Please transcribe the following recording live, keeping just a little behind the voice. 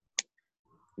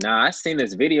Nah, I seen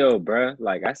this video, bruh.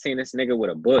 Like, I seen this nigga with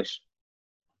a bush.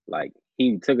 Like,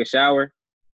 he took a shower,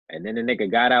 and then the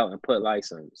nigga got out and put like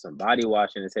some body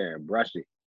wash in his hair and brushed it.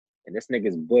 And this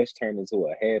nigga's bush turned into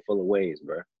a head full of waves,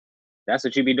 bruh. That's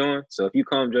what you be doing? So if you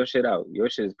combed your shit out, your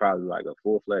shit is probably like a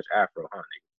full-fledged afro, huh,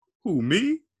 nigga? Who,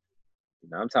 me?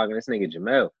 No, I'm talking this nigga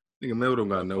Jamel. Nigga Mel don't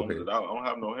got no hair. I don't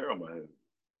have no hair on my head.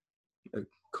 That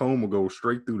comb will go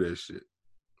straight through that shit.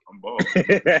 I'm bald.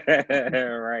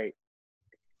 Right.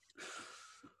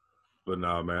 But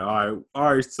nah, man. All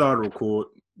right, start to record.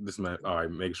 This man, all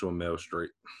right, make sure Mel's straight.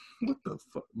 What the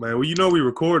fuck? Man, well, you know we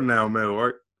recording now, Mel,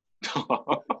 right?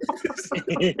 This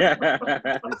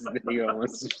nigga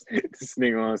wants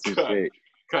some shit.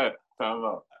 Cut. Time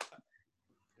out.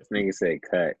 This nigga said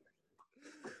cut.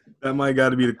 That might got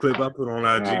to be the clip I put on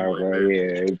IG. All right, bro,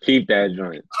 yeah, keep that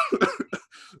joint.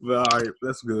 But all right,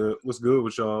 that's good. What's good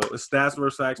with y'all? It's Stats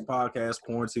vs. Facts podcast,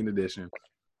 quarantine edition.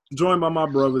 Joined by my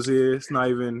brothers here. It's not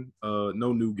even no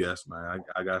new guests, man.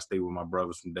 I got to stay with my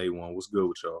brothers from day one. What's good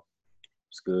with y'all?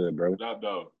 It's good, bro. Job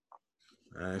dog.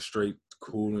 Man, straight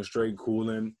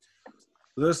cooling.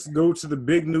 Let's go to the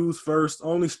big news first.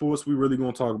 Only sports we really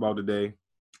going to talk about today.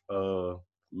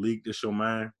 Leaked this your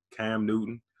man, Cam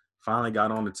Newton. Finally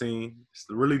got on the team. It's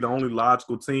really the only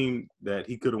logical team that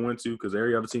he could have went to because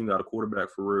every other team got a quarterback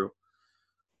for real.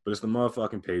 But it's the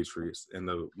motherfucking Patriots. And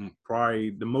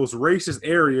probably the most racist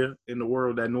area in the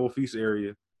world, that Northeast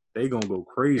area, they going to go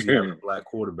crazy on a black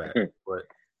quarterback. But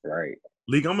Right.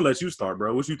 League, I'm going to let you start,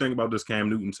 bro. What you think about this Cam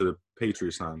Newton to the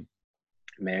Patriots signing?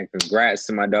 Man, congrats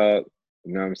to my dog.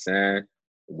 You know what I'm saying?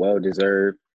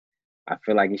 Well-deserved. I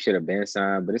feel like he should have been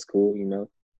signed, but it's cool, you know.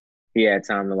 He had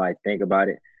time to, like, think about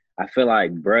it. I feel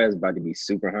like bruh's about to be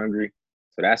super hungry.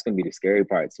 So that's going to be the scary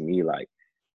part to me. Like,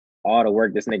 all the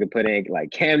work this nigga put in,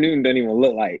 like, Cam Newton doesn't even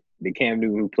look like the Cam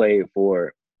Newton who played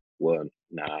for, well,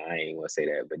 nah, I ain't going to say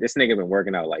that. But this nigga been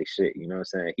working out like shit, you know what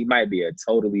I'm saying? He might be a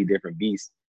totally different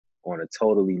beast on a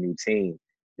totally new team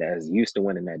that's used to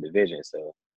winning that division.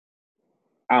 So,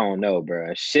 I don't know,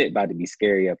 bro. Shit about to be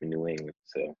scary up in New England.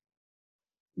 So,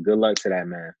 good luck to that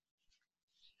man.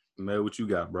 Man, what you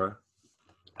got, bro?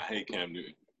 I hate Cam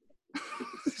Newton.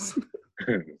 It's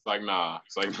like nah.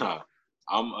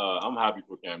 I'm happy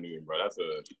for Cam Newton, bro. That's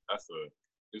a.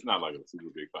 It's not like a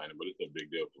super big signing, but it's a big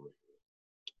deal for him.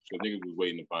 Because niggas was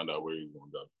waiting to find out where he was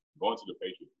going to go. Going to the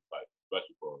Patriots is like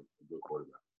special for a good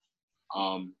quarterback.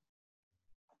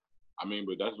 I mean,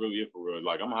 but that's really it for real.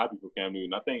 Like, I'm happy for Cam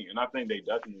Newton. I think they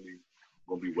definitely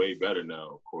gonna be way better now.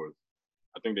 Of course,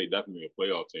 I think they definitely a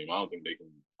playoff team. I don't think they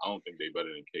better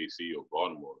than KC or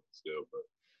Baltimore still, but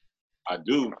I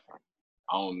do.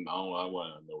 I want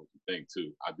to know what you think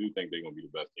too. I do think they're gonna be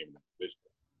the best team in the division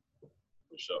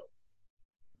for sure.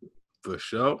 For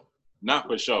sure. Not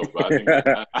for sure, but I think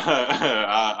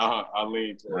I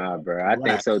lean to. Nah, bro. I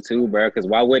think so too, bro. Because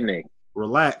why wouldn't they?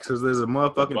 Relax, because there's a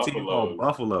motherfucking team called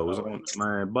Buffalo.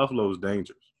 Man, Buffalo's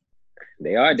dangerous.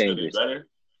 They are dangerous. Better?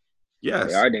 Yes.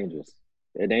 They are dangerous.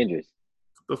 They're dangerous.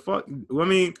 The fuck? I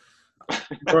mean,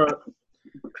 bro,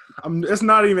 it's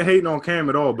not even hating on Cam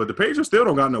at all, but the Patriots still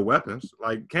don't got no weapons.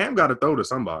 Like, Cam got to throw to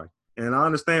somebody. And I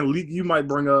understand, Leak, you might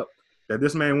bring up that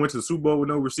this man went to the Super Bowl with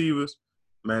no receivers.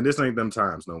 Man, this ain't them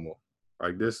times no more.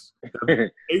 Like, this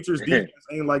the Patriots defense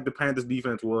ain't like the Panthers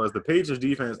defense was. The Patriots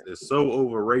defense is so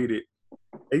overrated.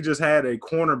 They just had a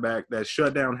cornerback that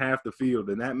shut down half the field,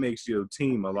 and that makes your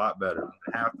team a lot better.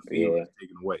 Half the field is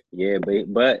taken away. Yeah,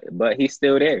 but he's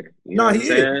still there. You know no, what he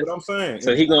is. What I'm saying.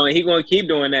 So he gonna keep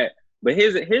doing that. But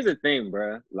here's the thing,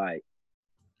 bro. Like,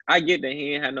 I get that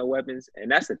he ain't had no weapons, and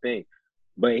that's the thing.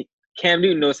 But Cam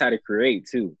Newton knows how to create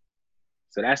too.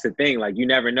 So that's the thing. Like, you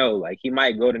never know. Like, he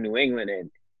might go to New England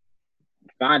and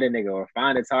find a nigga or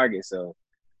find a target. So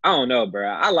I don't know, bro.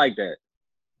 I like that.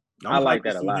 I like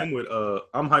that a lot.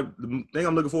 I'm hyped. The thing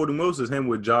I'm looking forward to most is him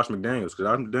with Josh McDaniels, because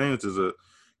Josh McDaniels is an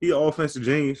offensive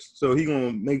genius, so he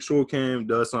gonna make sure Cam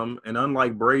does something. And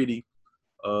unlike Brady,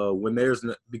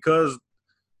 because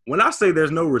when I say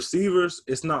there's no receivers,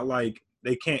 it's not like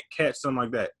they can't catch something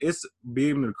like that. It's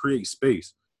being able to create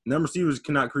space. Them receivers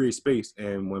cannot create space,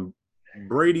 and when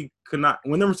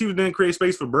the receivers didn't create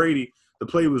space for Brady, the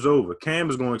play was over.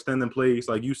 Cam is going to extend them plays,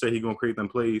 like you said, he's going to create them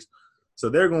plays. So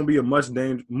they're going to be a much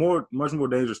more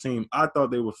dangerous team. I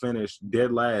thought they would finish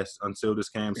dead last until this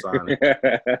Cam signing.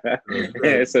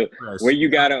 Yeah, so where you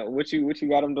got him? What you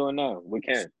got him doing now? We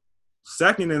can.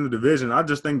 Second in the division, I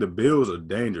just think the Bills are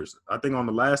dangerous. I think on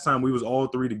the last time we was all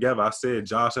three together, I said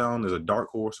Josh Allen is a dark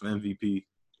horse for MVP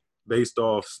based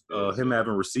off him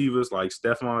having receivers like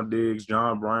Stephon Diggs,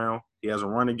 John Brown. He has a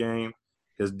running game.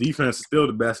 His defense is still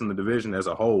the best in the division as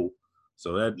a whole.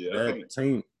 So that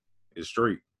team is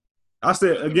straight. I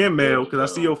said again, Mel, because I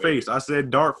Better see on your paper. face. I said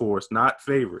dark horse, not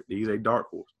favorite. He's a dark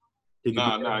horse. He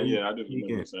Nah, can yeah, I just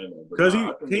remember saying that. But because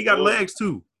I think he the got Bills- legs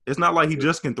too. It's not like he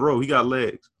just can throw. He got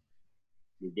legs.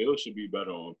 The Bills should be better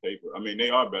on paper. I mean, they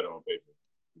are better on paper.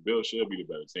 The Bills should be the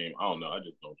better team. I don't know. I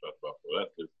just don't trust Buffalo.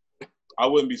 That's just. I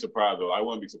wouldn't be surprised though. I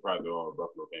wouldn't be surprised at all if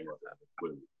Buffalo came up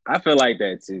with it. I feel like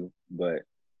that too, but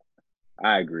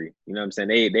I agree. You know what I'm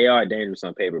saying? They are dangerous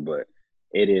on paper, but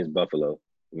it is Buffalo.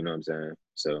 You know what I'm saying?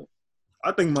 So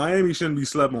I think Miami shouldn't be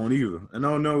slept on either. And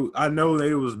I know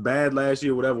they was bad last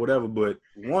year, whatever. But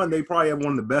one, they probably have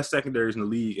one of the best secondaries in the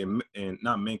league, and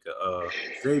not Minka,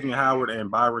 Xavier Howard and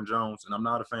Byron Jones. And I'm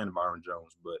not a fan of Byron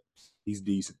Jones, but he's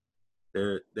decent.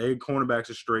 Their cornerbacks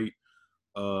are straight.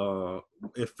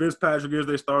 If Fitzpatrick is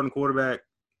their starting quarterback,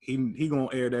 he gonna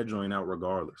air that joint out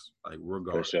regardless.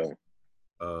 for sure,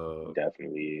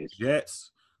 definitely is.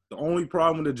 Jets. The only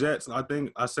problem with the Jets, I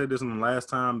think I said this in the last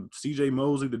time, C.J.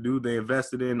 Mosley, the dude they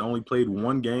invested in, only played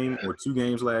 1 game or 2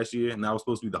 games last year, and that was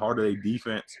supposed to be the heart of their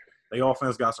defense. Their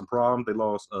offense got some problems. They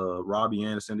lost Robbie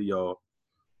Anderson to y'all.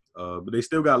 But they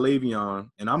still got Le'Veon,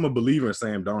 and I'm a believer in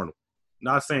Sam Darnold.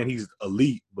 Not saying he's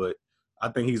elite, but I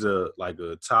think he's a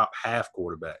top half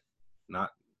quarterback, not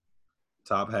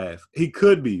top half. He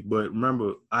could be, but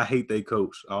remember, I hate they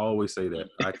coach. I always say that.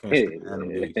 I can't stand Adam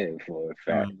Gase. For a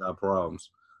fact. Man got problems.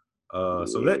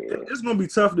 So it's gonna be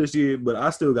tough this year, but I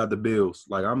still got the Bills.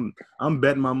 Like I'm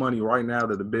betting my money right now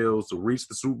that the Bills will reach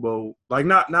the Super Bowl. Like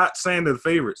not saying they're the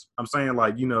favorites. I'm saying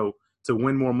to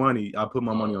win more money, I put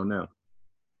my money on them.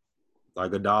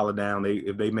 Like $1 down.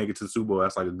 If they make it to the Super Bowl,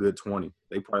 that's like a good 20.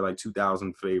 They probably like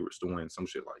 2,000 favorites to win, some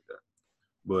shit like that.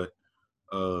 But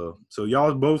so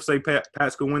y'all both say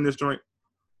Pats could win this joint?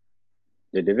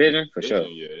 The division for sure.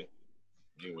 Yeah,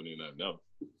 he ain't winning that. No.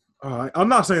 All right. I'm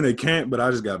not saying they can't, but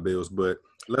I just got Bills. But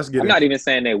let's get. I'm not even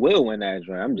saying they will win that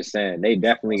joint. I'm just saying they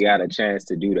definitely got a chance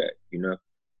to do that. You know.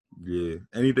 Yeah.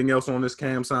 Anything else on this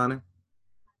Cam signing?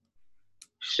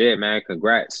 Shit, man.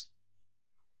 Congrats.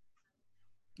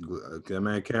 Okay,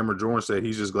 man. Cameron Jordan said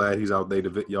he's just glad he's out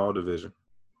y'all division.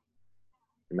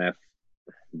 Man,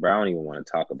 bro, I don't even want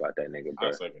to talk about that nigga, bro.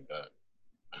 I second that.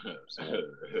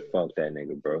 Fuck that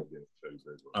nigga, bro.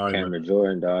 All right, Cameron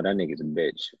Jordan, dog. That nigga's a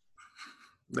bitch.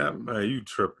 Man, you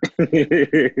tripping.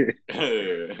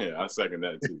 I second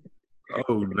that too.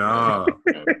 Oh nah.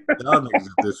 Y'all niggas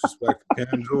is disrespectful.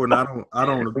 Cam Jordan, I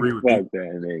don't agree with Fuck you.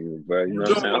 that nigga, bro. You know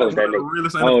what I'm saying?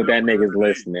 I hope that nigga's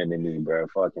listening to me, bro.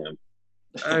 Fuck him.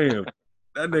 Damn.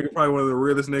 That nigga probably one of the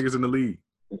realest niggas in the league.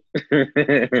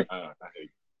 I hate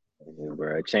Yeah,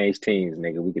 bro, change teams,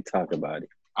 nigga. We could talk about it.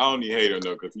 I don't need hate him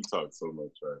though, because he talks so much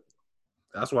trash.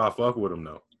 That's why I fuck with him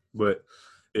though. But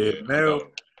Yeah, now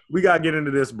we gotta get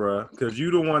into this, bro, because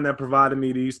you the one that provided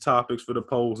me these topics for the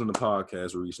polls in the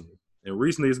podcast recently. And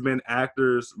recently it's been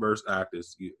actors versus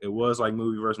actors. It was like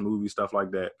movie versus movie, stuff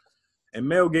like that. And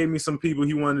Mel gave me some people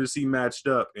he wanted to see matched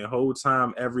up. And the whole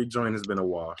time, every joint has been a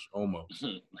wash, almost.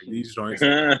 Like these joints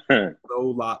are so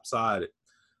lopsided.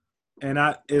 And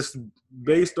it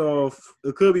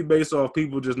could be based off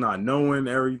people just not knowing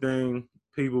everything,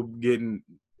 people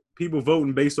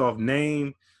voting based off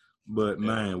name. But,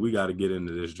 man, we got to get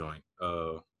into this joint.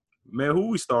 Man, who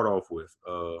we start off with?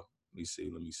 Let me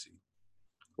see.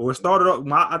 Well,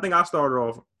 I think I started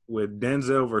off with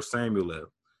Denzel versus Samuel L.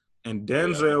 And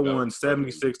Denzel won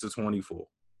 76-24.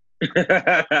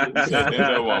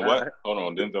 Denzel won what? Hold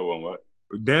on, Denzel won what?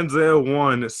 Denzel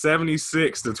won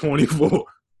 76-24.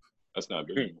 That's not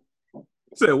big enough.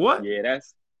 Said what? Yeah,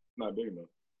 that's Not big enough.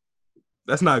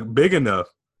 That's not big enough.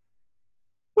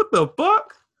 What the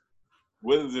fuck?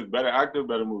 What is it? Better actor,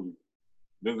 better movie?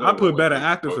 Denzel I put won better both.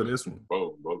 actor for this one.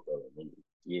 Both of them.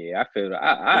 yeah. I feel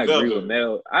I agree with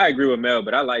Mel. I agree with Mel,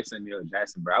 but I like Samuel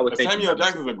Jackson, bro. I would think Samuel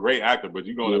Jackson's a great actor, but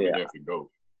you're going up against the GOAT.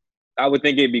 I would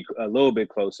think it'd be a little bit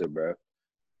closer, bro.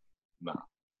 Nah.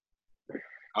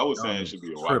 I was saying it should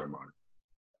be a watermark.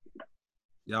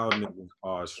 Y'all niggas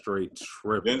are straight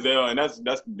tripping. Denzel, and that's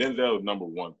Denzel number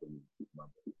one for me.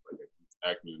 Like,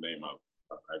 acting his name out.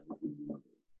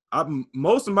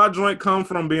 Most of my joint come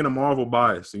from being a Marvel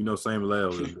bias. You know, Samuel L.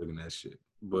 is big in that shit.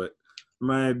 But,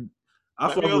 man,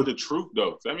 Samuel's the truth,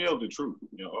 though. Samuel's the truth.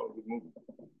 You know, his movie.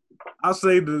 I'll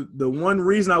say the one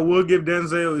reason I will give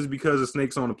Denzel is because of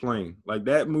Snakes on a Plane. Like,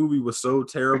 that movie was so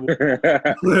terrible.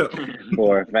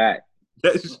 For a fact.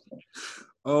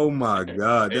 Oh, my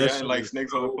God. That shit like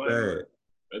Snakes on a Plane. bad.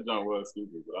 That John was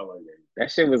stupid, but I like that. That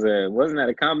shit wasn't that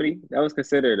a comedy? That was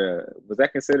considered a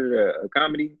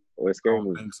comedy or a I scary don't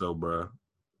movie? think so, bro. I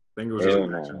think it was Hell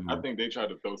just no. I think they tried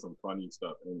to throw some funny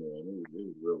stuff in there, and it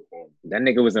was real funny. That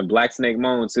nigga was in Black Snake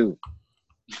Moan too.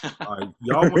 All right,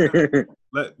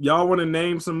 y'all want to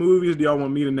name some movies? Do y'all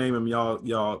want me to name them?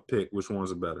 Y'all pick which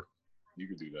ones are better. You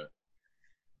can do that.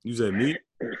 You said me?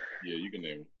 Yeah, you can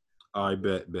name them. All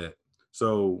right, bet.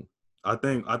 So I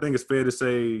think it's fair to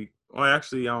say. Well,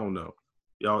 actually, I don't know.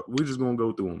 Y'all, we're just gonna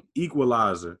go through them.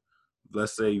 Equalizer,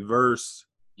 let's say verse.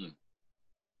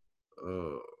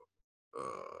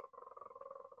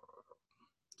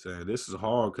 Saying this is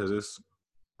hard because it's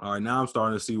all right. Now I'm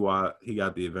starting to see why he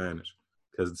got the advantage.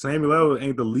 Because Samuel L.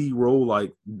 ain't the lead role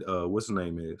like what's his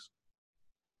name is,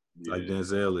 like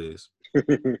Denzel is.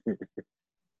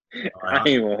 I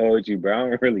ain't gonna hold you, bro. I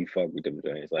don't really fuck with them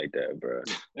joints like that, bro.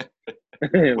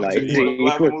 Like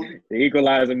the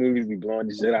Equalizer movies be blowing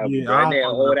the shit out. Yeah, bro. I don't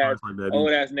Old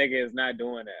like ass nigga is not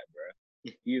doing that, bro.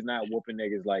 He's not whooping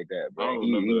niggas like that, bro.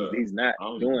 He's not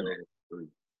doing that.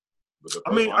 But the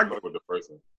first one, I fuck with the first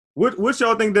one. What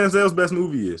y'all think Denzel's best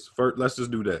movie is? First, let's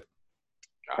just do that.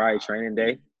 Probably Training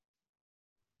Day.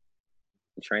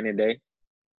 Training Day.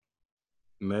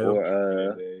 Mel.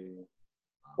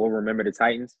 Or Remember the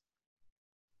Titans.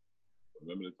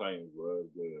 Remember the Titans was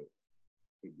good.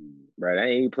 Bro,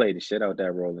 he played the shit out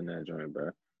that role in that joint, bro.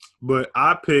 But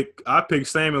I pick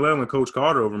Samuel L. and Coach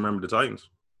Carter over Remember the Titans.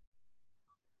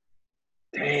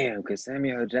 Damn, because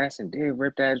Samuel L. Jackson did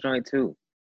rip that joint too.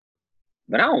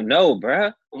 But I don't know,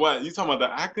 bro. What, you talking about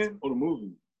the acting or the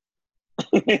movie?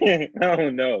 I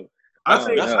don't know. I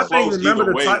think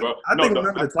Remember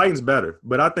the Titans better,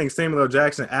 but I think Samuel L.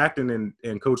 Jackson acting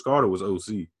and Coach Carter was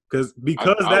OC because we've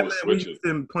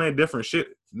been playing different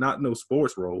shit, not no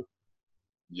sports role.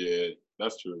 Yeah,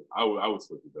 that's true. I would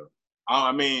switch it though.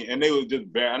 I mean, and they was just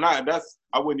bad, and I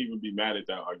wouldn't even be mad at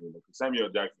that argument because Samuel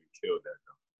Jackson killed that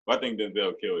though. But I think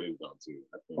Denzel killed his own too.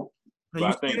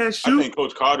 I think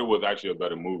Coach Carter was actually a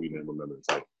better movie than Remember the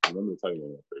Titans. Remember the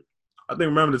Titans. I think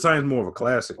Remember the Titans more of a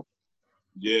classic.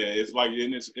 Yeah, it's like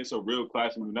it's a real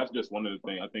classic movie. That's just one of the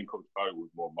things. I think Coach Carter was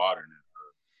more modern.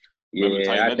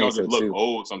 Yeah, I think so look too.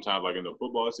 old sometimes, like in the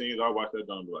football scenes. I watch that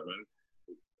and be like, man.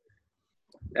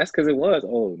 That's because it was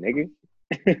old, nigga.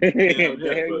 The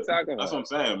hell you talking about? That's what I'm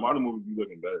saying. Modern movies be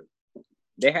looking better.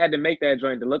 They had to make that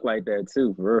joint to look like that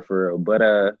too, for real. But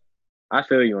I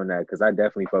feel you on that because I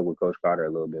definitely fuck with Coach Carter a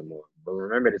little bit more. But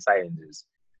Remember the Titans is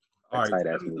all right.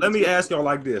 Let me ask y'all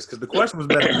like this because the question was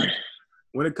better.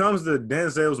 When it comes to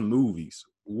Denzel's movies,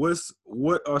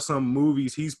 what are some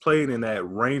movies he's played in that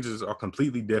ranges are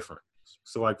completely different?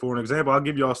 So, like for an example, I'll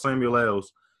give y'all Samuel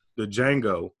L's The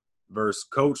Django versus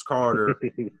Coach Carter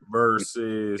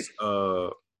versus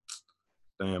I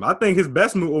think his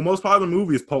best movie or most popular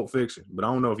movie is Pulp Fiction, but I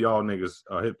don't know if y'all niggas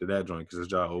are hip to that joint because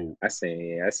it's y'all old. I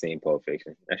seen Pulp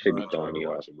Fiction. That should be throwing me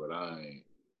off. But I ain't.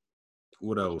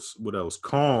 What else?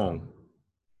 Kong.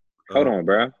 Hold on,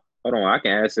 bro. Hold on, I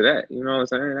can answer that. You know what I'm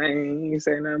saying? I ain't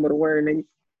saying nothing but a word, nigga.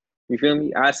 You feel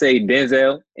me? I say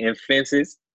Denzel and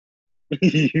Fences.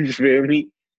 You feel me?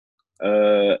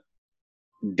 Denzel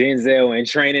and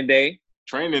Training Day.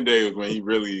 Training Day was when he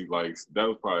really that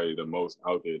was probably the most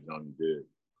out there Johnny did.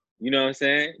 You know what I'm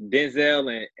saying?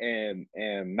 Denzel and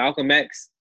Malcolm X.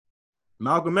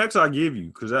 Malcolm X, I give you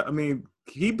because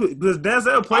because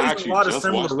Denzel plays a lot of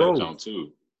similar roles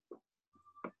too.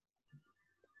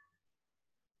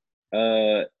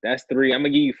 That's 3. I'm gonna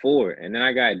give you 4, and then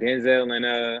I got Denzel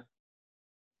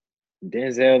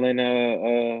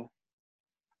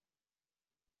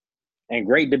and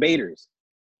Great Debaters.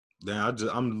 Damn,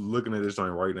 I'm looking at this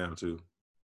joint right now too.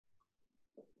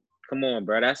 Come on,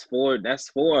 bro. That's 4. That's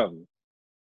 4 of them.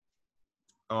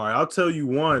 All right, I'll tell you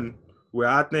one where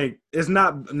I think it's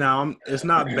not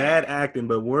bad acting,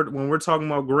 but when we're talking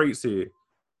about greats here,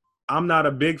 I'm not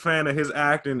a big fan of his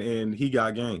acting in He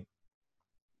Got Game.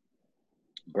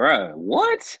 Bruh,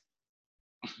 what?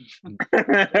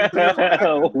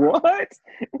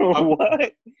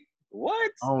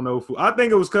 What? I don't know. I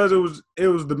think it was because it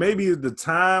was maybe the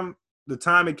time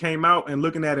it came out, and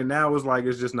looking at it now, it's like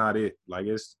it's just not it. Like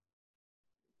it's.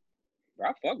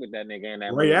 Bro, I fuck with that nigga in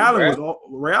that Ray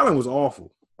Allen was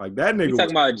awful. Like that nigga. You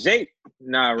talking about Jake?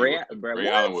 Nah, Ray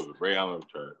Allen was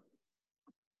trash.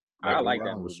 I like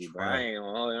that movie, bro.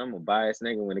 I'm a biased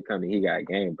nigga when it comes to He Got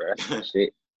Game, bro. That's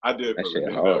shit. I did. That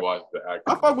shit hard. Watch the acting.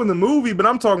 I fuck with the movie, but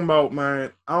I'm talking about,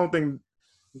 man. I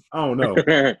don't know.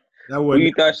 Who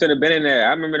you thought should have been in there? I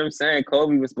remember them saying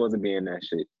Kobe was supposed to be in that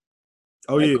shit.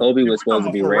 Oh yeah, Kobe was supposed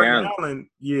to be Ray Allen.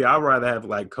 Yeah, I'd rather have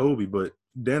like Kobe, but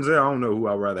Denzel, I don't know who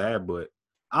I'd rather have, but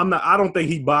I don't think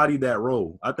he bodied that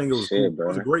role. I think it was cool. It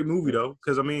was a great movie though,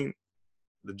 because the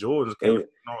Jordans came.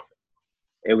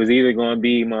 It was either going to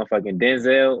be motherfucking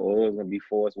Denzel or it was going to be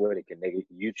Forrest Whitaker, nigga.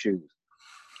 You choose.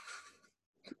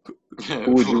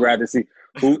 Who would you rather see?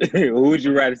 Who would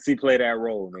you rather see play that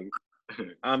role, nigga?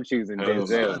 I'm choosing Hell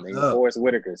Denzel, no. nigga. Forrest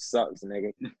Whitaker sucks,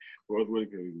 nigga. Forrest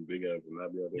Whitaker is a big ass.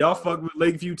 Y'all fuck with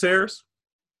Lakeview Terrace?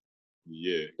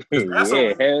 Yeah. 'Cause that's Yeah,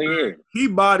 a, hell yeah. he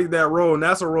bodied that role, and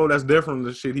that's a role that's different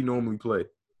than the shit he normally play.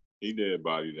 He did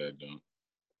body that though.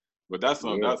 But that's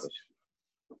Yeah.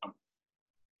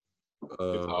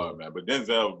 it's hard, man. But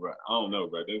Denzel, bro, I don't know,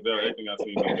 bro. Denzel, everything I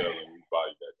seen Denzel, he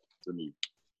bodied that to me.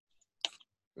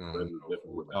 Really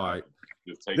different with that. All right.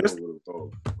 Just take over the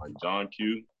role. Like John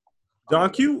Q.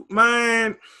 John Q,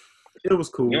 man, it was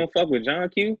cool. You don't fuck with John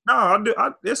Q? No, I do.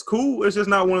 It's cool. It's just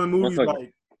not one of the movies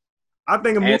like I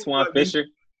think a movie Antoine like Fisher?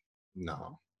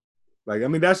 No. Like, I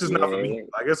mean, that's just not for me.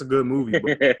 Like, it's a good movie.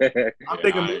 But I'm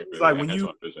thinking movies like when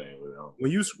you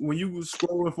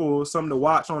scrolling for something to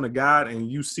watch on a guide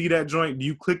and you see that joint, do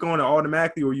you click on it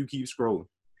automatically or you keep scrolling?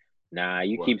 Nah,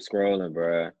 you keep scrolling,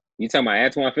 bro. You talking about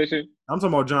Antoine Fisher? I'm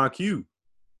talking about John Q.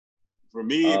 For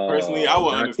me personally, I will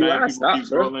understand people keep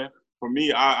scrolling. Bro. For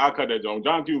me, I cut that joint.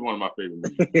 John Q is one of my favorite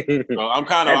movies. So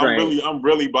I'm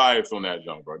really biased on that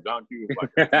joint, bro. John Q is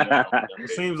like it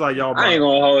seems like y'all. I ain't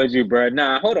gonna hold you, bro.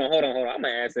 Nah, hold on. I'm gonna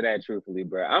answer that truthfully,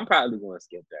 bro. I'm probably gonna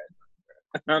skip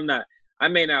that. Bro. I'm not. I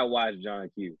may not watch John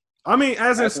Q. I mean,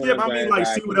 as in skip, I mean like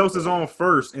see what else is on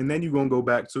first, and then you gonna go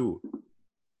back to it.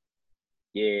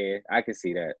 Yeah, I can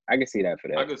see that. I can see that for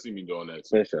that. I can see me doing that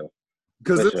too. For sure.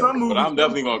 Because it's some movies. But I'm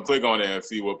definitely gonna click on it and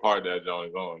see what part that joint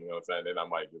is on. You know what I'm saying? Then I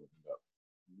might give it up.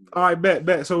 All right,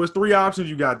 bet. So it's 3 options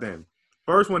you got then.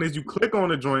 First one is you click on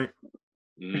the joint,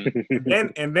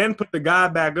 and then put the guy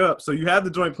back up, so you have the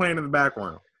joint playing in the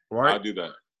background. Right? I'll do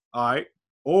that. All right.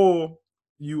 Or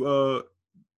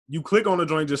you click on the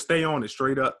joint, just stay on it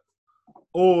straight up.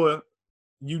 Or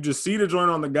you just see the joint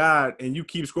on the guide and you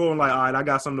keep scrolling like, all right, I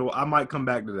got something I might come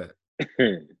back to that.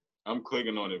 I'm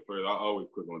clicking on it first. I always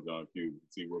click on John Q to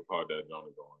see what part that joint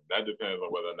is on. That depends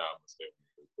on whether or not I'm mistaken.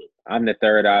 I'm the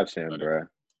third option, bro.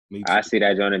 I see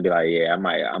that joint and be like, yeah, I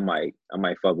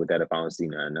might fuck with that if I don't see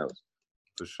nothing else.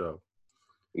 For sure.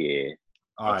 Yeah.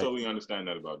 I totally understand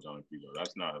that about John Q though.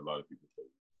 That's not a lot of people say.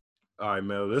 All right,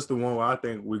 Mel. This is the one where I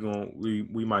think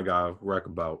we might got wreck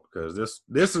about because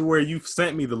this is where you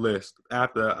sent me the list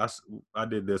after I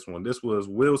did this one. This was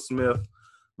Will Smith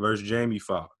versus Jamie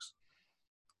Foxx.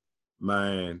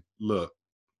 Man, look,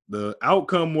 the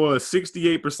outcome was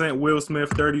 68% Will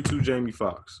Smith, 32 Jamie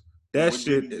Foxx. That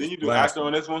shit. Did you do actor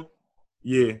on this one?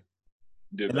 Yeah.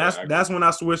 And that's when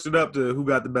I switched it up to who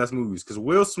got the best movies because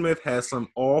Will Smith has some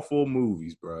awful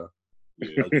movies, bro.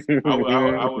 Yeah,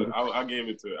 I gave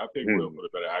it to. I picked Will for the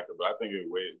better actor, but I think it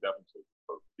definitely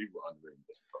people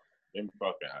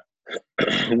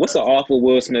underrated. What's an awful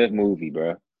Will Smith movie,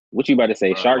 bro? What you about to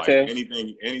say? Shark Tale?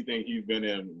 Anything he's been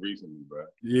in recently, bro.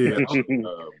 Yeah,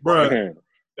 bro.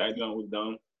 That gun was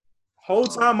dumb. Whole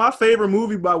time, my favorite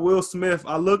movie by Will Smith,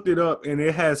 I looked it up and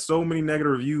it has so many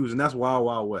negative reviews, and that's Wild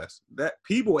Wild West. That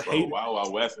people hate. Wild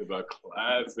Wild West is a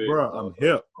classic, bro. I'm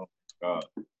hip. Oh God.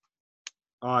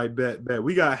 All right, bet.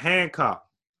 We got Hancock.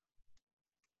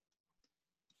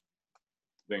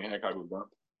 Think Hancock was dumb?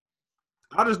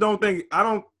 I just don't think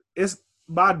it's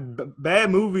by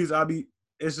bad movies.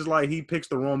 It's just like he picks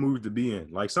the wrong movie to be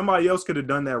in. Like somebody else could have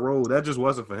done that role. That just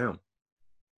wasn't for him.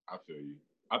 I feel you.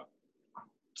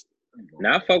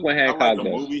 Now I fuck with Hancock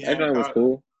though. That joint was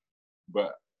cool.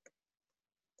 But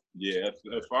yeah,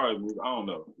 as far as movies, I don't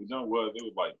know. The joint was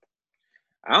like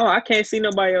I can't see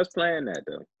nobody else playing that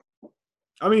though.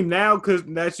 I mean now because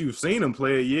that you've seen him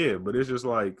play it, yeah. But it's just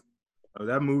like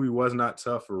that movie was not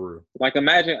tough for real. Like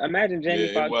imagine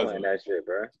Jamie Foxx playing that shit,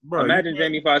 bro. Imagine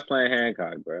Jamie Foxx playing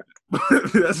Hancock, bro.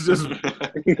 That's just.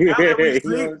 You know what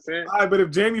I'm saying? All right, but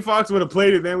if Jamie Foxx would have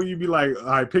played it, then you'd be like, all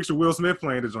right, picture Will Smith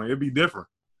playing the joint. It'd be different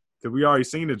because we already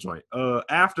seen the joint.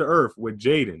 After Earth with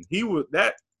Jaden, he was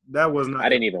that was not. I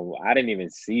didn't even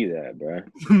see that, bro.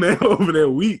 Man over there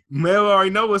weak. Man already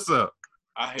know what's up.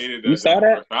 I hated that. You saw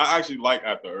that? I actually like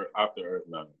After Earth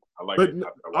now. I like it.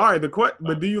 All right,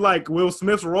 but do you like Will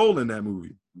Smith's role in that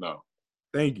movie? No.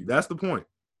 Thank you. That's the point.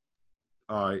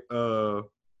 All right.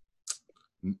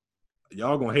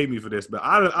 Y'all gonna hate me for this, but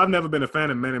I've never been a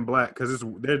fan of Men in Black because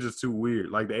they're just too weird.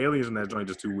 Like the aliens in that joint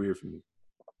just too weird for me.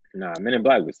 Nah, Men in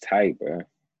Black was tight, bro.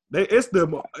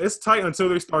 It's tight until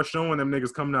they start showing them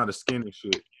niggas coming out of skin and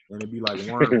shit, and it'd be like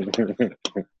worms.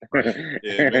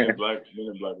 Yeah, Men in Black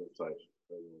was tight.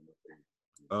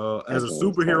 As a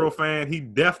superhero fan, he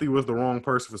definitely was the wrong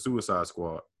person for Suicide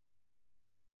Squad.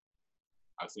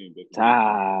 I seen this.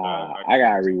 I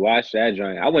gotta rewatch that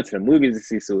joint. I went to the movies to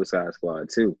see Suicide Squad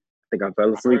too. I think I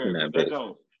fell asleep in that bitch.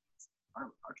 I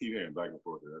keep hearing back and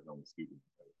forth. That joint was stupid.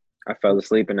 I fell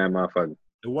asleep in that motherfucker.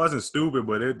 It wasn't stupid,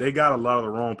 but they got a lot of the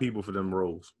wrong people for them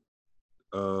roles.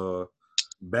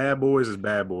 Bad Boys is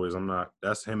Bad Boys. I'm not.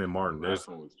 That's him and Martin. Last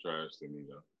one was trash to me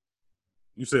though.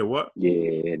 You said what?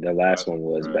 Yeah, the last one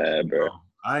was bad, bro.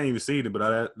 I ain't even seen it,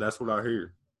 but that's what I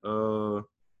hear.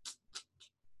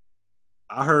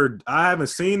 I haven't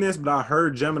seen this, but I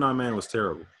heard Gemini Man was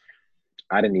terrible.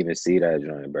 I didn't even see that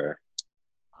joint, bro.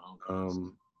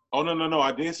 Oh no!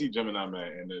 I did see Gemini Man,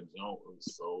 and that joint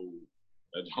was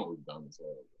dumb as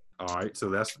hell. All right, so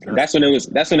that's when it was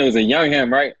a young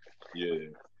him, right? Yeah.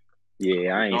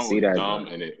 Yeah, I ain't see that. Dumb,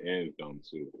 and it ends dumb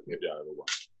too. If y'all ever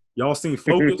watch. Y'all seen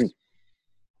Focus?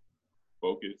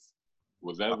 Focus.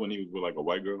 Was that when he was with like a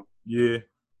white girl? Yeah.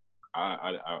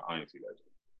 I ain't see that.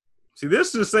 See,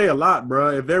 this should say a lot,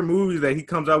 bro. If they're movies that he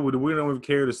comes out with, we don't even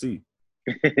care to see.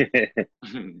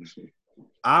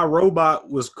 iRobot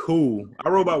was cool.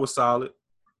 iRobot was solid.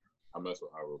 I mess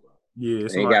with iRobot. Yeah,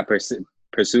 he got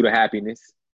Pursuit of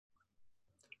Happiness.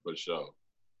 For sure.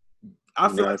 I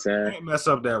feel like you can't mess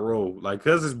up that role, like,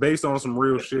 because it's based on some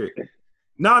real shit.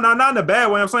 No, not in a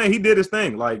bad way. I'm saying he did his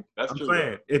thing. Like, that's I'm true,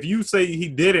 saying, if you say he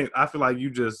didn't, I feel like you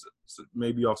just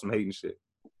maybe off some hating shit.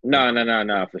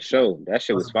 No, for sure. That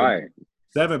shit was fire.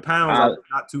 7 pounds, I'm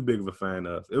not too big of a fan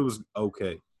of. It was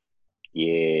okay.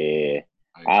 Yeah.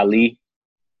 Ali.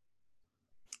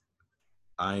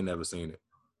 I ain't never seen it.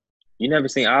 You never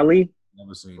seen Ali?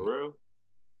 Never seen For real?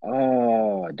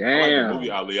 Oh, damn. I like the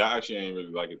movie Ali. I actually ain't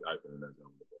really like his acting in that film.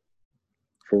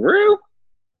 For real?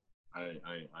 I ain't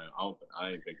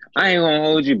think. I ain't gonna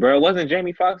hold you, bro. Wasn't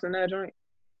Jamie Foxx in that joint?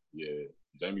 Yeah,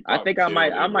 Jamie Foxx. I think I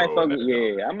might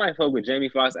fuck with Jamie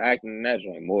Foxx acting in that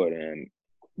joint more than.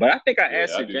 But I think I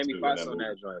answered Jamie Foxx on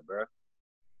that joint, bro.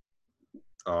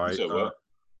 All right.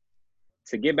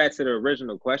 To get back to the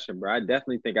original question, bro, I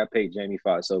definitely think I paid Jamie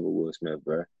Foxx over Will Smith,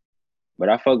 bro. But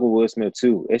I fuck with Will Smith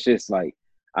too. It's just like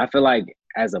I feel like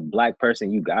as a black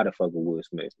person, you gotta fuck with Will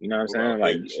Smith. You know what I'm saying?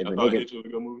 Like, I thought Hitch was a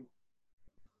good movie.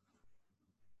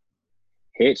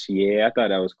 Hitch, yeah, I thought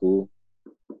that was cool.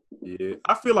 Yeah,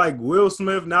 I feel like Will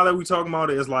Smith, now that we talking about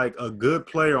it, is like a good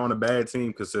player on a bad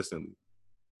team consistently.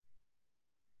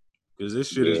 Because this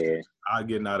shit is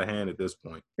getting out of hand at this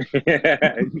point.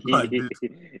 Hey,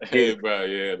 bro,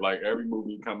 yeah, like every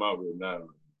movie come out with now.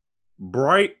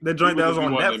 Bright, the joint that was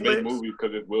on Netflix. To make movies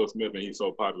because it's Will Smith and he's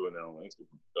so popular now on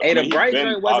Instagram. Hey, the Bright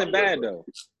joint wasn't bad though.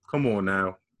 Come on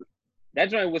now.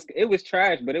 That joint was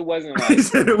trash, but it wasn't like. He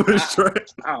said it was trash.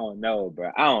 I don't know,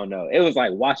 bro. I don't know. It was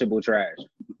like watchable trash.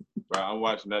 Bro, I'm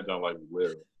watching that joint like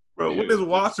weird. Bro, what is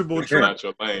watchable trash? Not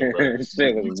your thing, bro.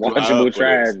 Shit was watchable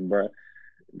trash, bro.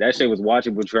 That shit was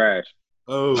watchable trash.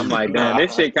 Oh, I'm like, damn,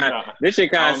 this shit kind of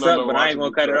sucked, but I ain't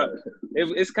gonna cut it up.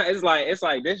 It's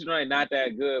like this joint not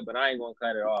that good, but I ain't gonna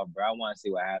cut it off, bro. I want to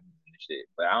see what happens in this shit,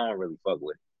 but I don't really fuck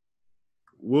with it.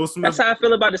 Will Smith. That's how I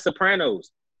feel about The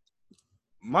Sopranos.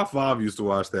 My father used to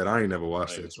watch that. I ain't never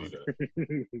watched that.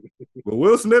 But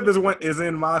Will Smith is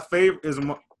in my favorite.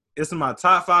 It's in my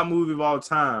top 5 movie of all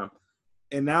time.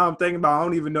 And now I'm thinking about, I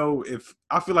don't even know if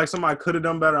I feel like somebody could have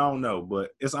done better. I don't know,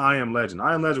 but it's I Am Legend.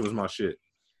 I Am Legend was my shit.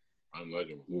 I Am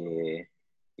Legend.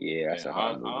 Yeah, that's a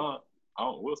hard movie.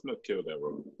 Will Smith killed that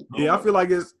role. I feel like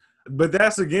but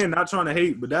that's again not trying to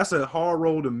hate, but that's a hard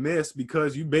role to miss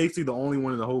because you basically the only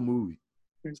one in the whole movie.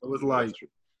 So it's like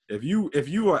if you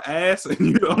are ass and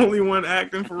you're the only one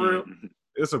acting for real,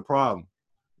 it's a problem.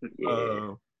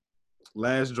 Yeah.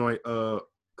 Last joint,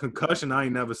 Concussion. I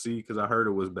ain't never see because I heard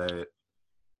it was bad.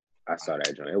 I saw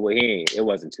that joint. It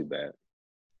wasn't too bad.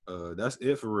 That's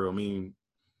it for real. I mean,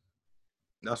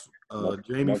 that's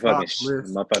Jamie Foxx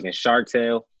list. Motherfucking Shark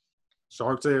Tale.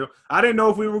 Shark Tale. I didn't know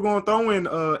if we were going to throw in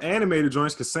animated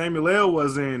joints because Samuel L.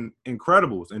 was in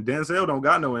Incredibles and Denzel don't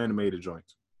got no animated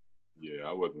joints. Yeah,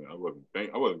 I wasn't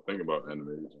thinking about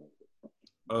animated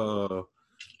joints.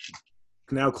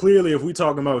 Now clearly, if we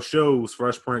talking about shows,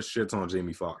 Fresh Prince shits on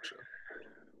Jamie Foxx show.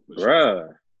 Bruh.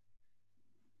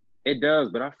 It does,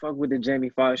 but I fuck with the Jamie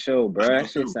Foxx show, bruh. That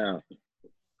shit sound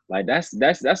like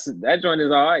that joint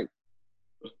is all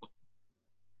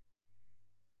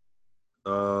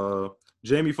right.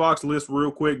 Jamie Foxx list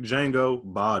real quick. Django,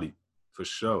 Body, for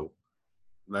sure.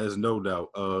 There's no doubt.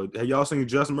 Have y'all seen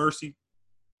Just Mercy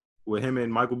with him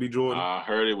and Michael B. Jordan? I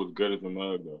heard it was good as a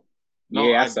mug though. No,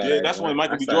 yeah, I did. That's when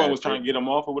Michael B. Jordan was trying to get him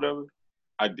off or whatever.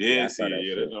 I did see it.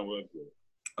 Yeah, that was good.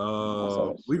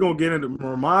 We gonna get into.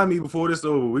 Remind me before this is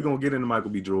over. We gonna get into Michael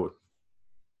B. Jordan.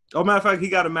 Oh, matter of fact, he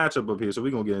got a matchup up here, so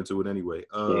we gonna get into it anyway.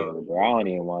 Yeah, bro, I don't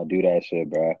even want to do that shit,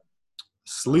 bro.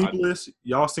 Sleepless.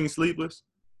 Y'all seen Sleepless?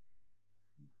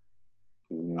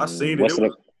 I seen it.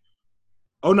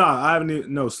 Oh no, I haven't.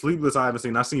 No, Sleepless. I haven't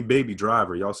seen. I seen Baby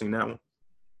Driver. Y'all seen that one?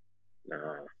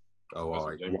 Nah. Oh, all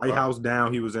right. Jamie White Foxx. House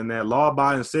Down. He was in that. Law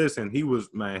Abiding Citizen. He was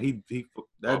man. He All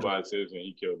that. by citizen,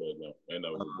 he killed that jump. And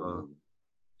that was a good movie.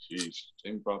 Jeez,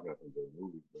 Jamie Foxx got some good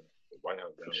movies, bro. The White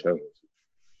House Down.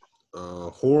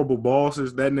 Sure. Horrible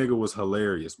Bosses. That nigga was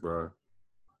hilarious, bro.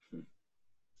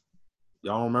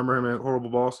 Y'all remember him in Horrible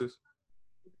Bosses?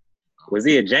 Was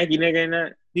he a janky nigga in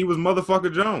that? He was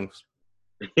motherfucker Jones.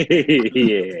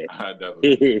 Yeah. I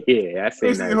definitely. Yeah, I seen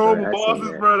You that. seen Horrible I seen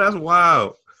Bosses, that. bro? That's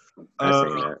wild. I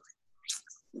seen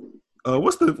that.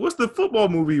 What's the football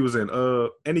movie he was in?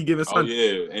 Any Given Oh Sunday.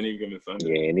 yeah, Any Given Sunday.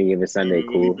 Yeah, Any Given Sunday,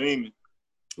 cool. Beaming.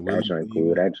 That joint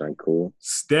cool. That joint cool.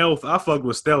 Stealth. I fucked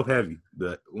with Stealth heavy.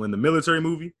 When the military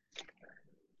movie.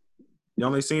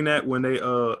 Y'all ain't seen that when they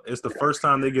it's the first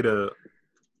time they get a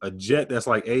jet that's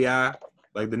like AI.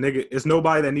 Like the nigga, it's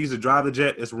nobody that needs to drive the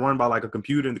jet. It's run by like a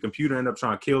computer, and the computer end up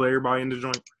trying to kill everybody in the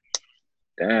joint.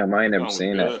 Damn, I ain't never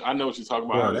seen that. I know what you're talking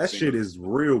about. Bro, that shit is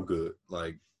real good.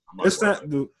 Like It's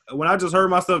when I just heard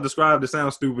myself described, it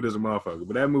sounds stupid as a motherfucker.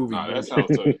 But that movie, nah, that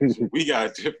sounds tight. We got a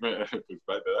different perspective.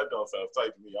 That don't sound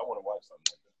tight to me. I want to watch something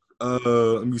like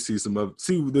that. let me see some of.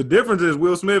 See, the difference is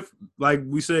Will Smith, like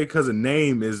we say, because the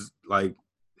name is like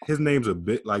his name's a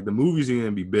bit like the movies he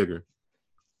gonna be bigger.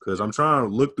 Because I'm trying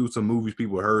to look through some movies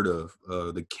people heard of.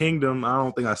 The Kingdom. I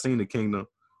don't think I've seen The Kingdom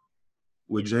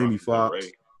with Jamie Foxx.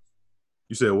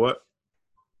 You said what?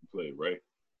 You played Ray.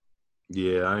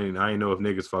 Yeah, I ain't know if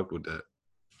niggas fucked with that.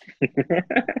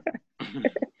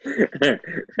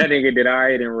 That nigga did all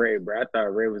right in Ray, bro. I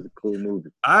thought Ray was a cool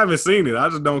movie. I haven't seen it. I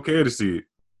just don't care to see it.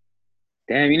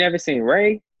 Damn, you never seen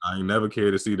Ray? I ain't never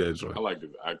cared to see that joint. I like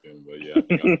his acting, but yeah, I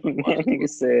think I watched Nigga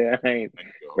said, I ain't.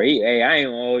 Bro, hey, I ain't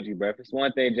gonna hold you, bro. If it's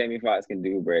one thing Jamie Foxx can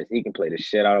do, bro, is he can play the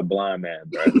shit out of Blind Man,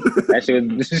 bro. That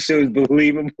shit was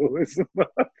believable as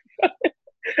fuck.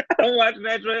 I'm watching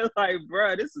that trailer like,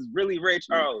 bro, this is really Ray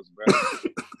Charles, bro.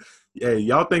 Hey,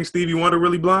 y'all think Stevie Wonder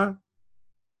really blind?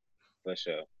 For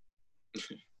sure.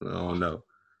 I don't know.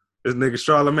 This nigga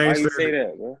Charlamagne Why said you say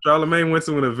that, bro? Charlamagne went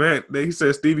to an event. He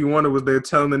said Stevie Wonder was there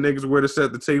telling the niggas where to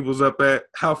set the tables up at,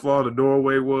 how far the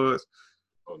doorway was.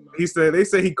 Oh, no. He said they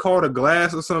say he caught a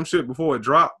glass or some shit before it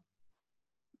dropped.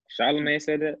 Charlamagne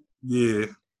said that? Yeah.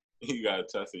 You gotta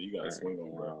test it. You gotta swing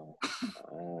on, bro.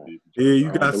 Yeah, you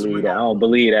I got don't swing believe that. I on. don't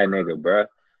believe that nigga, bro.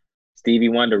 Stevie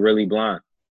Wonder really blind.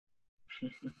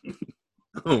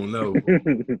 I don't know.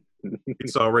 He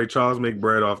saw Ray Charles make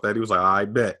bread off that. He was like, I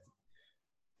bet.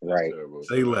 Right.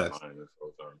 Say less.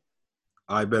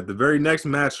 I bet the very next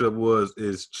matchup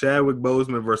is Chadwick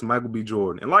Boseman versus Michael B.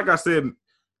 Jordan. And like I said,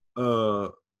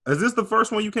 is this the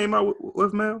first one you came out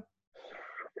with Mel?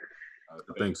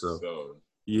 I think so.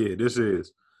 Yeah, this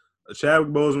is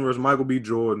Chadwick Boseman versus Michael B.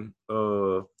 Jordan.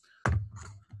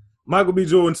 Michael B.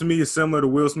 Jordan to me is similar to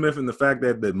Will Smith in the fact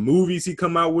that the movies he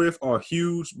come out with are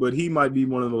huge, but he might be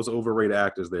one of the most overrated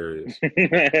actors there is.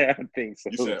 I think so.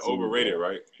 You said overrated,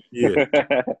 right? Yeah.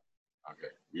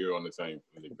 Okay, we're on the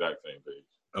exact same page.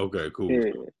 Okay, cool.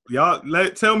 Yeah. Y'all,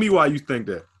 tell me why you think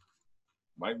that.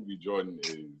 Michael B. Jordan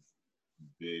is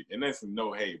big, and that's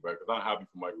no hate, bro. Because I'm happy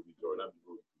for Michael B. Jordan. I'm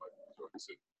rooting for Michael B. Jordan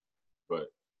too.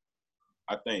 But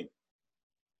I think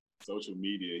social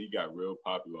media, he got real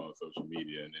popular on social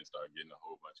media, and then started getting a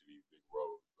whole bunch of these big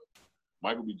roles. But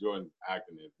Michael B. Jordan's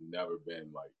acting has never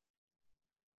been like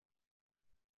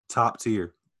top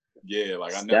tier. Yeah,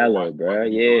 like I Stellar, never watched bro. Michael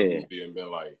B. Yeah. Jordan movie and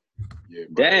been like, yeah.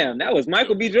 Bro, Damn, that was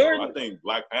Michael B. Jordan? I think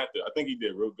Black Panther. I think he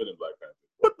did real good in Black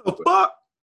Panther. What the fuck?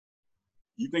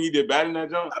 You think he did bad in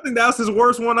that jump? I think that was his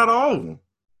worst one out of all of them.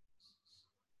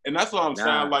 And that's what I'm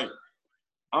saying. Like,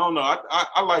 I don't know.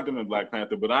 I liked him in Black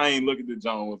Panther, but I ain't look at the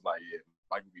jump and was like, yeah,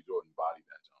 Michael B. Jordan bodied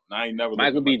that jump. And I ain't never.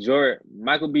 Michael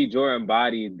B. Jordan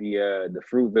bodied the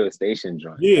Fruitvale Station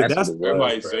joint. Yeah, that's what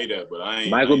everybody it was, say that, but I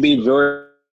ain't. Michael B. Jordan.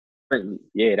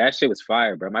 Yeah, that shit was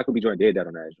fire, bro. Michael B. Jordan did that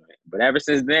on that joint. But ever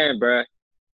since then, bro,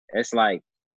 it's like,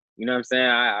 you know what I'm saying?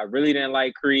 I really didn't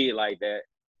like Creed like that.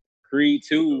 Creed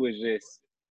 2 was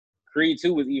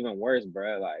even worse,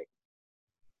 bro. Like,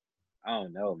 I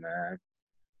don't know, man.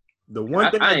 The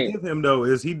one thing I give him though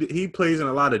is he plays in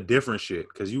a lot of different shit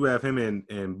because you have him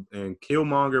in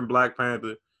Killmonger and Black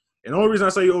Panther, and the only reason I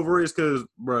say overrated is because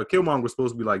bro, Killmonger was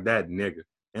supposed to be like that nigga,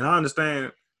 and I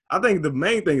understand. I think the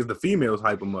main thing is the females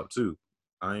hype him up too.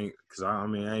 I ain't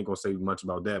gonna say much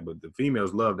about that, but the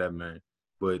females love that man.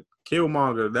 But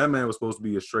Killmonger, that man was supposed to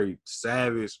be a straight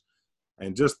savage,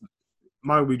 and just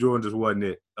Michael B. Jordan just wasn't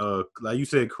it. Like you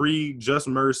said, Creed, Just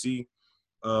Mercy,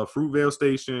 Fruitvale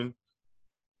Station.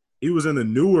 He was in the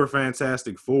newer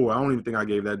Fantastic Four. I don't even think I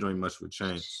gave that joint much of a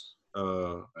chance.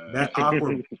 That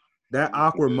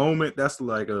awkward moment. That's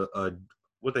like a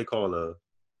what they call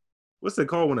what's it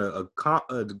called when a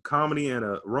comedy and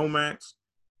a romance?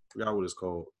 I forgot what it's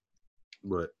called,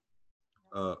 but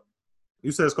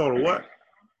you said it's called a what?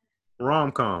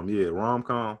 Rom-com, yeah,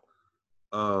 rom-com.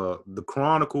 The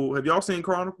Chronicle. Have y'all seen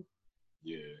Chronicle?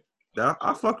 Yeah.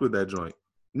 I fucked with that joint.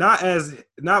 Not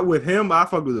with him, but I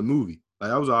fucked with the movie.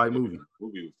 Like that was an alright movie.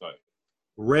 Movie was tight.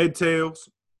 Red Tails.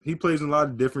 He plays in a lot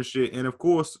of different shit, and of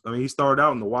course, I mean, he started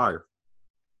out in The Wire.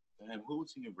 Damn, who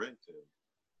was he in Red Tail?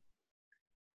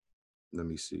 Let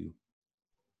me see.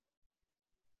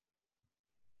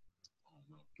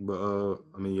 But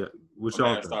I mean, yeah, what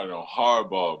y'all think? Started on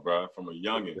Hardball, bro, from a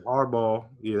youngin. Hardball,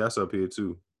 yeah, that's up here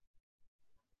too.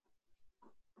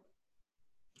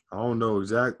 I don't know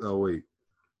exactly. Oh wait,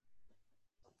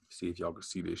 see if y'all can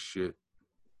see this shit.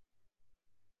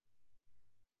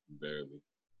 Barely.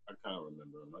 I kind of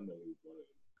remember him. I know he was one of them.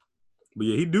 But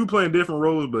yeah, he do play in different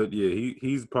roles. But yeah,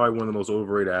 he's probably one of the most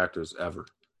overrated actors ever.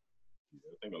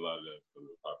 Yeah, I think a lot of that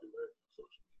was popular.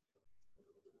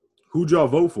 Who'd y'all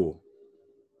vote for?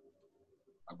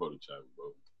 I voted Chadwick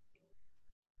Boseman.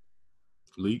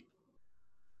 Leak.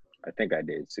 I think I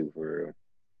did too, for real.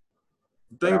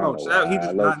 The thing about Chad, he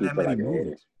just not in that many like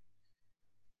movies.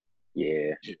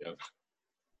 Yeah. Yeah.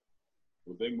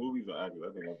 Was they movies or actors?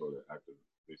 I think I voted actors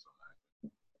based on actors.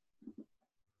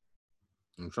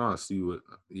 I'm trying to see what.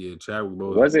 Yeah, Chadwick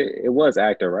Boseman. Was it? It was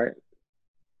actor, right?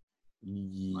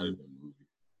 Yeah. Might have been movie.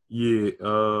 Yeah.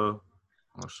 Oh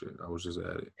shit! I was just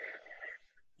at it.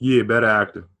 Yeah, better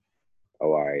actor.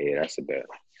 Oh, all right. Yeah, that's a bet.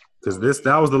 Because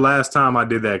that was the last time I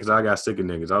did that because I got sick of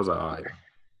niggas. I was like, all right.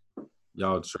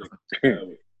 Y'all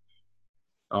tripping.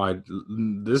 All right.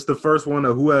 This is the first one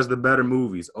of who has the better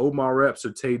movies, Omar Epps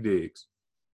or Taye Diggs?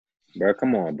 Bro,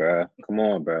 come on, bro. Come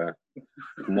on, bro.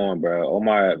 Come on, bro.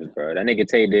 Omar Epps, bro. That nigga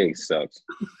Taye Diggs sucks.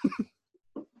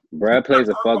 Bruh plays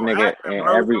a fuck nigga in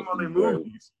every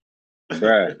movies.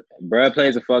 Bruh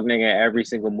plays a fuck nigga in every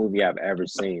single movie I've ever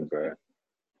seen, bruh.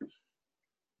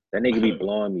 That nigga be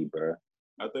blowing me, bruh.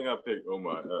 I think I picked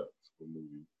Omar Epps for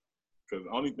movies. Because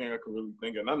the only thing I can really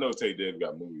think of, and I know Taye Diggs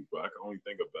got movies, but I can only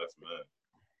think of Best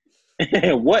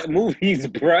Man. What movies,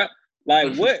 bruh?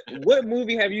 Like, what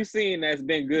movie have you seen that's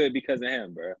been good because of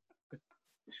him, bruh?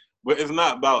 But it's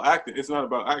not about acting. It's not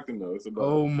about acting, though. It's about.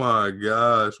 Oh, my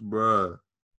gosh, bruh.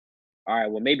 All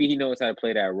right, well, maybe he knows how to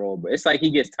play that role, but it's like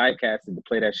he gets typecasted to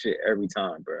play that shit every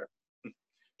time, bruh.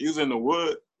 He was in The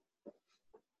Wood.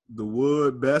 The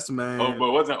Wood, Best Man. Oh,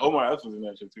 but wasn't Omar Epps was in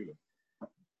that shit, too, though.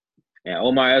 And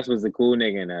Omar Epps was the cool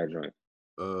nigga in that joint.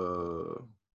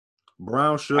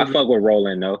 Brown Sugar. I fuck with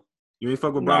Roland, though. You ain't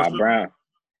fuck with Brown Sugar? Brown.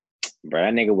 Bro,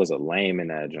 that nigga was a lame in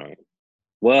that joint.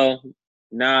 Well,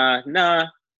 nah.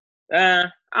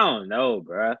 I don't know,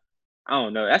 bro. I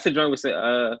don't know. That's a joint with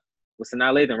Sanaa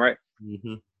Lathan, right?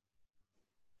 Mm-hmm.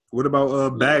 What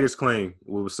about Baggage Claim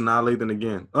with Sanaa Lathan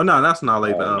again? Oh no, not Sanaa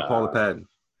Lathan. Oh, nah. Paula Patton.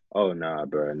 Oh nah,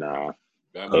 bro, nah.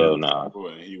 Hell nah.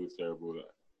 And he was terrible.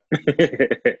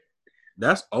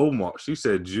 That's Omar. She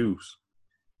said Juice.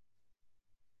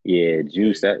 Yeah,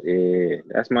 Juice.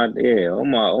 That's my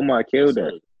Omar killed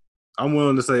that. I'm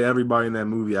willing to say everybody in that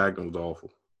movie acting was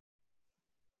awful.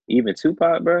 Even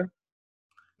Tupac, bro.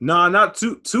 Nah, not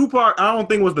Tupac. I don't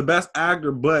think was the best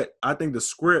actor, but I think the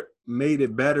script made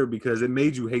it better because it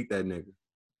made you hate that nigga.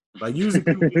 Like usually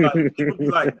people be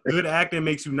like good acting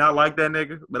makes you not like that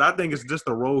nigga, but I think it's just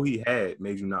the role he had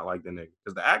made you not like the nigga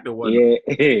because the actor wasn't.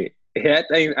 Yeah,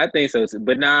 I think so.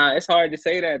 But nah, it's hard to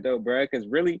say that though, bro, because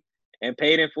really, and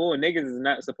Paid in Full, niggas is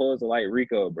not supposed to like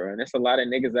Rico, bro. And there's a lot of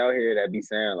niggas out here that be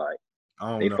saying like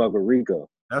they fuck with Rico.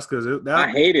 That's because I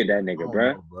hated that nigga,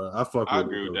 bro. I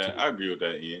agree with that. I agree with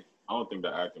that, Ian. I don't think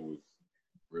the acting was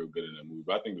real good in that movie,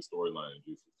 but I think the storyline and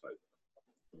Juice was tight.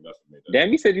 That's what made that.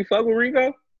 Damn, you said you fuck with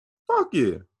Rico? Fuck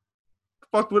yeah.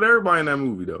 Fucked with everybody in that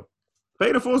movie though.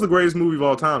 Paid in Full is the greatest movie of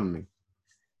all time to me.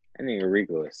 That nigga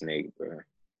Rico a snake, bro. Man,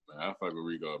 I fuck with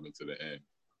Rico up until the end.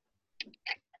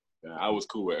 Man, I was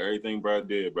cool with everything Brad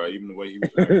did, bro. Even the way he was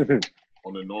acting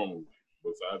on the normal,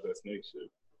 besides that snake shit.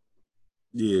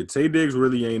 Yeah, Taye Diggs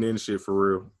really ain't in shit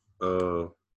for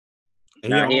real. He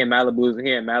in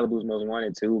Malibu's Most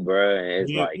Wanted too, bro. And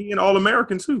it's like he an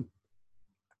All-American too.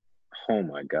 Oh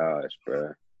my gosh,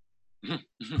 bro.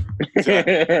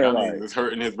 It's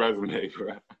hurting his resume,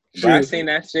 bro. Bro, I seen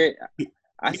that shit.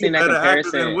 I seen that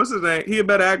comparison. What's his name? He a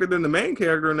better actor than the main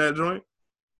character in that joint.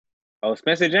 Oh,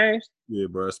 Spencer James? Yeah,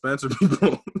 bro. Spencer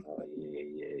people. Oh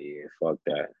yeah. Fuck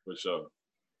that. For sure.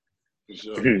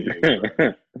 So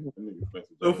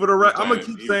for the I'm gonna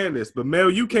keep saying this, but Mel,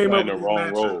 you came up with the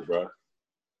wrong role, bro.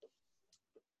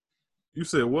 You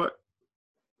said what?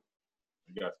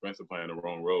 You got Spencer playing the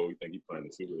wrong role. You think he's playing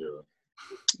the superhero?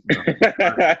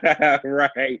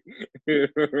 Right.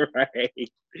 Right.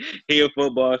 He a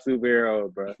football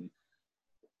superhero, bro.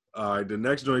 All right, the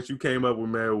next joint you came up with,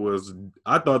 man, was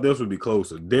I thought this would be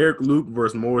closer. Derek Luke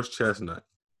versus Morris Chestnut.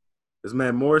 This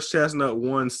man Morris Chestnut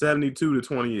won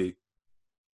 72-28.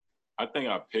 I think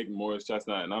I picked Morris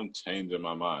Chestnut, and I'm changing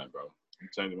my mind, bro. I'm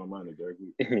changing my mind to Derek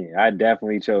Luke. I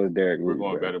definitely chose Derek We're Luke.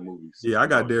 going Bro. better movies. Yeah, I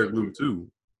got Derek Luke too.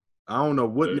 I don't know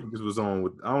what Yeah. niggas was on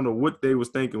with. I don't know what they was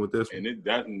thinking with this one. And it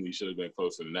definitely should have been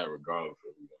closer than that, regardless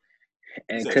of who won.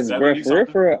 And said because, bro, 70 for real,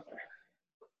 something? for real.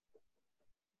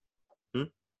 Hmm?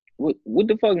 What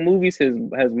the fuck movies has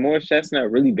Morris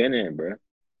Chestnut really been in, bro?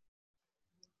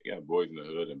 You got Boys in the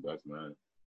Hood and Best Man.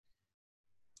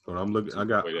 But I'm looking. I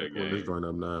got Play that I'm pulling this game. joint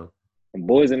up now. And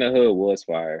Boys in the Hood was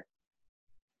fire.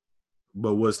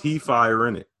 But was he fire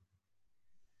in it?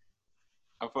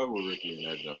 I fuck with Ricky in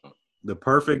that jump. The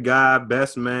Perfect Guy,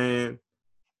 Best Man.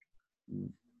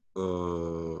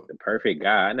 The Perfect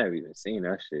Guy. I never even seen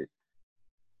that shit.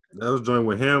 That was joined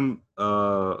with him,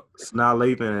 Sna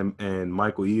Lathan, and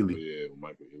Michael But Ealy. yeah,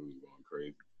 Michael Hill was going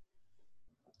crazy.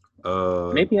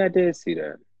 Maybe I did see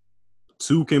that.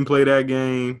 Two can play that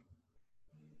game.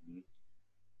 Mhm.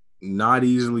 Not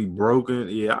easily broken.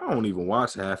 Yeah, I don't even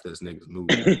watch half this nigga's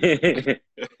movie.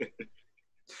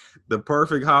 The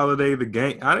Perfect Holiday, the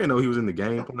game. I didn't know he was in the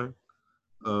game plan.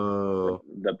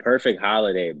 The Perfect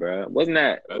Holiday, bro. Wasn't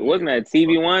that That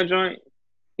TV One joint?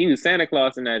 He was Santa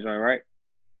Claus in that joint, right?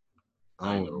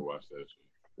 I ain't never watched that shit.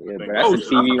 Yeah, I but think that's Oh, a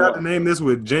shit, I TV forgot to One. name this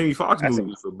with Jamie Foxx That's a-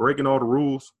 movie for breaking all the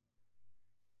rules.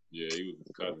 Yeah, he was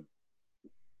his cousin.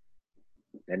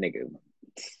 That nigga.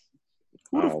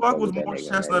 Who I the don't fuck fuck was with that Morris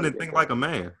nigga, Chestnut man. and Think Like a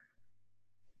Man?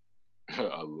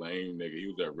 A lame nigga. He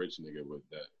was that rich nigga with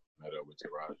that met up with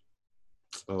Taraji.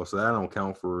 Oh, so that don't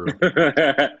count for real.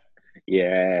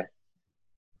 Yeah,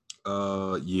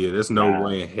 Yeah, there's no Nah.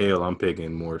 way in hell I'm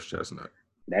picking Morris Chestnut.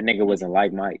 that nigga wasn't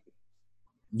like Mike.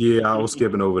 Yeah, I was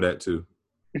skipping over that too.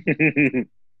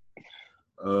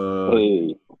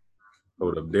 Hey,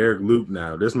 Hold up, Derek Luke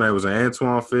now. This man was in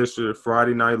Antoine Fisher,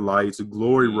 Friday Night Lights,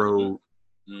 Glory Road,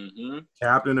 Mm-hmm.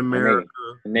 Captain America.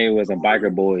 and they was in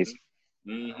Biker Boys.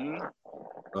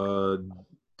 Mm-hmm.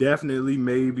 Definitely,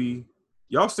 maybe.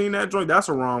 Y'all seen that joint? That's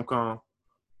a rom-com.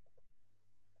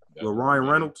 With Ryan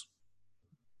Reynolds.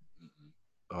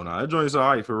 Oh no, that joint's all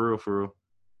right for real.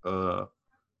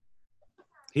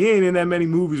 He ain't in that many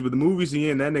movies, but the movies he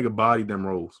in, that nigga bodied them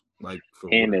roles. Like for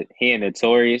He real. and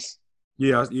Notorious.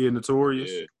 Yeah,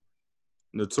 Notorious. Yeah.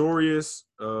 Notorious,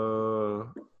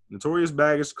 Notorious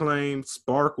Baggage Claim,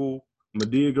 Sparkle,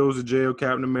 Madea Goes to Jail,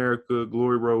 Captain America,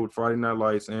 Glory Road, Friday Night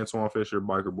Lights, Antoine Fisher,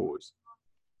 Biker Boys.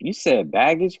 You said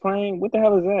Baggage Claim? What the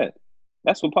hell is that?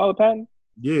 That's with Paula Patton?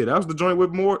 Yeah, that was the joint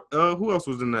with more. Who else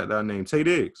was in that name? Tay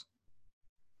Diggs.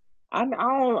 I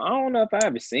don't know if I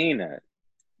ever seen that.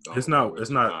 It's not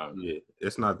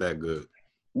that good.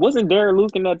 Wasn't Derek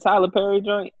Luke in that Tyler Perry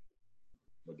joint?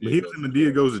 But he was in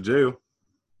Madea Goes to Jail.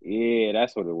 Yeah,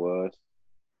 that's what it was.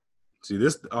 See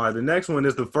this. All right, the next one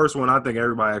is the first one I think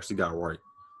everybody actually got right.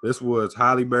 This was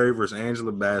Halle Berry versus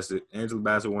Angela Bassett. Angela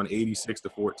Bassett won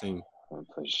 86-14. For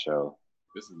sure.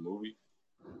 This is a movie.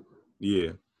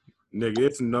 Yeah, nigga,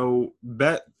 it's no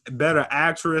better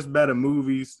actress, better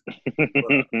movies.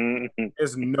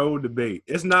 It's no debate.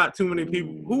 It's not too many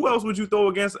people. Who else would you throw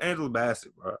against Angela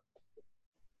Bassett, bro?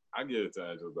 I give it to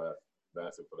Angela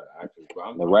Bassett for the actress, but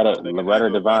I'm Loretta thinking Devine.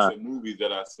 Angela Bassett movies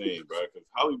that I've seen, bro. Because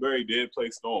Halle Berry did play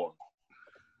Storm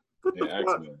What in the fuck?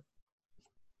 X-Men.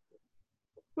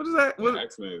 What is that? What?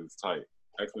 X-Men is tight.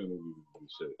 X-Men movies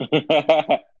is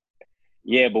shit.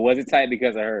 Yeah, but was it tight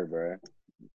because of her, bro?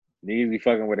 They usually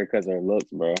fucking with her because of her looks,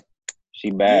 bro.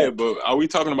 She bad. Yeah, but are we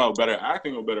talking about better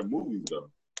acting or better movies, though?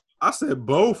 I said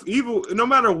both. No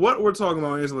matter what we're talking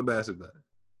about, Angela Bassett better.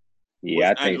 Yeah,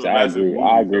 What's I think so. Angela I Bassett agree. movie,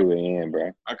 I agree though? with Ian,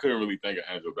 bro. I couldn't really think of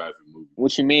Angela Bassett's movie.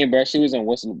 What you mean, bro? She was in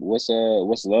what's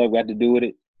love got to do with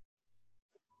it?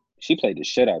 She played the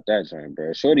shit out that joint,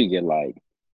 bro. Shorty get like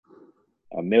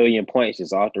 1 million points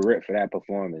just off the rip for that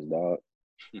performance, dog.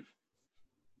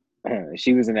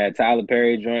 She was in that Tyler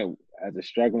Perry joint as a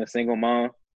struggling single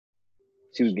mom.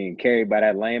 She was getting carried by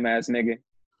that lame ass nigga.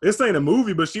 This ain't a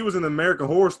movie, but she was in American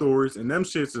Horror Stories, and them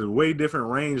shits is way different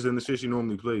range than the shit she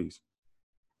normally plays.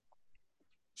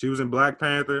 She was in Black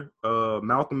Panther,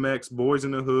 Malcolm X, Boys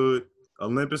in the Hood,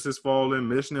 Olympus Has Fallen,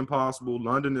 Mission Impossible,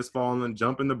 London Is Fallen,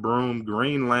 Jumping the Broom,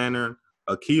 Green Lantern,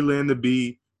 Akilah and the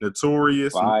Bee,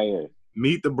 Notorious, Fire.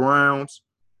 Meet the Browns,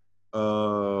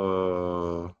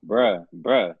 Bruh.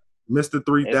 Mr.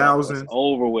 3000. It's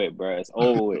over with, bruh. It's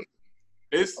over with.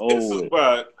 It's Oh.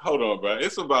 about, hold on, bro.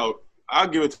 It's about, I'll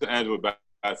give it to Angela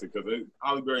classic because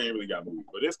Halle Berry ain't really got movies,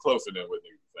 but it's closer than what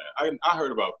niggas saying. I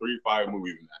heard about 3 fire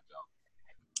movies in that jump.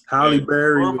 Halle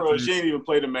Berry. She didn't even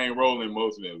play the main role in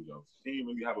most of them jumps. She didn't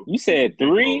really have a. You said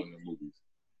 3? In the movies.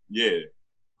 Yeah.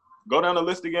 Go down the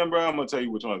list again, bro. I'm gonna tell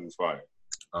you which ones is fire.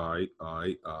 All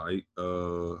right.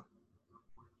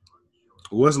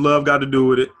 What's love got to do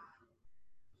with it?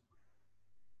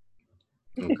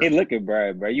 Okay. Hey, look at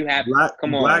bro. You have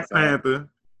come on. Black Panther.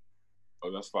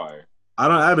 Oh, that's fire.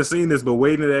 I haven't seen this, but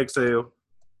Waiting to Exhale.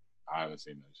 I haven't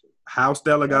seen that shit. How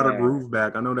Stella Got Her Groove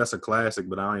Back. I know that's a classic,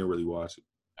 but I ain't really watch it.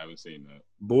 I haven't seen that.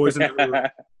 Boys in the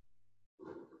Hood.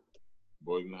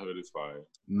 Boys in the Hood is fire.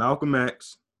 Malcolm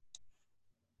X.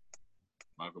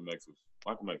 Malcolm X is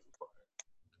fire.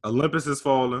 Olympus Has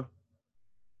Fallen.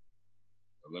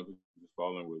 Olympus Has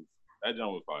Fallen was that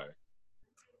jump was fire.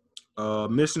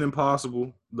 Mission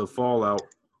Impossible, The Fallout.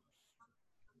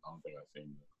 I don't think I've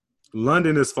seen that.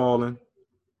 London Is Falling.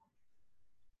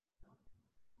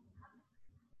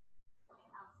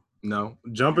 No.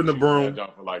 Jump in the Broom. I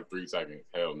jumped for like 3 seconds.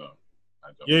 Hell no.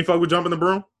 You ain't fuck with Jump in the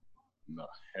Broom? No.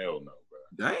 Hell no, bro.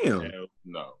 Damn. Hell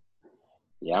no.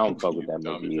 Yeah, I don't fuck with that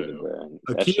movie either, bro.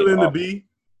 Akeelah and the Bee?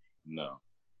 No.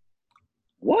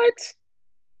 What?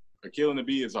 Akeelah and the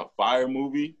Bee is a fire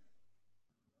movie.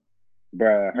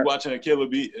 Bruh. You watching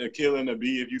Akeelah and the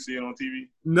Bee if you see it on TV?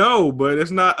 No, but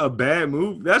it's not a bad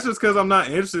movie. That's just because I'm not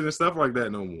interested in stuff like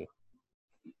that no more.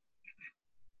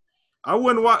 I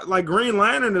wouldn't watch like Green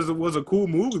Lantern was a cool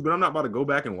movie, but I'm not about to go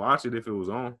back and watch it if it was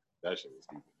on. That shit was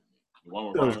stupid. The one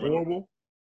with It was Ryan Reynolds? horrible.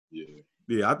 Yeah.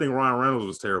 Yeah, I think Ryan Reynolds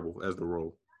was terrible as the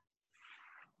role.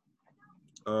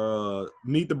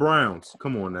 Meet the Browns.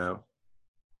 Come on now,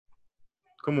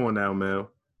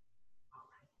 Mel.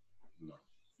 No.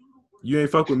 You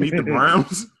ain't fuck with Meet the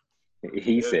Browns?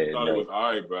 He said I thought no. it was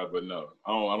all right, bro, but no.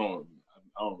 I don't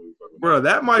really fuck with Bro,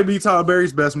 that might be Tyler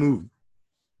Berry's best movie.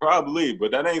 Probably,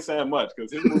 but that ain't saying much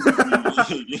because his movies,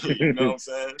 you know what I'm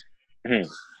saying?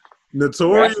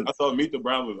 Notorious. I thought Meet the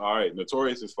Browns was all right.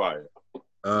 Notorious is fire.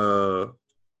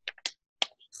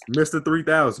 Mr.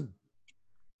 3000.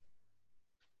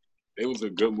 It was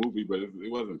a good movie, but it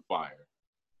wasn't fire.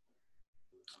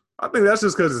 I think that's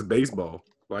just because it's baseball.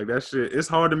 Like that shit. It's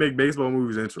hard to make baseball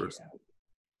movies interesting.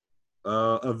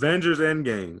 Avengers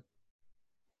Endgame.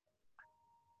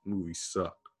 Movie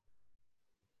sucked.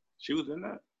 She was in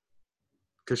that?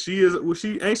 Cause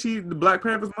ain't she the Black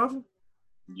Panther's mother?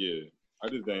 Yeah. I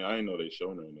didn't know they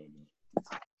showing her in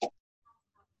that.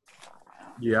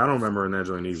 Yeah, I don't remember her in that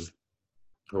joint either.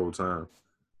 The whole time.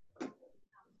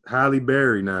 Halle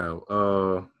Berry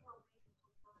now.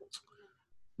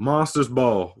 Monsters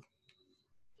Ball.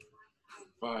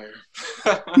 Fire.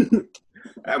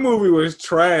 That movie was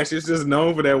trash. It's just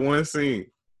known for that one scene.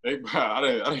 Hey, bro,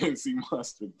 I didn't see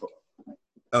Monster Ball.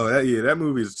 Oh, that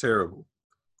movie is terrible.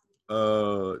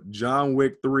 John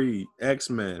Wick 3,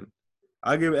 X-Men.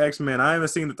 I give X-Men. I haven't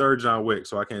seen the third John Wick,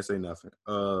 so I can't say nothing.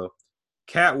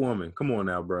 Catwoman. Come on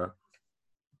now, bro.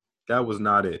 That was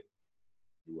not it.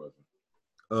 It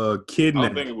wasn't. Kidnap. I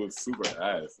don't think it was super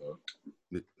ass though.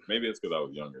 Maybe it's because I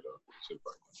was younger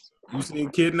though. You seen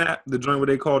Kidnap? The joint where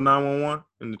they called 911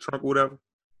 in the trunk or whatever?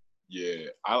 Yeah,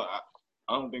 I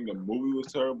don't think the movie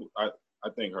was terrible. I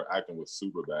think her acting was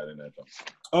super bad in that.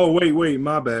 Oh wait,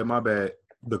 my bad.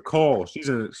 The Call. She's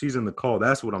in The Call.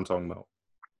 That's what I'm talking about.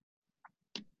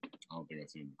 I don't think I've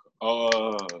seen The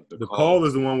Call. The Call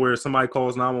is the one where somebody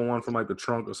calls 911 from like the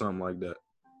trunk or something like that.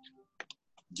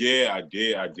 Yeah, I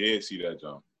did see that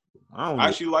jump. I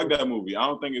actually like that movie. I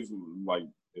don't think it's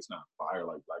not fire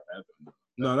like Black Panther.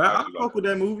 No, I fuck with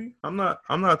that movie. I'm not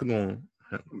the going.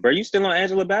 Bro, you still on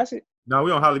Angela Bassett? No,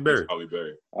 we on Halle Berry. Halle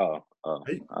Berry. Oh, I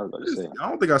was about to say. I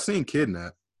don't think I seen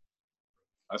Kidnap.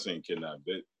 I seen Kidnap.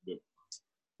 The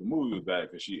movie was bad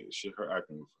because her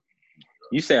acting was.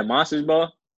 You said Monsters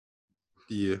Ball?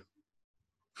 Yeah.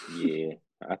 Yeah,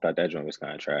 I thought that joint was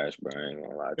kind of trash, bro. I ain't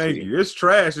gonna lie to Thank you. It's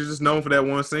trash. It's just known for that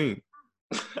one scene.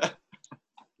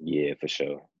 Yeah, for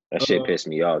sure. That shit pissed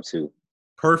me off too.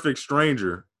 Perfect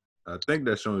Stranger. I think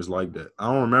that show is like that.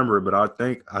 I don't remember it, but I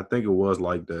think it was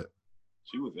like that.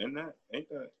 She was in that? Ain't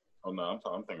that? Oh no,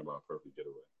 I'm thinking about Perfect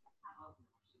Getaway.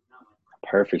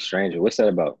 Perfect Stranger. What's that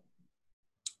about?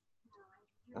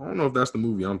 I don't know if that's the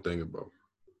movie I'm thinking about.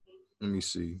 Let me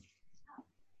see.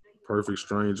 Perfect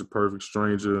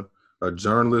Stranger. A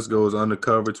journalist goes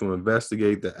undercover to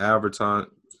investigate the advertising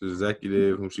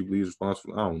executive whom she believes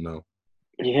responsible. I don't know.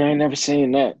 Yeah, I ain't never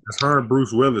seen that. It's her and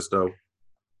Bruce Willis, though.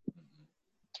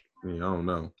 Yeah, I don't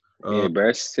know. Yeah, bro.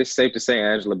 It's safe to say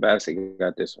Angela Bassett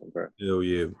got this one, bro. Hell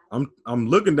yeah. I'm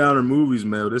looking down her movies,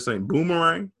 Mel. This ain't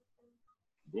Boomerang?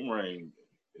 Boomerang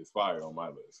is fire on my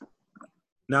list.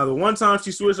 Now, the one time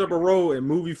she switched up a role in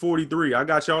movie 43, I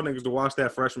got y'all niggas to watch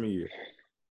that freshman year.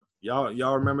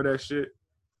 Y'all remember that shit?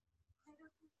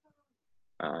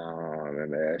 I don't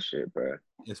remember that shit, bro.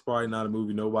 It's probably not a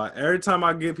movie nobody. Every time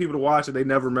I get people to watch it, they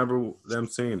never remember them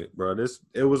seeing it, bro.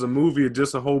 It was a movie of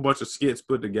just a whole bunch of skits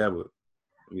put together.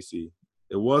 Let me see.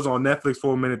 It was on Netflix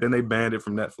for a minute, then they banned it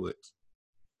from Netflix.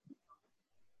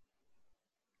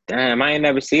 Damn, I ain't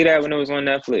never see that when it was on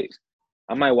Netflix.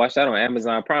 I might watch that on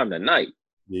Amazon Prime tonight.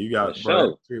 Yeah, you got,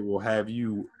 bro. It will have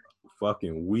you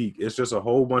fucking weak. It's just a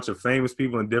whole bunch of famous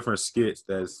people in different skits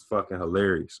that's fucking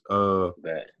hilarious.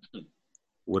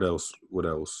 What else?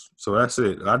 So that's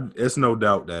it. It's no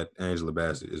doubt that Angela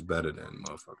Bassett is better than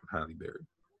motherfucking Halle Berry.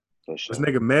 For sure. This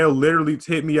nigga Mel literally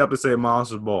hit me up and said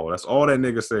Monsters Ball. That's all that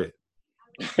nigga said.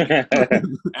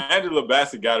 Angela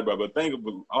Bassett got it, bro. But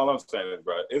all I'm saying is,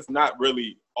 bro, it's not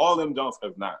really all them Jones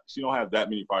have not. She don't have that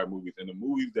many fire movies. And the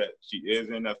movies that she is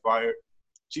in that's fire,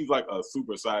 she's like a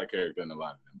super side character in a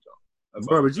lot of them Jones.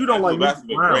 Bro, but you don't like Meet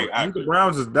the Browns. Meet the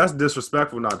Browns that's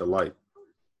disrespectful not to like.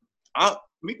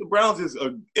 Meet the Browns is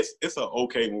it's an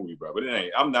okay movie, bro. But it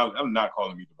ain't. I'm not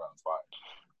calling Meet the Browns fire.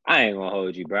 I ain't gonna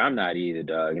hold you, bro. I'm not either,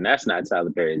 dog. And that's not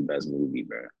Tyler Perry's best movie,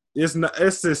 bro. It's not.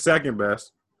 It's his second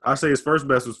best. I say his first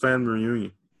best was Family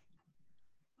Reunion.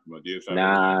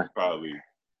 Nah, probably.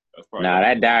 Nah,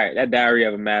 that Diary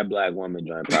of a Mad Black Woman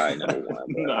joint probably number one.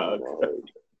 Nah,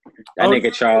 that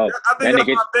nigga Charles. I think that's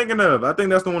what I'm thinking of. I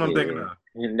think that's the one I'm thinking of.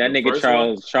 And that nigga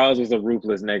Charles was a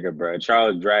ruthless nigga, bro.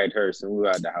 Charles dragged her and we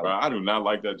out the house. Bro, I do not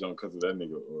like that joint because of that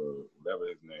nigga, whatever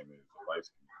his name is.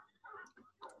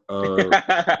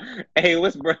 Hey,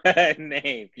 what's bruh's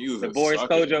name? The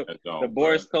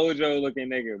Boris Kojo looking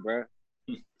nigga, bro.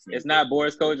 It's not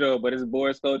Boris Kojo, but it's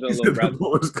Boris Kojo little brother.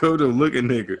 Boris Kojo looking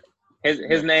nigga.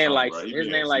 His name like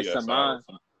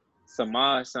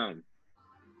Samar something.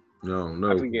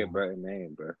 No. I forget bro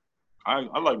name, bro. I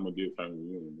like Madea Family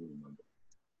Reunion.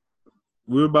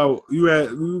 What about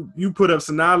you put up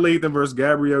Sanaa Lathan versus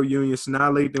Gabrielle Union.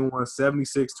 Sanaa Lathan won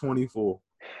 76-24.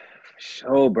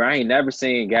 Oh, bro, I ain't never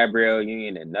seen Gabrielle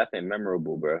Union in nothing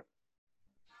memorable, bro.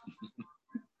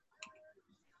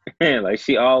 Like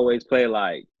she always play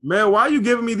like. Man, why you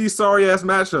giving me these sorry ass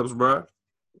matchups, bro?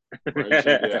 Bro, you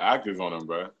should get actors on them,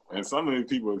 bro. And some of these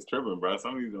people is tripping, bro.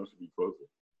 Some of these don't should be closer.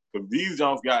 Because these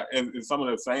Jones got in some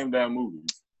of the same damn movies.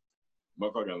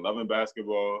 Motherfucking Loving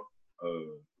Basketball. What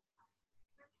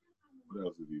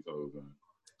else is these hoes in?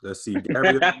 Let's see.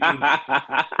 Gabrielle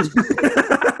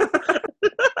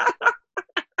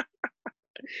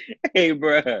Hey,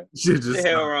 bro. What the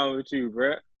hell wrong with you,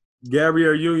 bro?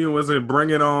 Gabrielle Union was in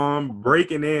Bring It On,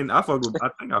 Breaking In. I think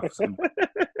I've seen.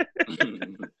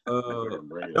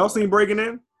 Y'all seen Breaking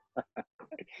In?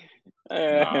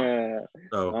 I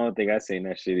don't think I seen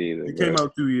that shit either. It came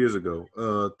out 2 years ago.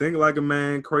 Think Like a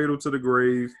Man, Cradle to the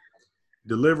Grave,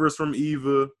 Deliver Us from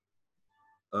Eva,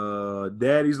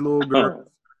 Daddy's Little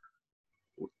Girl.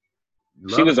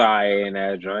 She was alright in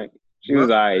that joint. She was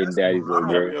alright in Daddy's Little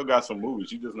Girl. Gabrielle got some movies.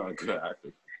 She just not a good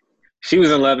actor. She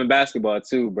was in Loving Basketball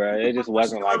too, bro. It just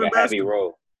wasn't like a heavy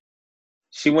role.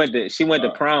 She went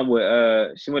to prom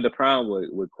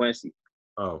with Quincy.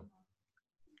 Oh.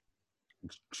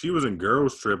 She was in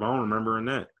Girls Trip. I don't remember in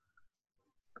that.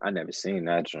 I never seen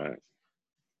that joint.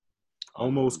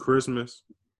 Almost Christmas.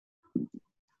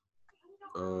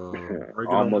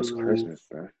 Almost Christmas,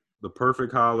 bro. The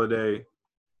Perfect Holiday.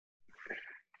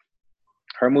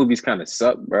 Her movies kind of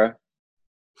suck, bro.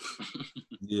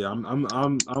 Yeah, I'm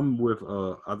with.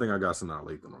 I think I got Sanaa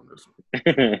Lathan on this one.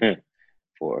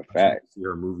 For a fact. See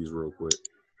her movies real quick.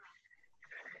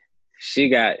 She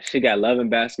got Loving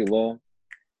Basketball.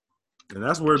 And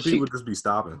that's where people just be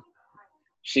stopping.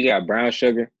 She got Brown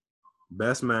Sugar.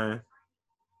 Best Man.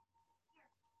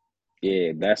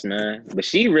 Yeah, Best Man. But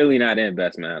she really not in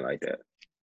Best Man like that.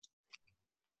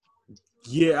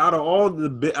 Yeah, out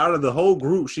of the whole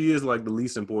group, she is like the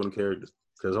least important character.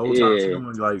 Because the whole time she's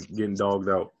only like getting dogged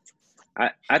out.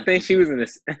 I think she was in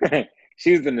this.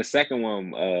 She was in the second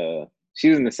one. She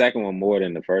was in the second one more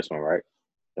than the first one, right?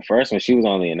 The first one, she was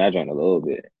only in that joint a little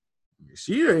bit.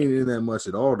 She ain't in that much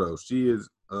at all, though. She is.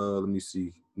 Let me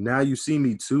see. Now You See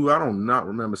Me Too. I don't not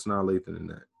remember Sanaa Lathan in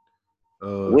that.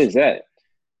 What is that?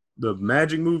 The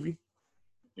Magic movie.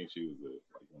 I think she was like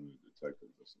one of the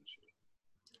detectives or some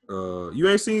shit. You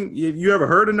ain't seen? You ever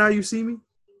heard of Now You See Me?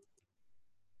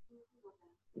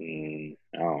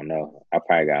 I don't know. I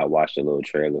probably gotta watch the little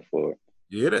trailer for it.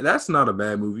 Yeah, that's not a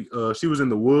bad movie. She was in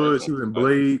The Woods. She was in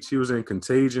Blade. She was in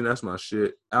Contagion. That's my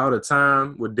shit. Out of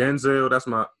Time with Denzel. That's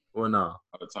my. Well, nah.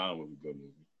 Out of Time was a good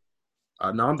movie.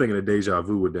 No, I'm thinking of Deja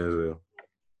Vu with Denzel.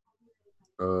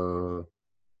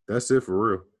 That's it for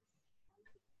real.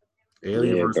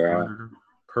 Alien Yeah, versus bro. Predator.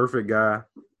 Perfect guy.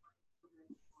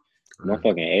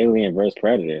 Motherfucking Alien versus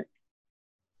Predator.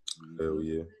 Hell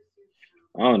yeah.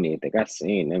 I don't even think I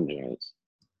seen them joints.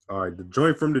 All right, the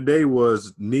joint from today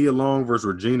was Nia Long versus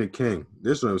Regina King.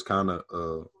 This one was kind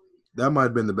of that might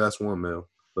have been the best one, Mel.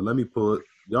 But let me pull it.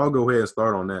 Y'all go ahead and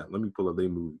start on that. Let me pull up their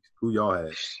movies. Who y'all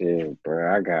had? Shit,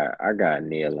 bro. I got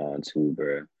Nia Long too,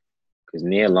 bro. Cause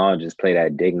Nia Long just play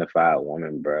that dignified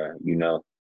woman, bro. You know,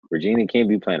 Regina King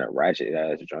be playing a ratchet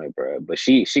ass joint, bro. But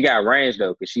she got range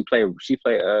though, cause she played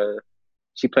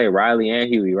Riley and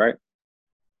Huey, right?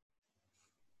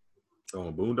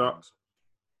 On Boondocks?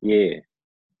 Yeah,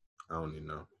 I don't even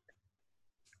know.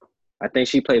 I think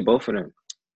she played both of them.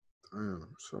 Damn,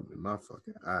 something in my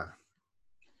fucking eye.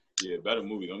 Yeah, better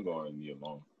movies. I'm going Nia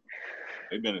Long.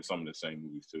 They've been in some of the same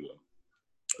movies too, though.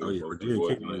 Oh yeah, Both Regina them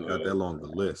King Boys in ain't the got Hood, that long of a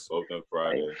list. Both them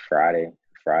Like Friday.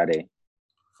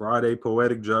 Friday.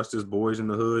 Poetic Justice, Boys in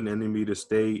the Hood, Enemy of the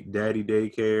State, Daddy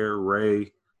Daycare,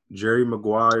 Ray, Jerry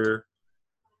Maguire,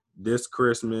 This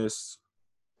Christmas.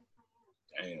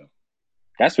 Damn.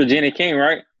 That's Regina King,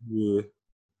 right? Yeah.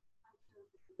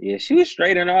 Yeah, she was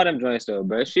straight in all them joints though,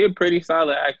 bro. She a pretty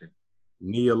solid actor.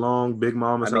 Nia Long, Big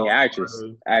Mama's House.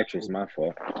 Actress, my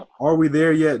fault. Are We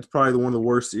There Yet? It's probably one of the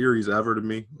worst series ever to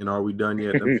me. And Are We Done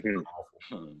Yet? Them shit are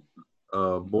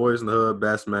awful. Boys in the Hood,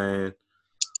 Best Man.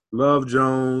 Love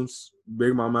Jones,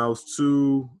 Big Mama House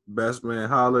 2, Best Man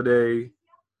Holiday.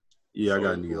 Yeah, I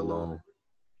got Nia Long.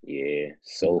 Yeah,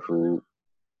 Soul Food.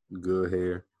 Good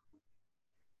hair.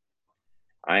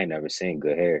 I ain't never seen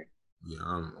Good Hair. Yeah,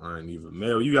 I ain't even.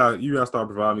 Mel, you got to start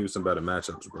providing me with some better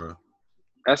matchups, bro.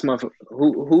 That's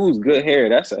who's Good Hair?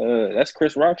 That's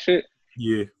Chris Rock shit.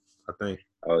 Yeah, I think.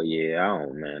 Oh yeah, I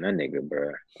don't man that nigga,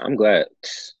 bro. I'm glad,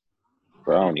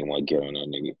 bro. I don't even want to get on that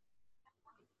nigga.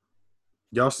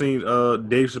 Y'all seen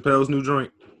Dave Chappelle's new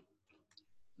joint?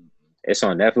 It's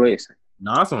on Netflix.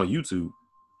 Nah, it's on YouTube.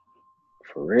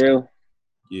 For real?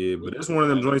 Yeah, but it's one of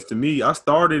them joints to me. I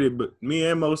started it, but me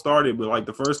and Mo started, but like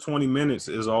the first 20 minutes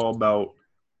is all about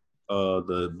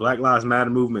the Black Lives Matter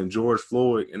movement and George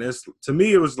Floyd. And it's to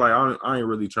me, it was like I ain't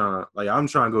really trying like I'm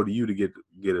trying to go to you to get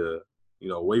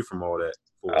away from all that.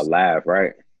 A laugh,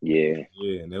 right? Yeah.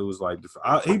 Yeah, and it was like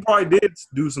he probably did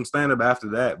do some stand up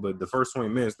after that, but the first 20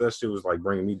 minutes, that shit was like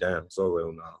bringing me down. So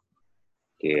well, no.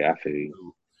 Yeah, I feel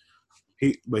you.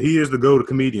 He is the go to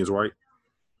comedians, right?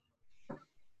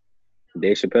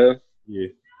 Dave Chappelle? Yeah.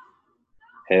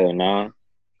 Hell nah.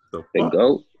 The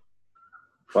GOAT?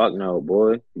 Fuck no,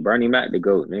 boy. Bernie Mac the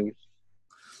GOAT, nigga.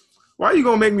 Why you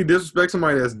gonna make me disrespect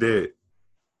somebody that's dead?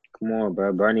 Come on,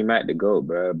 bro. Bernie Mac the GOAT,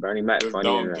 bro. Bernie Mac just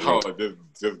funny.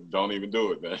 Just don't even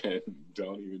do it, man.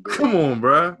 Don't even do it. Come on,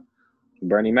 bro.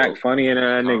 Bernie Mac funny in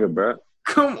that nigga, bro.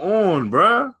 Come on,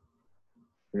 bro.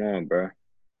 Come on, bro.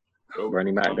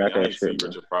 Bernie Mac got that shit, bro.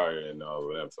 Richard Pryor and all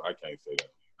of that, so I can't say that.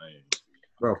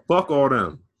 Bro, fuck all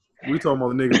them. We talking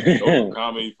about the niggas.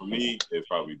 Comedy for me is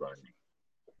probably Bernie Mac.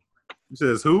 You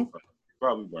says who?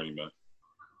 Probably Bernie Mac.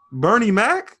 Bernie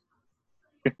Mac?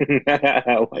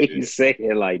 Why you say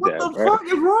it like what that, the bro? Fuck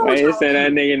is wrong Why with you say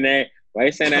that nigga name? Why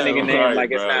you saying that nigga name right,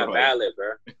 like bro, it's not valid,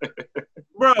 bro?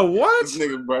 Bro, what? This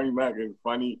nigga Bernie Mac is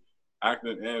funny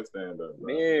acting and stand up,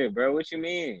 bro. Yeah, bro. What you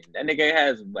mean? That nigga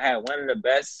had one of the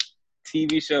best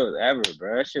TV shows ever,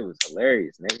 bro. That shit was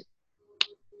hilarious, nigga.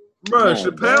 Bro,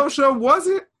 Chappelle show was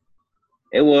it?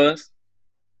 It was.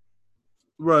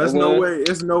 Bro, it's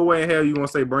no way in hell you gonna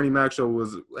say Bernie Mac show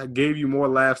gave you more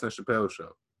laughs than Chappelle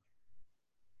show.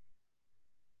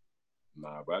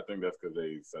 Nah, but I think that's because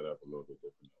they set up a little bit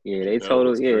different. Yeah, they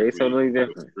totally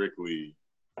different. Strictly.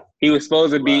 He was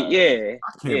supposed to be, yeah.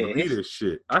 I can't believe this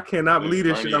shit. I cannot believe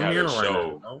this shit I'm hearing right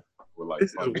now.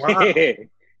 This is wild.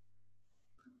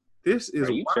 This is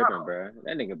bro, you wild. tripping, bro.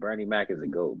 That nigga Bernie Mac is a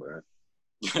GOAT, bro.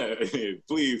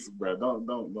 Please, bro, don't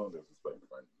disrespect Bernie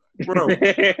Mac. Bro,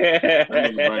 that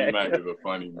nigga Bernie Mac is a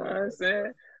funny man. You know what I'm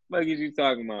saying? What is you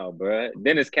talking about, bro?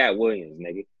 Dennis Cat Williams,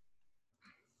 nigga.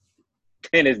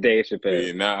 Dennis Dave Chappelle.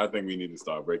 Yeah, now I think we need to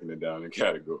start breaking it down in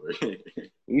category.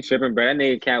 You tripping, bro? That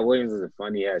nigga Cat Williams is a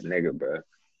funny ass nigga, bro.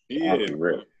 He is,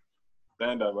 bro.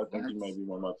 Stand up. I think he might be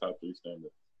one of my top 3 stand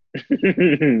ups.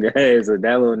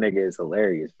 That little nigga is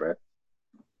hilarious, bro.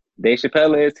 Dave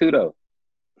Chappelle is too, though.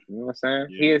 You know what I'm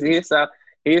saying? Yeah.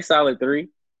 He is solid 3.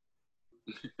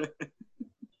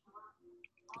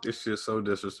 This shit's so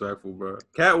disrespectful, bro.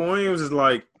 Cat Williams is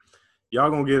like, y'all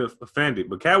gonna get offended,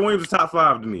 but Cat Williams is top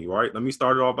 5 to me, right? Let me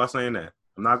start it off by saying that.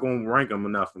 I'm not gonna rank him or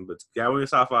nothing, but Cat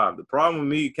Williams top 5. The problem with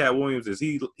me, Cat Williams, is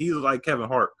he's like Kevin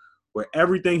Hart, where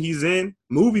everything he's in,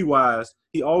 movie-wise,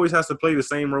 he always has to play the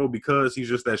same role because he's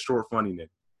just that short, funny nigga.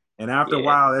 And after a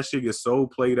while, that shit gets so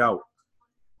played out.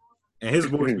 And his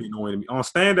voice be annoying to me. On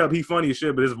stand-up, he funny as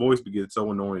shit, but his voice be getting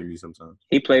so annoying to me sometimes.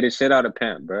 He played the shit out of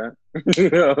Pimp, bro. You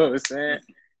know what I'm saying?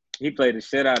 He played the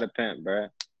shit out of Pimp, bro.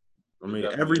 I mean,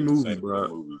 every movie,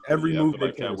 bro. Every movie they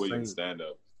like play Cat the Williams same.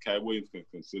 stand-up. Cat Williams can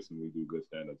consistently do good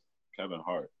stand-ups. Kevin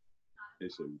Hart,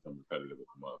 his shit become repetitive as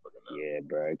a motherfucker now. Yeah,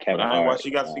 bro. But Kevin I ain't Hart. watched.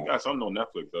 He got something on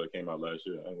Netflix that came out last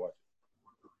year. I ain't watched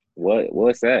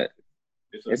What's that?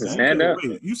 it. It's a stand-up?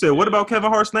 Wait, you said what about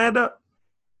Kevin Hart stand-up?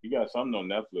 He got something on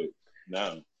Netflix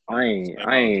now. I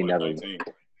ain't never.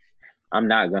 I'm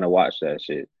not gonna watch that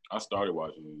shit. I started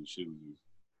watching it. Shit was just,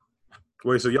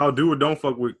 Wait, so y'all do or don't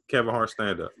fuck with Kevin Hart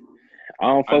stand-up? I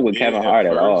don't fuck with Kevin Hart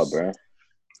at all, bro.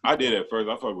 I did at first.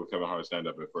 I fucked with Kevin Hart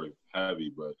stand-up at first,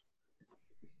 heavy, but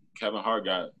Kevin Hart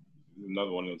got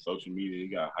another one on social media.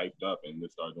 He got hyped up and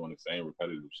just started doing the same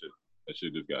repetitive shit. That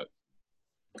shit just got.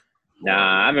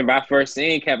 Nah, I remember I first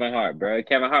seen Kevin Hart, bro.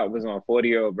 Kevin Hart was on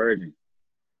 40-Year-Old Virgin.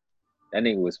 That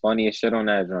nigga was funny as shit on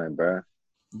that joint, bro.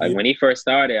 Like when he first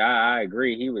started, I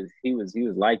agree. He was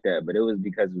like that, but it was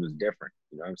because it was different.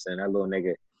 You know what I'm saying? That little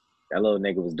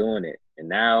nigga was doing it. And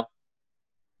now,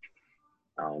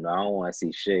 I don't know. I don't want to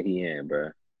see shit he in,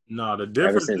 bro. No, the Ever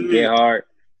difference since is Get Hard.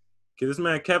 this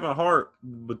man Kevin Hart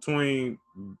between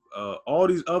all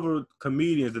these other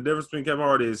comedians, the difference between Kevin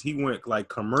Hart is he went like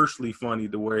commercially funny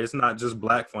to where it's not just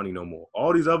black funny no more.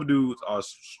 All these other dudes are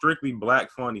strictly black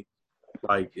funny.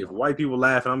 Like if white people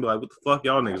laughing, I'm be like, what the fuck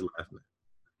y'all niggas laughing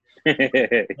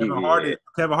at?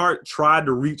 Kevin Hart tried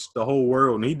to reach the whole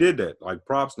world, and he did that. Like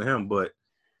props to him, but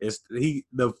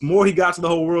the more he got to the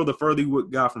whole world, the further he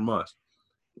got from us.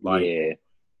 Like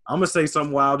I'm gonna say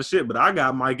some wild as shit, but I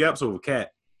got Mike Epps over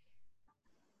Cat.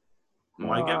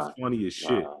 Mike Epps funny as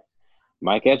shit.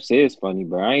 Mike Epps is funny,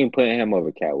 bro. I ain't putting him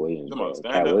over Cat Williams.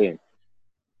 Cat Williams.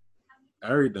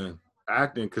 Everything.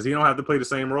 Acting, because he don't have to play the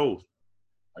same roles.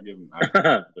 I give him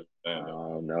I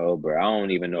don't know, bro. I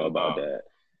don't even know about that.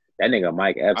 That nigga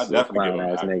Mike Epps is a clown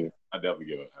ass nigga. I definitely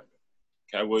give him acting.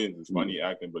 Cat Williams is funny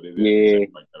acting, but it is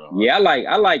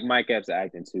I like Mike Epps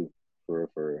acting too. For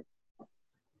real.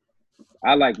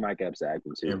 I like Mike Epps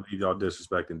acting too. Can't believe y'all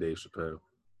disrespecting Dave Chappelle.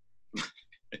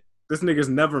 This nigga's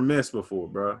never missed before,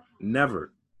 bro.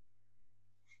 Never.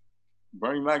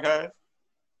 Bernie Mac has?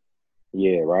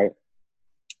 Yeah, right.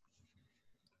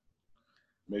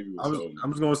 Maybe I'm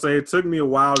just gonna say it took me a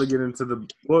while to get into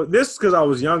this is because I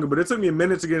was younger, but it took me a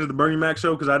minute to get into the Bernie Mac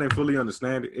show because I didn't fully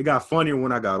understand it. It got funnier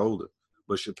when I got older.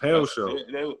 But Chappelle show,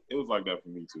 it was like that for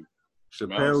me too.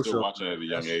 Chappelle I was still show watching it at a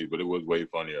young age, but it was way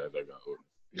funnier as I got older.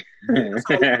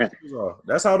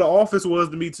 That's how The Office was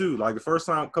to me too. Like the first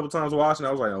time, couple times watching,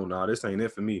 I was like, "Oh no, this ain't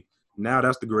it for me." Now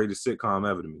that's the greatest sitcom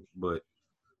ever to me. But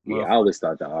yeah, I always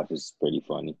thought The Office was pretty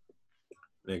funny.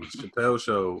 Nigga, Chappelle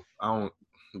show,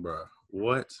 bro.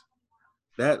 What?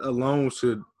 That alone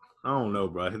should, I don't know,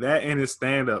 bro. That and his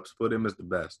stand-ups put him as the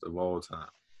best of all time.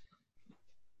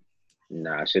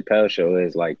 Nah, Chappelle show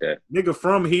is like that. Nigga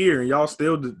from here, and y'all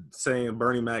still saying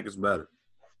Bernie Mac is better.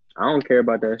 I don't care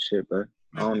about that shit, bro.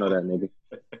 I don't know that nigga.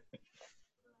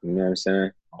 You know what I'm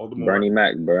saying? Bernie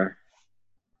Mac, bro.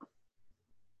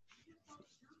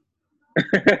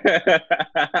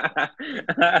 I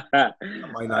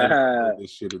might not even know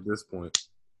this shit at this point.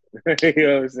 You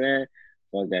know what I'm saying?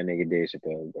 Fuck that nigga Dave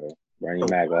Chappelle, bro. Bernie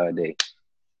Mac all day.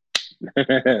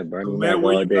 Bernie Mac all day.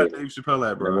 Where you got Dave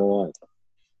Chappelle at, bro? Number one.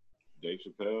 Dave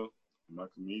Chappelle, my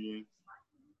comedian.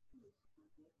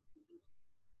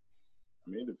 I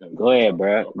mean, it depends. Go ahead,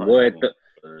 bro. Go ahead,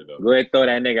 throw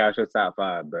that nigga out your top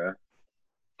 5, bro.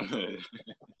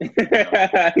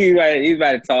 He's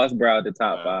about to toss bro out the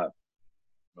top 5.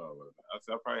 No,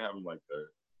 I'll probably have him like third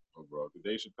overall. Because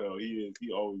Dave Chappelle, he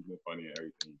always been funny in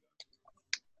everything.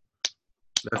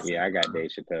 I got Dave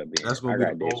Chappelle being. That's gonna be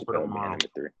the poll for tomorrow.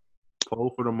 Poll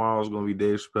for tomorrow is gonna be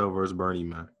Dave Chappelle versus Bernie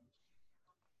Mac.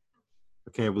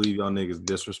 I can't believe y'all niggas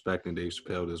disrespecting Dave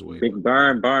Chappelle this way. Big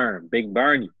Burn, Big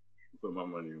Bernie. Put my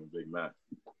money on Big Mac.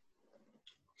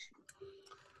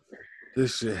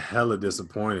 This shit hella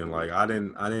disappointing. Like I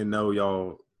didn't know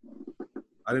y'all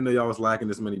was lacking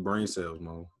this many brain cells,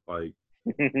 Mo. Like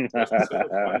the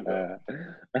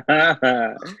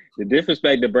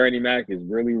disrespect to Bernie Mac is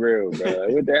really real, bro.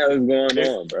 What the hell is going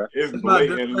on, bro? It's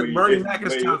blatantly Bernie Mac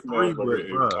is top 3,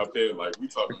 bro. Up there, like we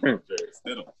talking about Jared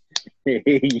Stidham.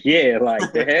 Yeah,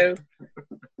 like the hell.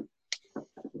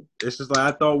 It's just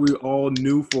like I thought we all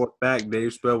knew for a fact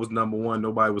Dave Chappelle was number 1.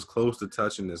 Nobody was close to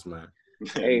touching this man.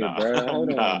 Hey, bro,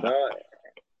 hold on, bro.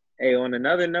 Hey, on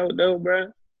another note, though,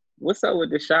 bro, what's up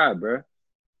with the shot, bro?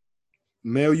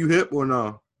 Mel, you hip or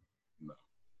no?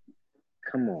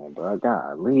 Come on, bro.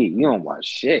 Golly, you don't watch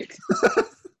shit.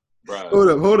 Bro,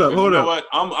 hold up. You know what?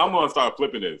 I'm gonna start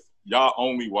flipping this. y'all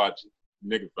only watch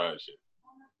nigga fire shit.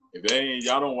 If they ain't,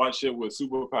 y'all don't watch shit with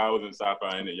superpowers and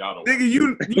sci-fi in it, y'all don't. Nigga,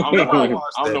 you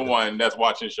I'm the one that's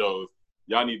watching shows.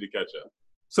 Y'all need to catch up.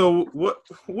 So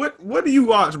what do you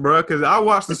watch, bro? Because I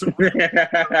watch the super.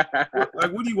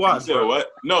 Like, what do you watch? You said what?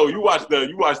 No, you watch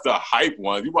the hype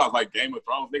ones. You watch like Game of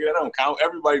Thrones, nigga. That don't count.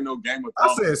 Everybody know Game of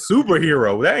Thrones. I said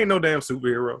superhero. That ain't no damn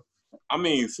superhero. I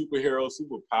mean superheroes,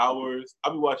 superpowers.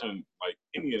 I be watching like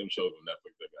any of them shows on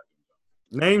Netflix that got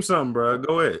them. Name something, bro.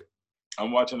 Go ahead.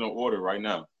 I'm watching The Order right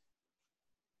now.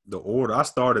 The Order. I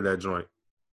started that joint.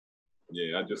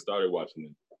 Yeah, I just started watching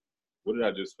it. What did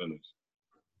I just finish?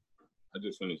 I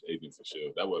just finished Agents of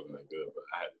S.H.I.E.L.D. That wasn't that good, but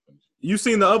I had to finish it. You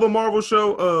seen the other Marvel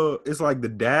show? It's like the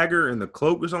Dagger and the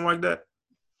Cloak or something like that.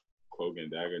 Cloak and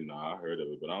Dagger? Nah, I heard of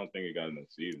it, but I don't think it got enough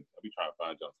seasons. I be trying to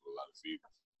find jobs for a lot of seasons.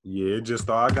 Yeah, it just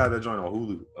thought I got that joint on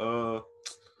Hulu.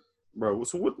 Bro,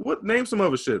 so what? Name some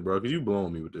other shit, bro, because you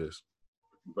blowing me with this.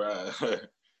 Bruh.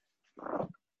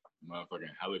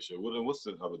 Motherfucking hellish shit. What's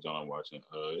the other joint I'm watching?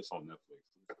 It's on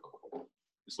Netflix.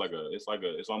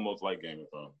 It's almost like Game of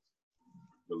Thrones.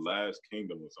 The Last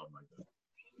Kingdom or something like that.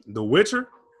 The Witcher?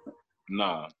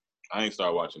 Nah, I ain't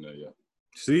started watching that yet.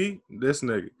 See? This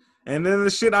nigga. And then the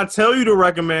shit I tell you to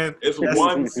recommend. It's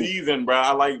one season, bro.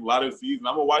 I like a lot of seasons.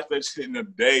 I'm gonna watch that shit in a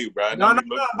day, bro. No, to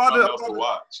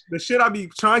watch. The shit I be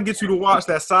trying to get you to watch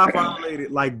that sci-fi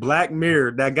related, like Black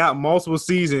Mirror, that got multiple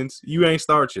seasons. You ain't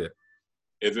start yet.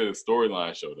 Is it a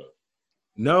storyline show though?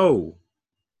 No.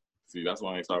 See, that's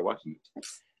why I ain't started watching it.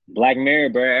 Black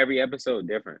Mirror, bro. Every episode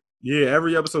different. Yeah,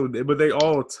 every episode, but they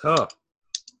all tough.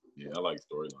 Yeah, I like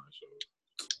storyline shows.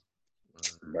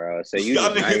 Bro, so you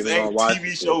y'all just not niggas even ain't gonna watch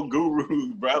TV show gurus,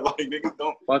 bro. Like niggas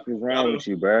don't. Fuck is wrong with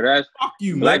you, bro? That's fuck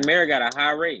you, Black man. Mirror got a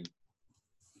high rating.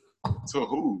 To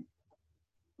who?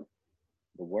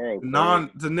 The world.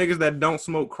 To niggas that don't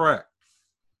smoke crack.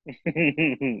 Man,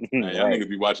 y'all niggas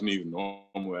be watching these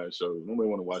normal ass shows. Nobody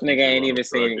want to watch. Nigga ain't even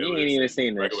seen. You ain't even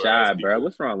seen The Shy, bro.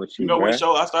 What's wrong with you? You know bro? what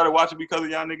show I started watching because of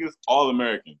y'all niggas? All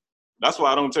American. That's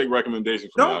why I don't take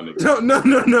recommendations from y'all niggas.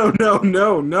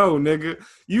 No, nigga.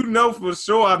 You know for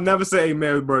sure I've never said, hey,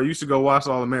 man, bro, you should go watch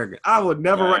All American. I would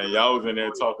never recommend. Y'all was in there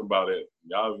talking about it.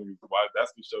 Y'all was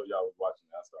that's the show y'all was watching.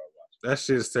 I started watching. That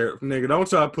shit is terrible. Nigga, don't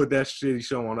try to put that shitty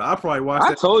show on. I probably watched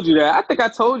that. I told you that. I think I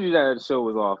told you that the show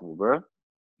was awful, bro.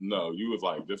 No, you was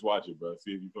like, just watch it, bro.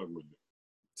 See if you fuck with it.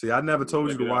 See, I never told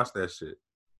you to watch that shit.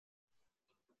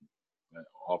 That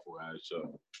awful ass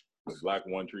show. The Black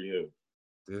One Tree Hill.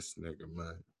 This nigga,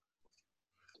 man.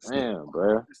 Damn,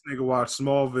 bro. This nigga watched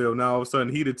Smallville. Now all of a sudden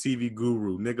he the TV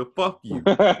guru. Nigga, fuck you.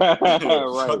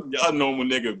 Right. Y'all normal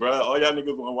niggas, bro. All y'all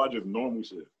niggas want to watch is normal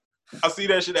shit. I see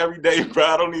that shit every day, bro.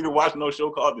 I don't need to watch no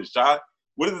show called The Shy.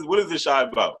 What is this Shy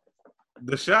about?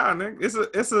 The Shy, nigga.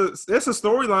 It's a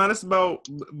storyline. It's about,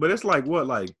 but it's like what,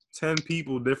 like 10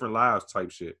 people, different lives type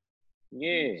shit.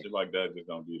 Yeah. Shit like that just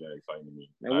don't be that exciting to me.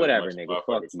 Man, whatever, nigga.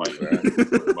 Fuck you,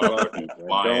 bro.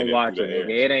 Don't watch it, nigga.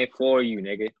 It ain't for you,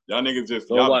 nigga. Y'all niggas just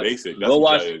go y'all watch, basic. That's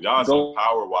what y'all some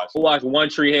power watching. Go watch One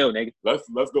Tree Hill, nigga.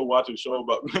 Let's go watch a show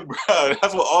about. Bro,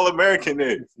 that's what All American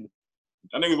is.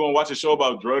 Y'all niggas gonna watch a show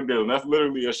about drug dealing. That's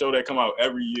literally a show that come out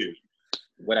every year.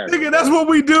 Whatever. Nigga, that's what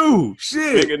we do.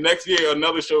 Shit. Nigga, next year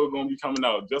another show is gonna be coming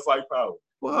out just like Power.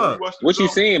 What you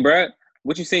seen, bro?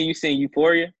 What you seen? You seen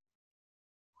Euphoria?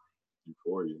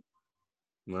 Euphoria.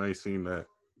 No, I ain't seen that.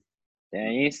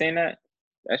 Damn, you ain't seen that?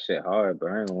 That shit hard,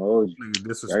 bro. I ain't gonna hold you.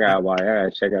 Nigga, I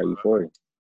gotta check out Euphoria.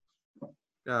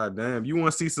 God damn. You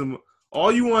want to see some...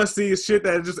 All you want to see is shit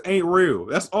that just ain't real.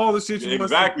 That's all the shit you want to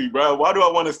see. Exactly, bro. Why do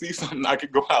I want to see something I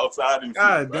could go outside and see?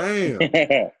 God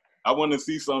damn. I want to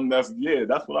see something that's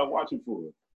what I'm watching for.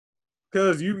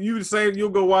 Because you say you'll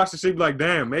go watch the shit, be like,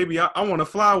 damn, maybe I want to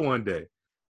fly one day.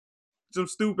 Some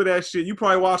stupid ass shit. You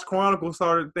probably watched Chronicles,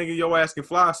 started thinking your ass can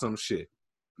fly some shit.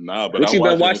 Nah, but what you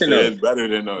been watching though? It's better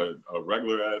than a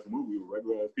regular ass movie with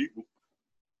regular ass people.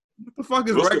 What the fuck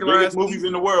is What's regular the biggest ass movies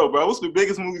in the world, bro? What's the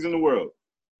biggest movies in the world?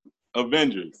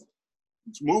 Avengers.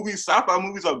 Sci-fi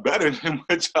movies are better than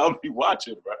what y'all be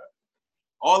watching, bro.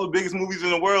 All the biggest movies in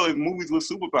the world is movies with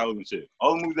superpowers and shit.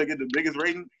 All the movies that get the biggest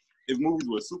rating is movies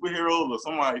with superheroes or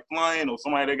somebody flying or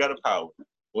somebody that got a power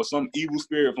or some evil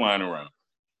spirit flying around.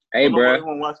 Hey, bro. Nobody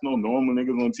wanna watch no normal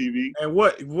niggas on TV. And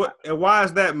and why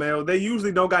is that, man? They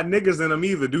usually don't got niggas in them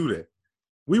either, do they?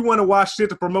 We want to watch shit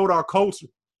to promote our culture.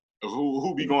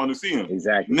 Who be going to see them?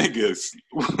 Exactly. Niggas.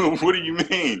 What do you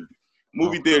mean?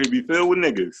 Movie theater be filled with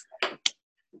niggas.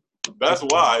 That's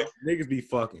why. Niggas be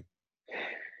fucking.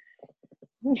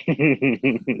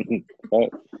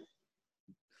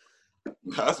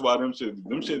 That's why them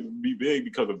shit be big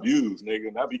because of views,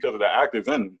 nigga, not because of the actors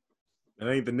in them. It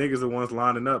ain't the niggas the ones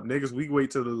lining up. Niggas, we wait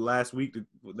till the last week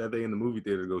that they in the movie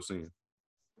theater to go see him.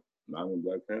 Not when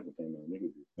Black Panther came out,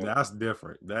 niggas. That's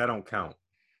different. That don't count.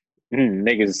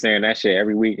 Niggas is saying that shit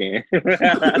every weekend.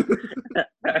 Niggas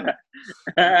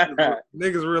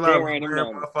realize we're ran them wearing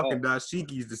numbers motherfucking up.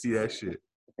 dashikis to see that shit.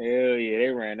 Hell yeah, they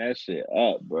ran that shit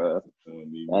up, bro.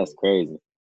 That's crazy.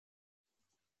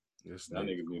 Yes, Y'all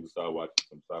niggas need to start watching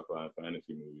some sci-fi and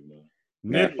fantasy movies, man.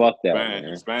 Man, fuck that, man.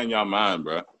 Expand your mind,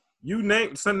 bro. You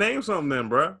name something then,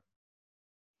 bro.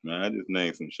 Man, I just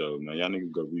named some shows, man. Y'all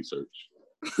niggas go research.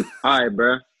 All right,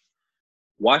 bro.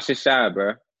 Watch the Shy,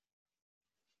 bro.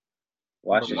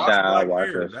 Watch the Watch Shy. Black Watch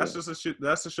Mirror. that That's shit. just a shit.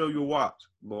 That's a show you'll watch.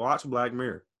 But watch Black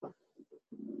Mirror. I'll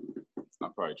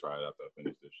probably try it after I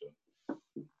finish this show.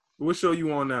 What show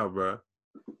you on now, bro?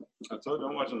 I told you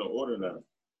I'm watching The Order now.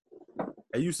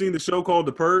 Have you seen the show called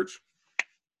The Purge?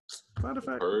 Matter of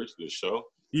fact, Purge, the show?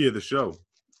 yeah, the show.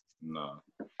 Nah.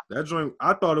 That joint,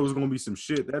 I thought it was gonna be some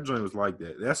shit. That joint was like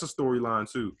that. That's a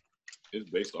storyline too. It's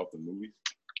based off the movie.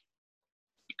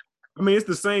 I mean, it's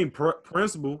the same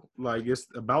principle. Like it's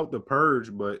about the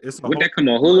purge, but it's a Would whole, that come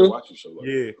on Hulu? Watch a show like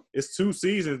yeah. It's 2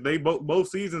 seasons. They both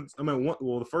seasons. I mean,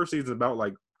 the first season is about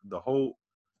like the whole.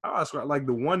 How I describe like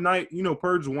the one night. You know,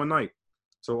 Purge one night.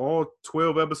 So all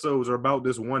 12 episodes are about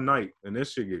this one night, and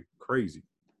this shit get crazy.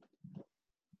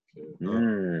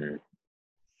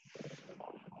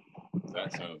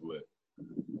 That sounds lit.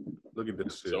 Look at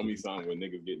this shit. Show me something where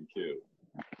niggas getting killed.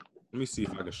 Let me see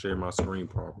if I can share my screen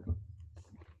properly.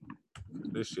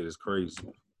 This shit is crazy.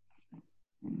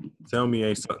 Tell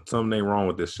me something ain't wrong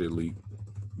with this shit, Lee.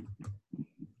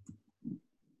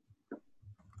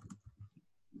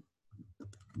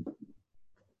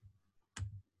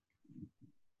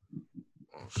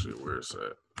 Oh shit, where is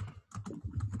that?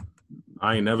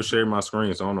 I ain't never shared my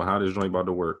screen, so I don't know how this joint about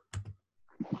to work.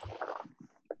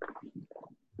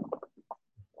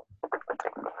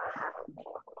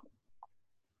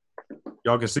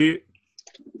 Y'all can see it?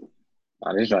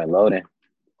 Oh, this joint loading.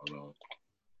 Hold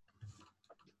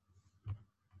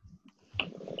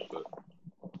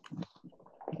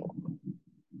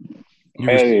on.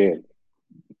 Hell yeah.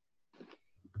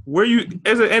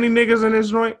 Is it any niggas in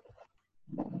this joint?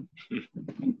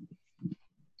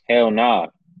 Hell nah.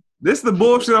 This is the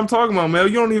bullshit I'm talking about, man.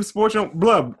 You don't even support your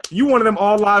blood. You one of them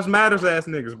all lives matters ass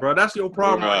niggas, bro. That's your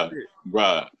problem right there.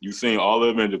 Bruh, you seen all the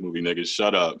Avengers movie, niggas.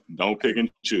 Shut up. Don't pick and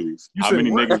choose. You How said many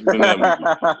what? niggas is in that movie?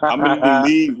 How many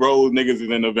lead role niggas is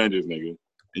in Avengers, nigga?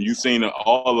 And you seen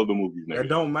all of the movies, nigga. That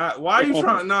don't matter. Why are you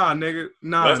trying? Nah, nigga.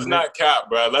 Nah. Let's nigga. not cap,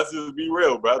 bro. Let's just be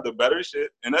real, bro. The better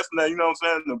shit, and that's not, you know what I'm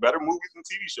saying? The better movies and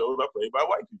TV shows are played by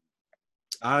white people.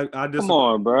 I disagree. Come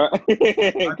on, bro.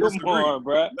 Come on,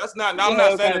 bro. That's not. I'm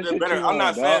not saying that they're better. I'm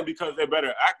not saying because they're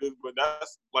better actors, but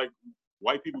that's like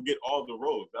white people get all the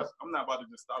roles. I'm not about to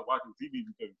just stop watching TV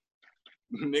because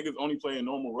niggas only playing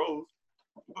normal roles.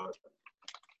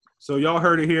 So y'all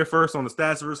heard it here first on the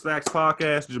Stats vs. Facts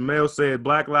podcast. Jamel said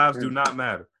Black lives do not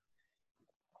matter.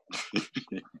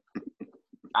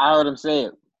 I heard him say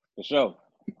it for sure.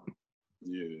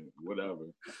 Yeah, whatever.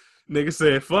 Nigga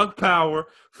said fuck power,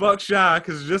 fuck shy,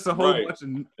 because it's just a whole Right. bunch of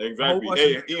Exactly. bunch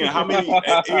Hey, of- Ian, how many?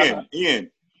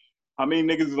 Ian, how many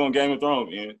niggas is on Game of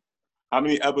Thrones? Ian, how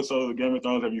many episodes of Game of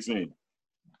Thrones have you seen?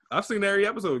 I've seen every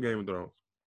episode of Game of Thrones.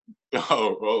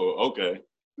 Oh, okay.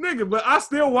 Nigga, but I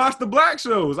still watch the black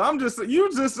shows.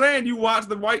 You just saying you watch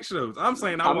the white shows. I'm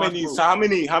saying I watch both. How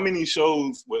many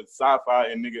shows with sci-fi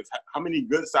and niggas? How many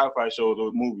good sci-fi shows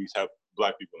or movies have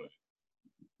black people in it?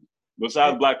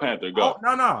 Besides Black Panther, go.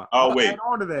 Oh, no. Oh, wait. Add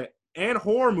on to that. And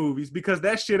horror movies because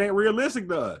that shit ain't realistic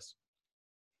to us.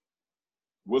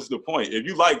 What's the point? If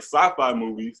you like sci-fi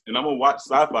movies, and I'm gonna watch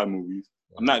sci-fi movies,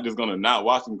 I'm not just gonna not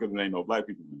watch them because there ain't no black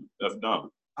people in it. That's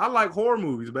dumb. I like horror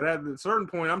movies, but at a certain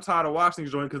point, I'm tired of watching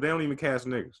these joints because they don't even cast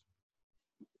niggas.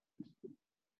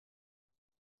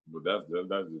 But that's just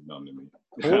dumb to me.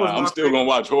 Horror's I'm my still gonna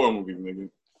watch horror movies, nigga.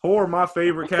 Horror, my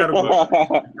favorite category.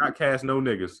 Not cast no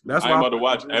niggas. That's I why ain't about to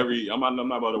watch I'm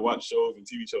not about to watch shows and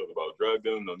TV shows about drug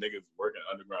dealing or niggas working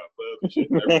underground clubs and shit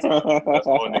every time. That's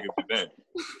all niggas is then.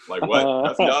 Like what?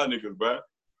 That's y'all niggas, bro.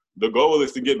 The goal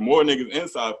is to get more niggas in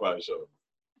sci-fi shows.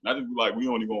 Not just be like, we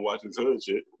only gonna watch this hood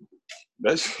shit.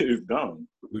 That shit is dumb.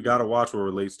 We gotta watch what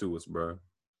relates to us, bro.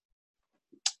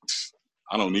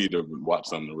 I don't need to watch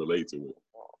something to relate to it.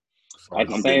 At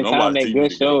the same time, they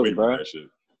good shows, bro.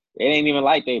 It ain't even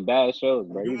like they bad shows,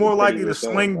 bro. You're more likely to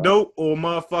sling dope or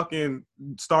motherfucking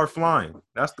start flying.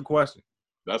 That's the question.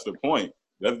 That's the point.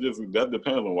 That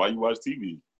depends on why you watch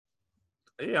TV.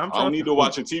 Yeah, I don't need to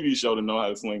watch a TV show to know how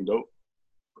to sling dope.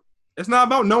 It's not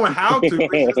about knowing how to.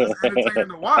 It's just entertaining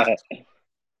to watch.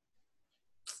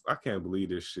 I can't believe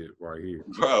this shit right here.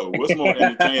 Bro, what's more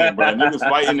entertaining, bro? Niggas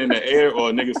fighting in the air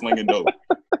or niggas slinging dope?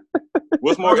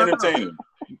 What's more entertaining?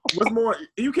 What's more?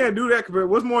 You can't do that. But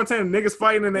what's more entertaining? Niggas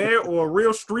fighting in the air or a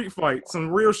real street fight? Some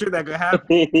real shit that could happen.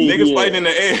 Niggas fighting in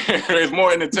the air is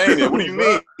more entertaining. What do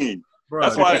you mean? Bro,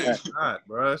 that's why it's not,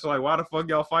 bro. It's like, why the fuck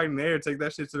y'all fighting in the air? Take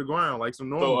that shit to the ground like some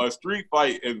normal. So a street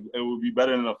fight, it would be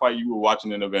better than a fight you were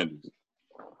watching in Avengers.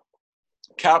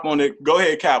 Cap on it. Go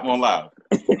ahead, Cap on live.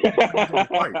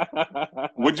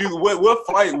 Would you what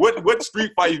fight? What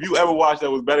street fight have you ever watched that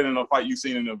was better than a fight you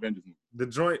seen in the Avengers movie? The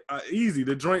joint, easy.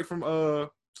 The joint from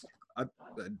I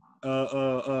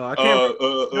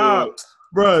can't.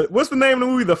 Bro, what's the name of the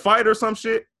movie? The Fight or some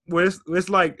shit? Where it's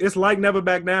like Never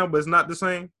Back Down, but it's not the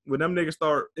same. When them niggas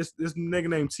start, it's this nigga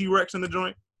named T-Rex in the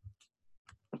joint.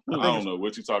 I don't know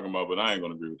what you're talking about, but I ain't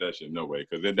gonna agree with that shit. No way,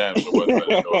 because it damn sure wasn't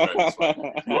better than no Avengers fight.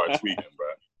 You are tweaking,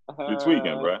 bro. You're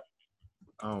tweaking, bro.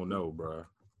 I don't know, bro.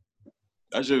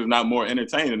 That shit is not more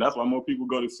entertaining. That's why more people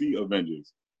go to see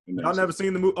Avengers. Y'all never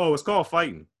seen the movie? Oh, it's called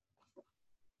Fighting.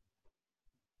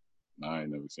 No, I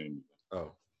ain't never seen it.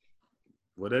 Oh,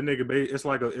 well, that nigga,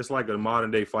 it's like a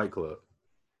modern day Fight Club.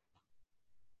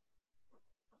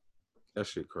 That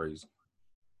shit crazy.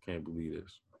 Can't believe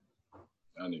this.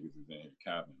 Y'all niggas is in here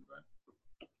capping, bro.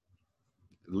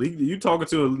 Leak, you talking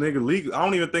to a nigga? Leak, I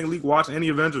don't even think Leak watched any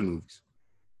Avengers movies.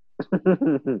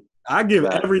 I give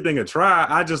everything a try.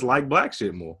 I just like black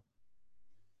shit more.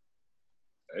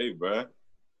 Hey, bro.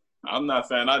 I'm not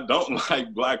saying I don't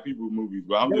like black people movies,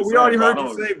 but I'm just we saying, already bro, heard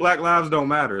you say Black Lives Don't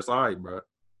Matter. It's all right, bro.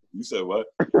 You said what?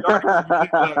 Black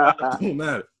Lives Don't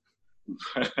Matter.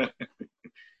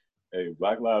 Hey,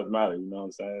 Black Lives Matter, you know what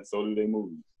I'm saying? So do they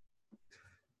movies.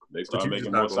 They start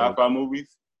making more sci-fi sci-fi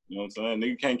movies. You know what I'm saying?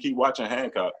 Nigga can't keep watching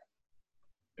Hancock.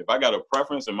 If I got a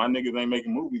preference and my niggas ain't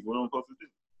making movies, what am I supposed to do?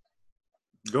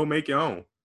 Go make your own.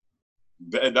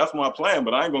 That's my plan,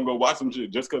 but I ain't gonna go watch some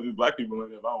shit just because it's black people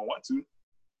in it if I don't want to.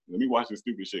 Let me watch this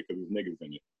stupid shit because there's niggas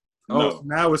in it. Oh,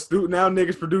 no. So now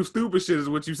niggas produce stupid shit is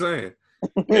what you saying.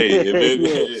 Hey,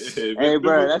 hey,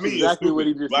 bro, that's exactly what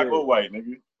he just black said. or white,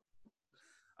 nigga.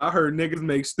 I heard niggas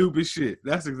make stupid shit.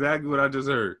 That's exactly what I just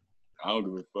heard. I don't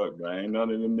give a fuck, bro. Ain't none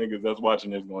of them niggas that's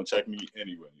watching this gonna check me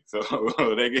anyway. So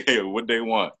they can hear what they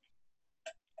want.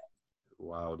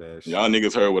 Wild ass shit. Y'all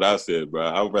niggas heard what I said, bro.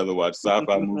 I would rather watch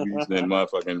sci-fi movies than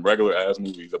motherfucking regular ass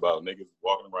movies about niggas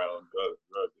walking around on drugs.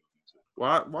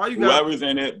 Why you whoever's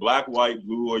in it, black, white,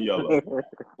 blue, or yellow.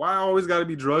 Why always got to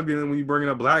be drugged in when you bringing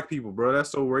up black people, bro? That's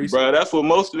so racist. Bro, that's what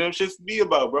most of them shits be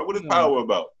about, bro. What is power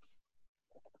about?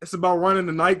 It's about running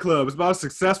the nightclub. It's about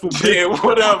successful business. Yeah,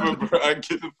 whatever, bro. Get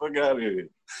the fuck out of here.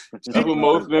 That's what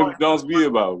most of them don't be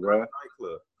about, bro.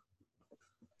 Nightclub.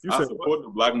 I support the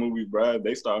black movies, bro.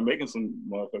 They start making some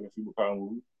motherfucking superpower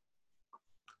movies.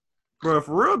 Bro,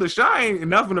 for real, the Shy ain't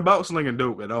nothing about slinging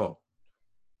dope at all.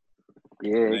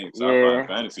 Yeah, sci-fi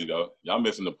fantasy though. Y'all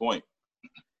missing the point.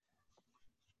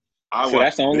 So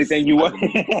that's the only thing you watch.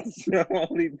 That's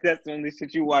the only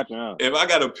shit you watching, huh? If I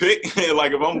got to pick,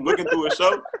 like if I'm looking through a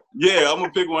show, yeah, I'm gonna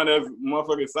pick one that's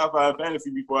motherfucking sci-fi and fantasy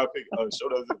before I pick a show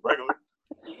that's regular.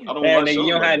 I don't watch shows.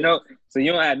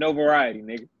 You don't have no variety,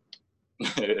 nigga.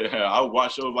 Yeah, I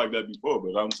watched shows like that before,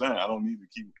 but I'm saying I don't need to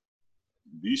keep.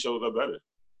 These shows are better.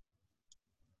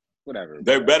 Whatever.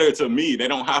 They're better to me. They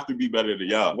don't have to be better to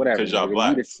y'all. Whatever. Because y'all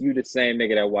black. You the same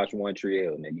nigga that watched One Tree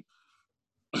Hill, nigga.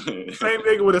 Same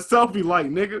nigga with a selfie light,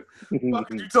 nigga.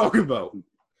 What are you talking about?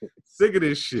 Sick of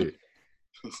this shit.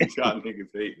 Y'all niggas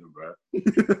hating, bro.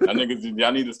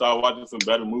 Y'all need to start watching some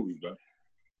better movies, bro.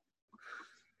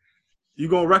 You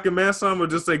gonna recommend some or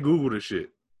just say Google the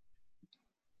shit?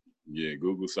 Yeah,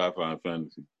 Google sci-fi and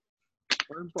fantasy.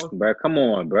 Bro, come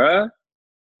on, bro.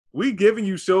 We giving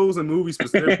you shows and movies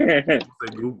specifically. Say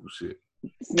Google shit.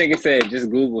 This nigga said just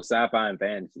Google sci-fi and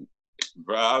fantasy.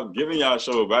 Bro, I'm giving y'all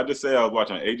shows. But I just say I was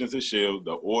watching Agents of S.H.I.E.L.D.,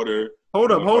 The Order.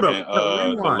 Hold up.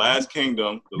 The Last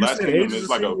Kingdom. The Last Kingdom is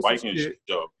like a Viking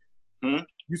show.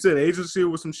 You said Agents of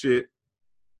S.H.I.E.L.D. was some shit.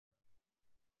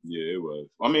 Yeah, it was.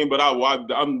 I mean, but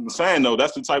I'm saying, though,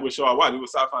 that's the type of show I watch. It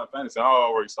was sci-fi and fantasy. I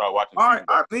already started watching. All right,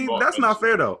 I mean, that's not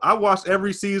fair, though. I watched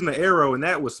every season of Arrow, and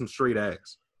that was some straight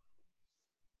ass.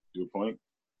 Your point?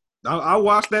 I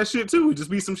watched that shit, too. It just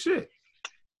be some shit.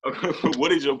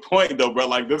 What is your point, though, bro?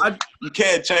 Like, this, you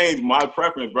can't change my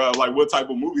preference, bro. Like, what type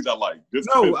of movies I like.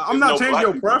 No, I'm not changing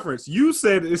your preference. You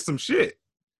said it's some shit.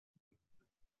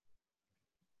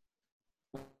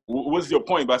 What's your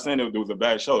point by saying it was a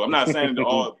bad show? I'm not saying that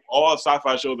all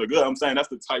sci-fi shows are good. I'm saying that's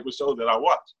the type of show that I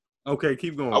watch. Okay,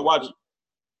 keep going. I watch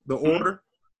The Order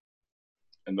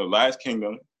and The Last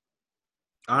Kingdom.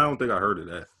 I don't think I heard of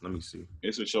that. Let me see.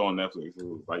 It's a show on Netflix. It's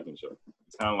a Viking show.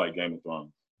 It's kind of like Game of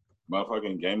Thrones.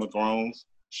 Motherfucking Game of Thrones,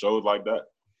 shows like that.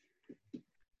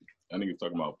 That niggas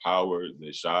talking about Power,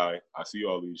 The Shy. I see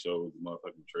all these shows,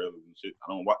 motherfucking trailers and shit.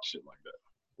 I don't watch shit like that.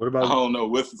 What I about don't know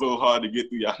what's so hard to get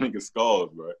through y'all niggas' skulls,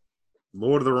 bro.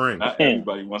 Lord of the Rings? Not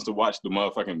everybody wants to watch the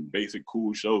motherfucking basic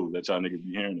cool shows that y'all niggas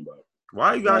be hearing about.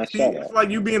 Why you got? Man, shut It's up. like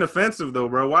you being offensive though,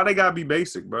 bro. Why they gotta be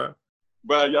basic, bro?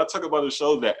 Bro, y'all talk about the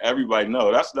shows that everybody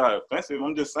know. That's not offensive.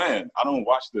 I'm just saying I don't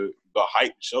watch the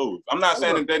hype shows. I'm not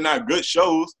saying that they're not good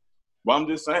shows, but I'm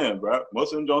just saying, bro.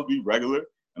 Most of them don't be regular,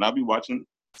 and I be watching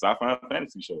sci-fi and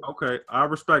fantasy shows. Okay, I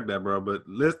respect that, bro. But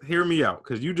let's hear me out,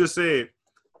 because you just said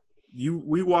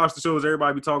we watch the shows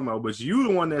everybody be talking about, but you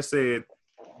the one that said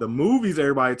the movies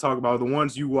everybody talk about are the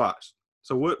ones you watch.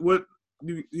 So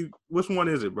which one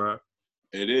is it, bro?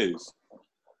 It is.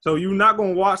 So you're not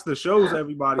gonna watch the shows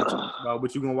everybody talks about,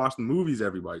 but you're gonna watch the movies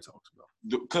everybody talks about.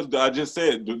 Because I just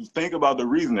said, think about the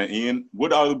reasoning, Ian.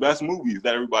 What are the best movies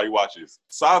that everybody watches?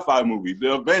 Sci-fi movies,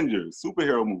 The Avengers,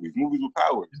 superhero movies, movies with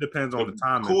powers. It depends on the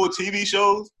time. Cool TV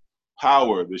shows,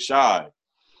 Power, The Shy,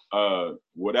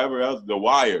 whatever else, The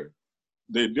Wire.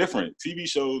 They're different. TV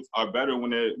shows are better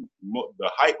when the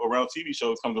hype around TV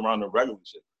shows comes around the regular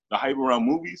shit. The hype around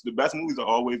movies, the best movies are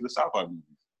always the sci-fi movies.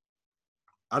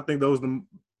 I think those have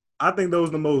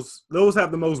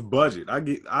the most budget. I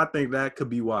think that could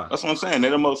be why. That's what I'm saying.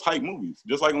 They're the most hype movies.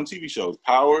 Just like on TV shows.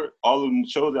 Power, all of the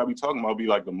shows that I be talking about be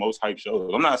like the most hype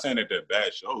shows. I'm not saying that they're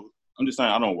bad shows. I'm just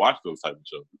saying I don't watch those type of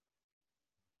shows.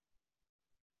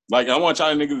 Like, I want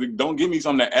y'all niggas to don't give me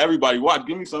something that everybody watch.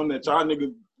 Give me something that y'all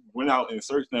niggas went out and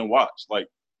searched and watched. Like,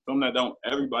 something that don't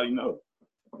everybody know.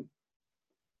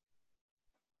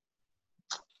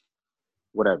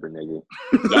 Whatever, nigga.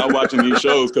 Y'all watching these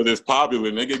shows because it's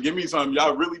popular, nigga. Give me something.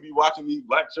 Y'all really be watching these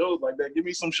black shows like that. Give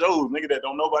me some shows, nigga, that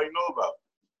don't nobody know about.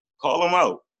 Call them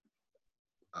out.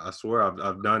 I swear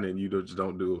I've done it and you just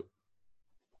don't do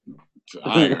it.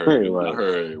 I ain't heard it. Right. I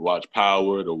heard watch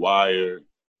Power, The Wire,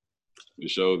 the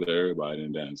shows that everybody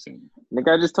done done seen.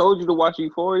 Nigga, I just told you to watch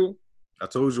Euphoria. I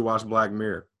told you to watch Black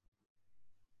Mirror.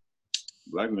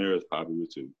 Black Mirror is popular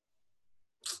too.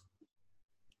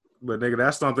 But nigga,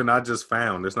 that's something I just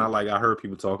found. It's not like I heard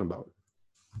people talking about it.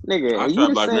 Nigga, I you tried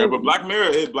the Black same, Mirror, but Black Mirror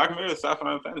is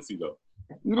sci-fi and fantasy though.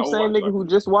 you the I same watch nigga Black who Mirror.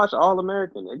 just watched All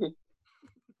American, nigga.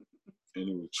 And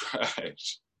it was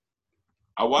trash.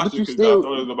 I watched But it you because still- I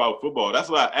thought it was about football. That's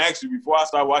what I asked you before I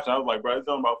started watching. I was like, bro, it's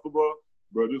talking about football?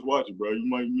 Bro, just watch it, bro. You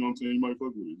might, you know what I'm saying? You might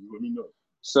fuck with it. Just let me know.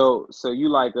 So you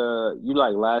like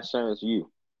Last Chance You.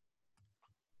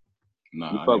 Nah,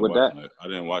 You I fuck didn't with watch that? I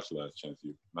didn't watch Last Chance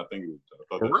U. I think it was. I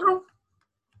thought For that real?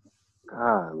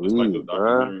 it's like Golly, the bruh.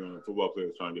 documentary on football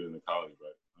players trying to get into college,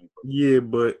 right? I ain't fuck with Yeah,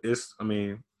 but it's, I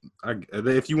mean,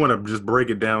 if you want to just break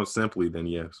it down simply, then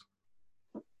yes.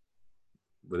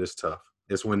 But it's tough.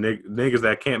 It's when niggas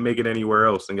that can't make it anywhere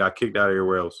else and got kicked out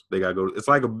everywhere else, they got to go. It's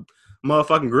like a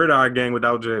motherfucking gridiron gang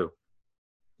without jail. it.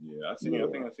 Yeah, I think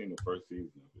I've seen the first season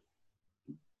of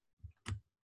it.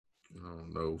 I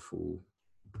don't know, fool.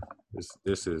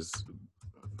 This is.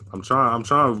 I'm trying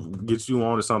to get you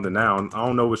on to something now. I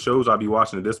don't know what shows I'll be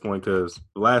watching at this point because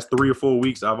the last 3 or 4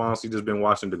 weeks I've honestly just been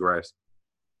watching Degrassi.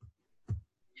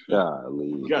 Golly.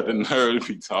 You got the nerve to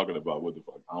be talking about what the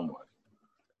fuck I'm watching.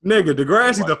 Nigga,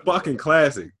 Degrassi's a fucking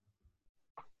classic.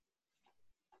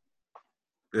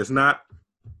 It's not.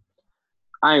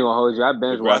 I ain't gonna hold you. I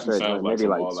binge watched Degrassi that sounds joint like maybe some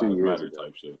like All 2 Lives years Matter ago.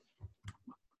 type shit.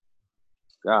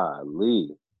 Golly.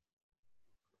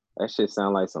 That shit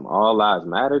sound like some All Lives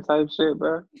Matter type shit,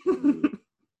 bro.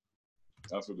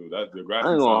 That's what that Degrassi.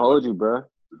 I ain't gonna hold you, bro.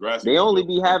 Degrassi They was only the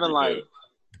be having perfect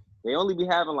They only be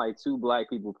having like 2 black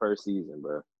people per season,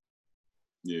 bro.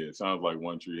 Yeah, it sounds like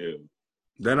One Tree Hill.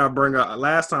 Then I bring up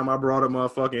last time I brought up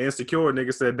motherfucking Insecure.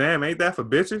 Nigga said, "Damn, ain't that for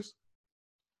bitches?"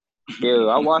 Yeah,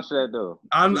 I watched that though.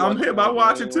 I'm hip. I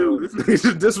watch it too. This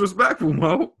is disrespectful,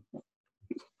 Mo.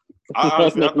 I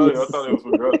honestly, I thought it was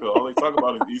for girls because all they talk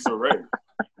about is Issa Rae.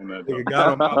 And that Nigga got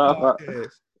on my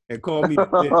podcast and called me a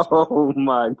bitch. Oh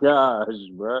my gosh,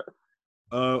 bro.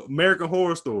 American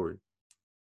Horror Story.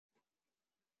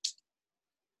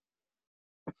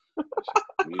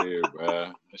 weird,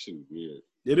 bruh. That shit is weird.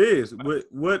 It is.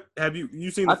 What have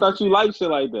you seen? I thought you liked shit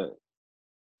like that.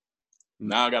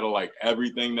 Now I gotta like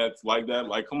everything that's like that.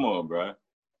 Like, come on, bruh.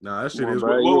 Nah, that shit Come on, is.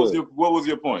 bro. What was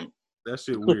your point? That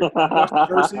shit weird. You watched the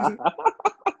first season?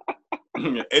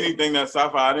 Anything that's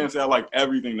sci-fi, I didn't say I like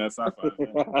everything that's sci-fi.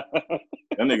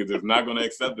 That nigga just not gonna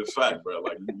accept this fact, bro.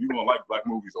 Like, you gonna like black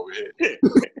movies over here.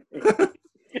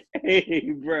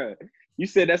 Hey, bro. You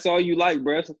said that's all you like,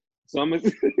 bro. So I'm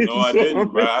No, I didn't,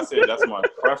 bro. I said that's my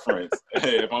preference.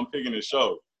 Hey, if I'm picking a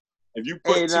show. If you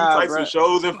put two types bruh. of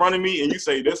shows in front of me and you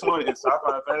say this one is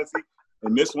sci-fi and fantasy,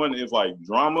 and this one is like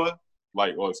drama,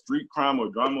 like or street crime or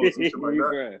drama or some shit like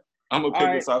that, I'm gonna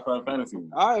pick the sci-fi and fantasy one.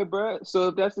 All right, bro. So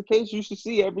if that's the case, you should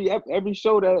see every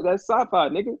show that's sci-fi,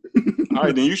 nigga. All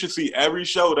right, then you should see every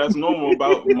show that's normal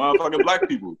about motherfucking black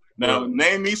people. Now,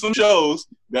 name me some shows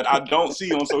that I don't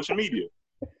see on social media.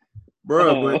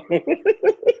 Bro, but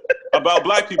about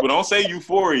black people. Don't say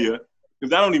Euphoria,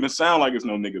 because that don't even sound like it's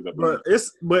no niggas up there.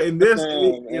 But in this,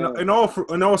 in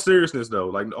all seriousness though,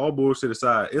 like all bullshit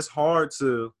aside, it's hard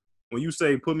to when you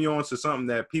say put me on to something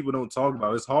that people don't talk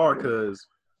about. It's hard because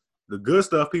the good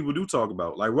stuff people do talk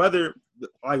about, like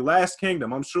Last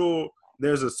Kingdom. I'm sure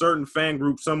there's a certain fan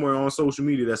group somewhere on social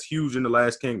media that's huge in the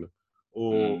Last Kingdom,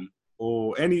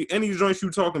 or any joints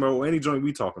you talking about, or any joint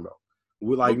we talking about.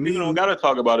 Like me, you don't gotta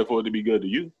talk about it for it to be good to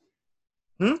you.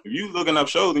 If you looking up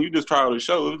shows and you just try out a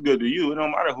show, it's good to you. It don't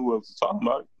matter who else is talking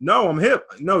about it. No, I'm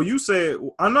hip. No, you said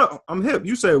I'm hip.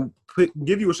 You said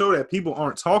give you a show that people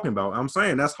aren't talking about. I'm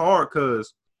saying that's hard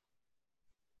because,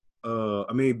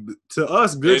 I mean, to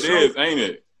us, good. It is, ain't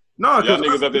it? No, y'all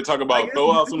niggas up there talking about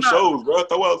throw out some shows, bro.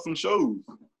 Throw out some shows.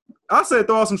 I said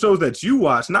throw out some shows that you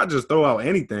watch, not just throw out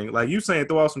anything. Like you saying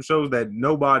throw out some shows that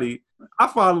nobody. I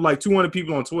follow like 200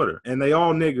 people on Twitter, and they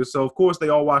all niggas, so of course they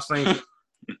all watch the same.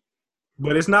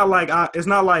 But it's not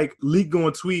like Leak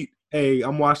gonna tweet, "Hey,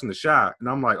 I'm watching The Shot," and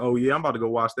I'm like, "Oh yeah, I'm about to go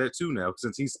watch that too now,"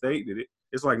 since he stated it.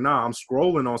 It's like, nah, I'm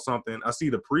scrolling on something, I see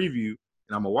the preview,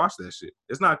 and I'm gonna watch that shit.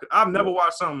 It's not. I've never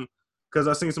watched something because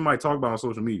I seen somebody talk about it on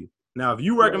social media. Now, if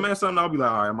you recommend something, I'll be like,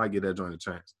 all right, I might get that joint a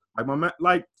chance.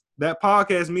 Like that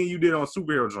podcast me and you did on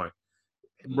superhero joint.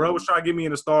 Bro was trying to get me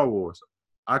into Star Wars.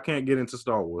 I can't get into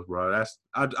Star Wars, bro.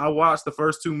 I watched the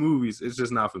first 2 movies. It's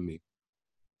just not for me.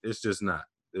 It's just not.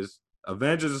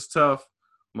 Avengers is tough,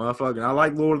 motherfucking. I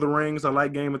like Lord of the Rings. I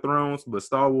like Game of Thrones, but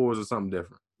Star Wars is something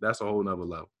different. That's a whole nother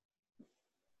level.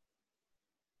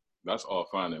 That's all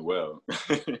fine and well.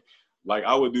 Like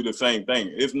I would do the same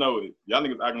thing. Y'all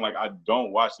niggas acting like I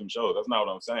don't watch them shows. That's not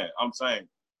what I'm saying. I'm saying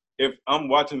if I'm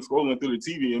scrolling through the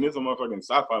TV and it's a motherfucking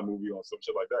sci-fi movie or some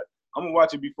shit like that, I'm gonna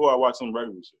watch it before I watch some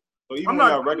regular shit. So even when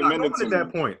y'all recommend it to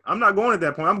me, I'm not going at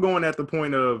that point. I'm going at the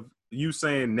point of you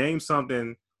saying name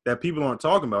something that people aren't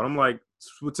talking about. I'm like,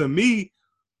 to me,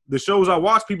 the shows I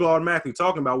watch, people are automatically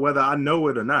talking about whether I know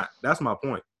it or not. That's my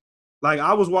point. Like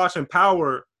I was watching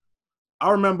Power.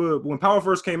 I remember when Power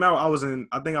first came out, I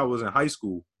think I was in high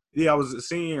school. Yeah, I was a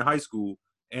senior in high school,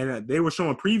 and they were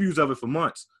showing previews of it for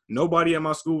months. Nobody at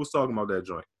my school was talking about that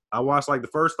joint. I watched like the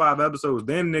first 5 episodes,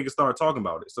 then niggas started talking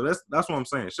about it. So that's what I'm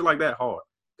saying. Shit like that hard.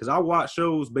 Because I watch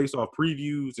shows based off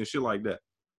previews and shit like that.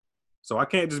 So I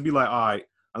can't just be like, all right,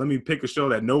 let me pick a show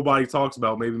that nobody talks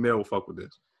about. Maybe Mel will fuck with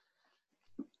this.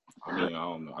 I mean, I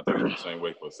don't know. I think it's the same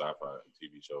way for sci-fi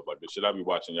TV shows. Like the shit I be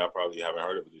watching, y'all probably haven't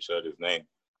heard of it. Just share his name.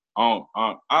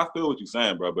 I feel what you're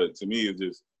saying, bro. But to me, it's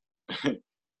just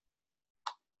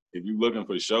if you're looking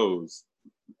for shows,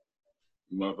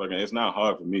 motherfucking, it's not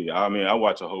hard for me. I mean, I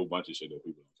watch a whole bunch of shit that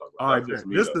people don't talk about. All right,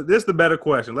 this the better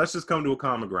question. Let's just come to a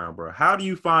common ground, bro. How do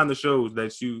you find the shows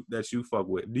that you fuck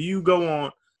with? Do you go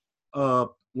on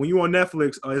when you on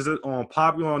Netflix? Is it on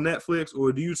popular on Netflix,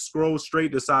 or do you scroll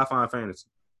straight to sci-fi and fantasy?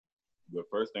 The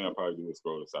first thing I probably do is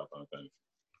scroll to sci-fi and fantasy.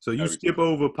 So you skip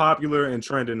over popular and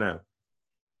trending now.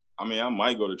 I mean, I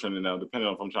might go to trending now, depending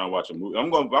on if I'm trying to watch a movie.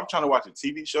 If I'm trying to watch a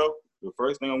TV show, the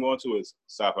first thing I'm going to is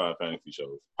sci-fi and fantasy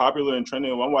shows. Popular and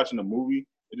trending, when I'm watching a movie,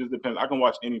 it just depends. I can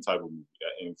watch any type of movie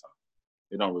at any time.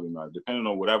 It don't really matter. Depending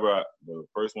on the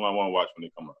first one I want to watch when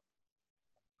they come up.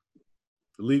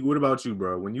 League, what about you,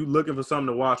 bro? When you looking for something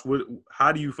to watch,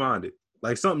 how do you find it?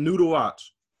 Like something new to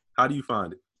watch, how do you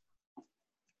find it?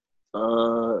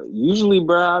 Usually,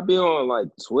 bro, I be on like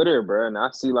Twitter, bro, and I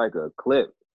see like a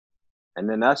clip, and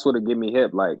then that's what'll get me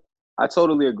hip. Like, I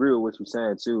totally agree with what you're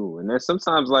saying too. And then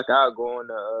sometimes, like, I'll go on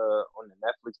the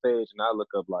Netflix page and I look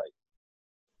up like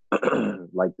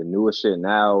like the newest shit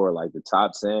now or like the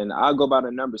top 10. I'll go by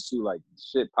the numbers too. Like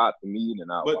shit pop for me,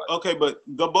 and I'll watch. Okay, but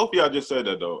both of y'all just said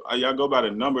that though. Y'all go by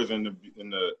the numbers in the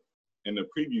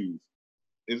previews.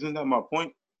 Isn't that my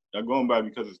point? Y'all going by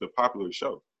because it's the popular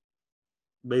show.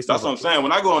 That's what I'm saying.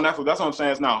 When I go on Netflix, that's what I'm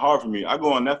saying. It's not hard for me. I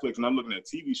go on Netflix and I'm looking at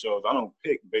TV shows. I don't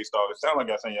pick based off. It sounds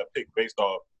like I'm saying I pick based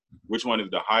off which one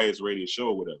is the highest rated show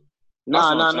or whatever. No.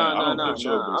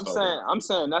 I'm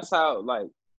saying that's how, like,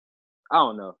 I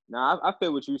don't know. Now I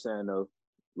feel what you're saying though.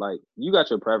 Like, you got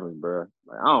your preference, bro.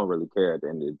 Like, I don't really care at the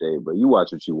end of the day, but you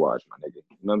watch what you watch, my nigga.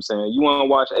 You know what I'm saying? You want to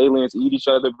watch aliens eat each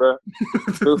other, bro?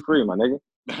 Feel free, my nigga.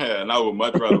 Yeah, and I would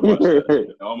much rather watch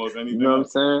that. Almost anything. You know what I'm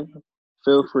saying?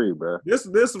 Feel free, bro. This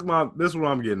is what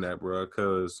I'm getting at, bro.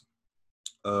 Because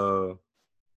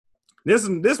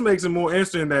this makes it more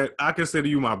interesting that I consider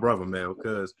you my brother, man.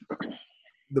 Because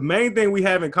the main thing we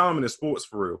have in common is sports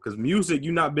for real. Because music,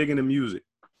 you're not big into music.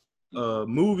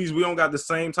 Movies, we don't got the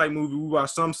same type movie. We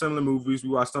watch some similar movies. We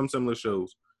watch some similar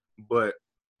shows. But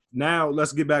now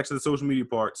let's get back to the social media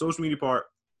part. Social media part,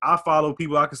 I follow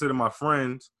people I consider my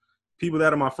friends. People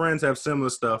that are my friends have similar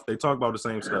stuff. They talk about the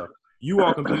same stuff. You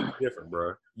are completely different,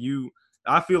 bro.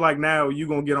 I feel like now you're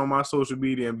gonna get on my social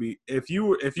media and be if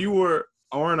you were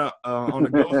on a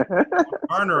ghost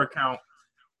burner account,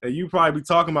 that you probably be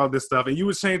talking about this stuff, and you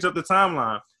would change up the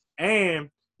timeline, and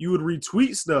you would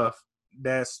retweet stuff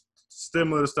that's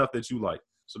similar to stuff that you like.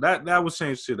 So that would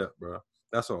change shit up, bro.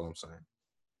 That's all I'm saying.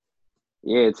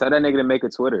 Yeah, tell that nigga to make a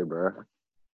Twitter, bro.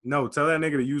 No, tell that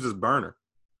nigga to use his burner.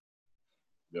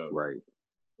 Yo, Right.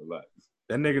 relax.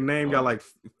 That nigga name got like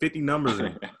 50 numbers in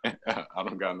it. I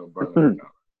don't got no burner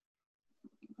account.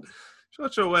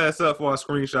 Shut your ass up before I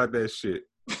screenshot that shit.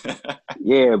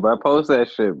 Yeah, bro. Post that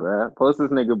shit, bro. Post this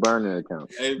nigga burner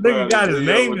account. Hey, Nigga got his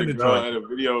name in the joint. The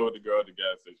video with the girl at the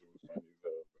gas station was funny as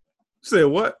hell. You said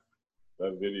what?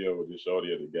 That video with the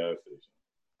shorty at the gas station.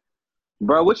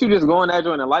 Bro, what you just going at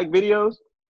joint and like videos?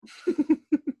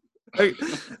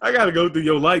 I gotta go through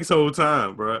your likes whole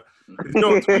time, bro. If you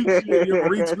don't tweet shit, you don't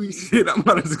retweet shit, I'm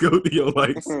gonna just go through your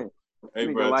likes. Hey,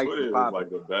 Nigga bro, likes Twitter is pop. like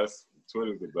the best.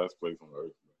 Twitter's the best place on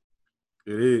earth.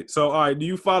 It is. So, all right, do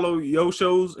you follow your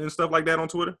shows and stuff like that on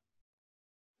Twitter?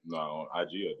 No, on IG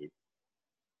I do.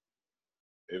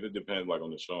 If it depends, like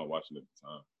on the show I'm watching at the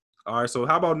time. All right, so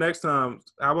how about next time?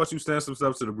 How about you send some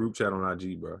stuff to the group chat on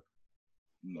IG, bro?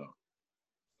 No,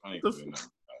 I ain't doing that.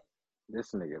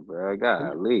 This nigga, bro.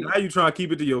 Golly. Now you trying to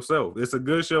keep it to yourself. It's a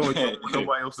good show and you don't want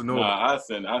nobody else to know. Nah, I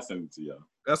send it to y'all.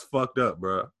 That's fucked up,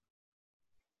 bro.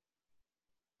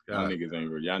 Y'all niggas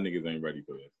ain't ready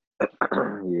for this.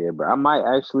 Yeah, bro. I might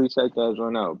actually check that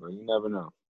joint out, bro. You never know.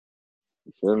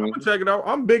 You feel me? I'm gonna check it out.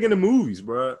 I'm big into movies,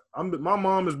 bro. My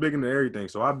mom is big into everything,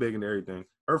 so I'm big into everything.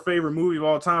 Her favorite movie of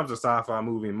all time is a sci-fi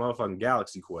movie, motherfucking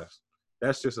Galaxy Quest.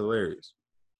 That's just hilarious.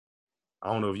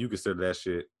 I don't know if you consider that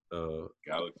shit.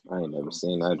 Galaxy. I ain't never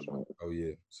seen that joint. Oh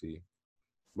yeah, see.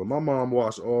 But my mom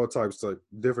watched all types of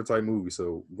different type movies.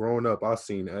 So growing up, I've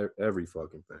seen every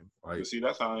fucking thing. Like, But see,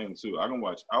 that's how I am too. I will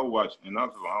watch, and I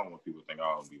don't want people to think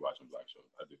I don't be watching black shows.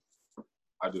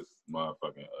 I just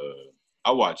motherfucking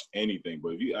I watch anything. But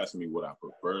if you ask me what I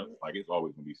prefer, like it's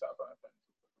always gonna be sci-fi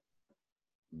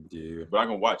and fantasy. yeah. But I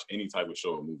can watch any type of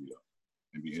show or movie though,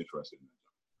 and be interested in it.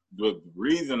 The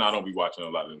reason I don't be watching a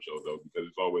lot of them shows though, because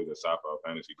it's always a sci-fi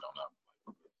fantasy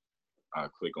joint. I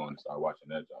click on and start watching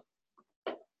that job.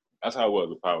 That's how it was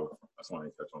with Power. That's why I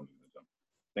ain't touch on it. I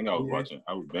think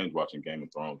I was binge watching Game of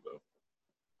Thrones though.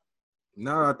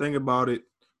 Now that I think about it,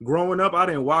 growing up, I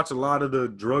didn't watch a lot of the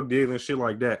drug dealing shit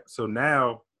like that. So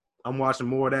now I'm watching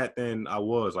more of that than I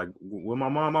was. Like with my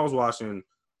mom, I was watching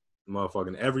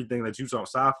motherfucking everything that you saw,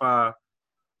 sci-fi,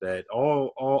 that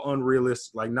all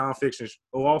unrealistic, like nonfiction,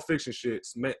 all fiction shit,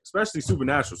 especially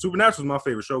Supernatural. Supernatural was my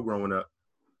favorite show growing up.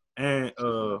 And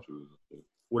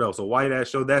what else? A white ass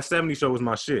show. That 70s show was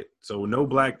my shit. So no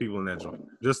black people in that joint.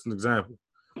 Just an example.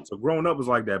 So growing up was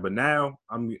like that, but now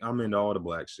I'm into all the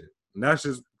black shit. And that's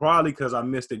just probably because I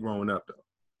missed it growing up though.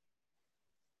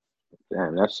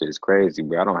 Damn, that shit's crazy,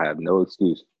 bro. I don't have no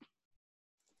excuse.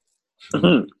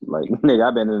 Like, nigga,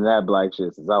 I've been in that black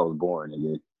shit since I was born,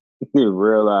 nigga.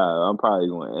 Real life. I'm probably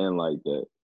going to end like that.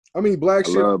 I mean, black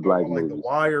shit. Love black like movies. The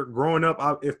Wire. Growing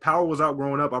up, if Power was out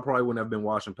growing up, I probably wouldn't have been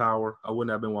watching Power. I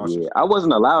wouldn't have been watching. Yeah, I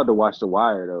wasn't allowed to watch The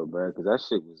Wire though, bro, because that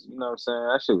shit was, you know what I'm saying?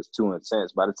 That shit was too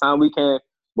intense. By the time we came,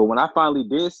 but when I finally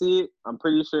did see it, I'm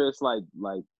pretty sure it's like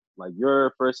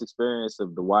your first experience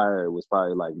of The Wire was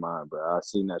probably like mine, bro. I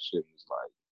seen that shit and was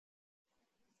like,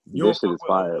 this shit is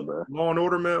fire, bro. Law and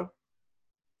Order, Mel.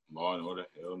 Law and Order,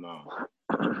 hell no.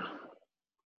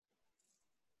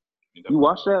 You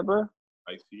watched that, bro?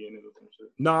 Ice-T in it or some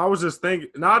shit? No, I was just thinking.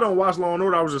 No, I don't watch Law and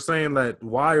Order. I was just saying that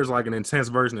Wire's like an intense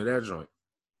version of that joint.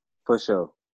 For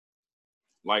sure.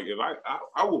 Like if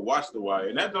I would watch The Wire,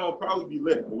 and that don't probably be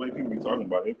lit the way people be talking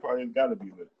about it. It probably ain't gotta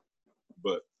be lit.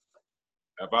 But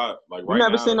if I like right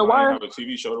never now, seen The if I Wire? ain't have a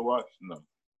TV show to watch, no.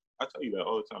 I tell you that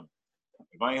all the time.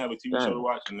 If I ain't have a TV show to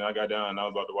watch and I got down and I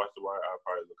was about to watch The Wire, I'd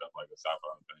probably look up like a sci-fi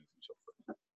fantasy show.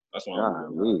 That's what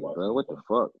I'm doing. Bro, what the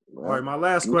fuck, bro? All right, my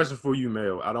last question for you,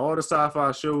 Mel. Out of all the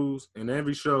sci-fi shows and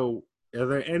every show, are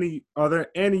there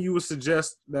any you would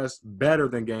suggest that's better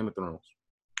than Game of Thrones?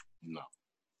 No.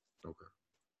 Okay.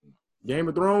 Game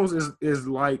of Thrones is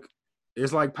like,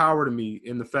 it's like Power to me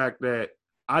in the fact that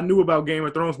I knew about Game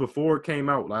of Thrones before it came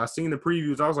out. Like I seen the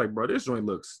previews, I was like, bro, this joint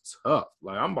looks tough.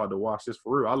 Like I'm about to watch this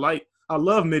for real. I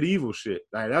love medieval shit.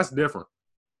 Like that's different.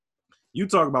 You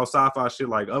talk about sci-fi shit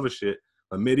like other shit.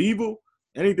 But medieval,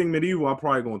 anything medieval, I'm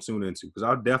probably gonna tune into because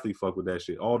I definitely fuck with that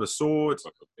shit. All the swords,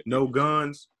 no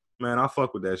guns, man. I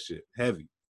fuck with that shit heavy.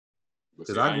 But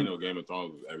see, I didn't know Game of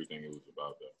Thrones was everything it was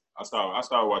about. Though I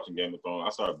started watching Game of Thrones. I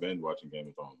started binge watching Game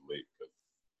of Thrones late because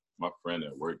my friend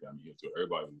at work got me into it.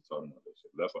 Everybody was talking about that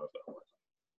shit. That's why I started watching.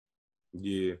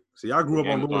 Yeah. See, I grew up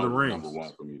on Lord of the Rings. Number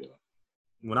one for me though.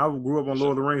 When I grew up on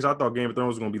Lord of the Rings, I thought Game of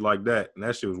Thrones was gonna be like that, and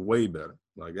that shit was way better.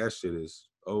 Like that shit is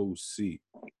OC.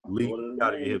 Lee,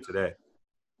 gotta get hip to that.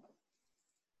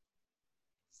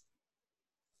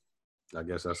 I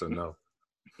guess that's a no.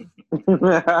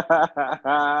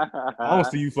 I don't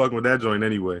see you fucking with that joint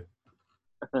anyway.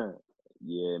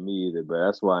 Yeah, me either, but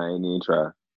that's why I ain't even try.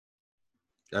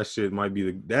 That shit might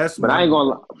be that's. But I ain't gonna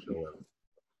lie.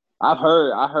 I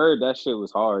heard that shit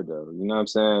was hard though. You know what I'm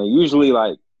saying? Usually,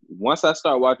 like once I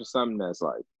start watching something that's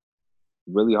like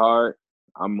really hard,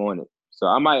 I'm on it. So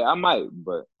I might,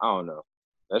 but I don't know.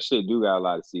 That shit do got a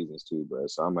lot of seasons too, bro.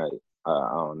 So I might.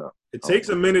 I don't know. It takes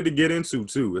a minute to get into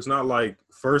too. It's not like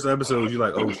first episodes you're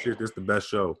like, oh shit, this is the best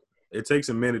show. It takes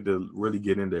a minute to really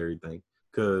get into everything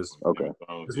because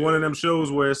it's one of them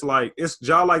shows where it's like it's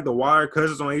just like The Wire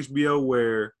because it's on HBO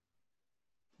where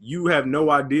you have no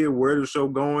idea where the show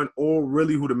going or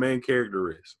really who the main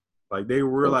character is. Like they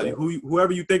realize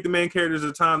whoever you think the main character is at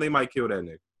the time, they might kill that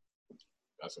nigga.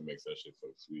 That's what makes that shit so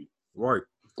sweet. Right.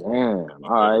 Damn.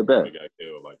 All right, bet. They got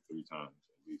killed like 3 times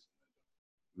at least.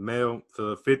 Mel, for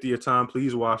the 50th time,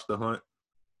 please watch The Hunt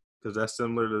because that's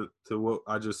similar to what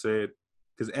I just said.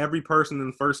 Because every person in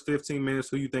the first 15 minutes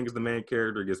who you think is the main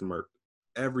character gets murdered.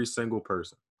 Every single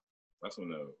person. That's when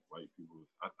the white people.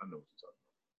 I know what you're talking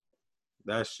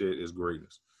about. That shit is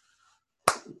greatness.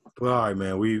 But all right,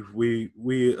 man. We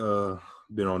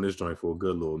been on this joint for a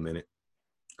good little minute.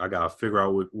 I gotta figure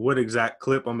out what exact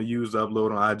clip I'm gonna use to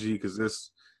upload on IG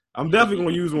because I'm definitely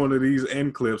gonna use one of these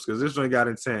end clips because this joint got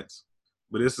intense.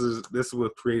 But this is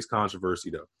what creates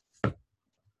controversy though.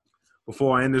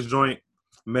 Before I end this joint,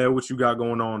 Mel, what you got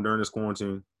going on during this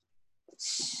quarantine?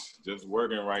 Just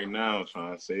working right now,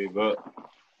 trying to save up.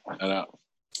 And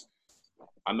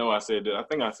I know I said that. I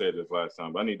think I said this last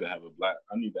time, but I need to have a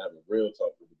real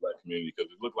talk with the black community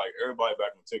because it looked like everybody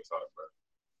back on TikTok, bro.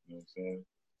 You know what I'm saying?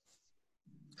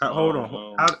 Hold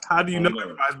on. How do you know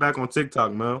everybody's back on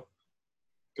TikTok, Mel?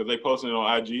 Because they posting it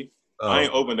on IG. I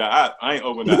ain't opened that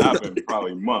app in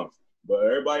probably months. But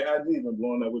everybody IG been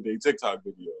blowing up with their TikTok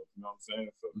videos. You know what I'm saying?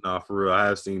 So, nah, for real. I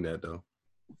have seen that though.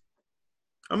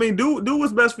 I mean, do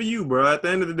what's best for you, bro. At the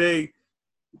end of the day,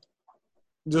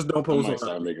 just don't post. I might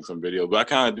start making some videos, but I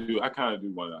kind of do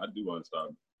want to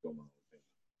start doing my own thing.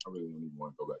 I really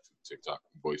want to go back to TikTok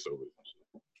voiceovers and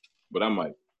shit. But I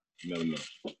might. You never know.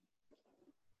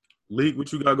 Leak,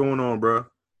 what you got going on, bro?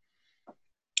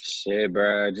 Shit,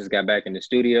 bro. I just got back in the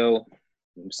studio. You know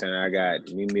what I'm saying? I got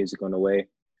new music on the way.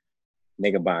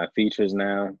 Nigga buying features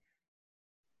now.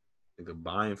 Nigga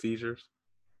buying features?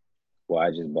 Well,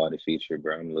 I just bought a feature,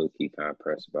 bro. I'm low-key kind of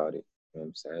pressed about it. You know what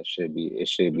I'm saying? It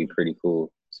should be pretty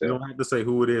cool. So, you don't have to say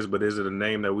who it is, but is it a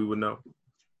name that we would know?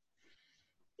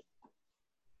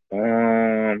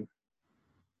 I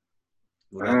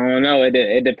don't know.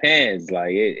 It depends.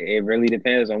 Like it really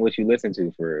depends on what you listen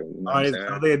to for. You know is it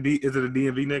a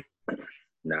DMV Nick?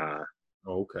 Nah.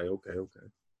 Oh, okay.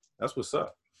 That's what's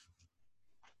up.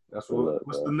 What's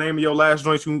the name of your last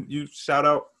joint you shout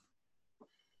out?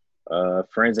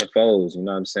 Friends and Foes. You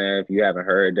know what I'm saying? If you haven't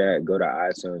heard that, go to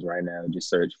iTunes right now. Just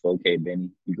search 4K Benny.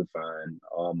 You can find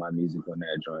all my music on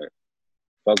that joint.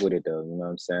 Fuck with it though. You know what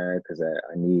I'm saying? Because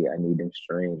I need them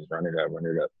streams. Run it up.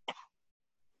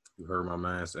 You heard my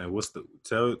man saying,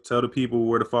 tell the people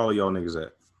where to follow y'all niggas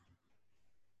at.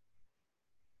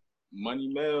 Money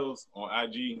Mails on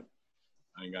IG.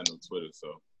 I ain't got no Twitter,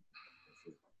 so.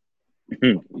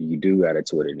 You do got a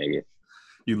Twitter, nigga.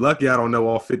 You lucky I don't know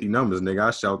all 50 numbers, nigga.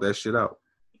 I shout that shit out.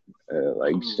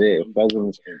 Shit.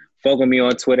 Fuck with me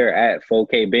on Twitter at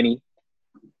 4K Benny.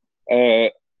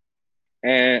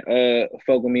 And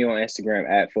fuck with me on Instagram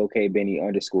at 4K Benny _. You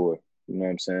know what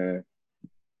I'm saying?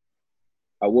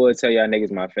 I would tell y'all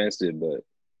niggas my Finsta, but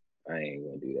I ain't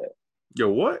gonna do that. Yo,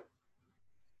 what?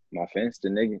 My Finsta,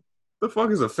 nigga. The fuck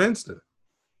is a Finsta?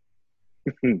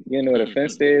 You know what a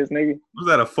Finsta is, nigga? Was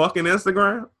that a fucking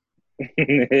Instagram?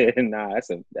 Nah,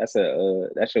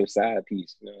 that's your side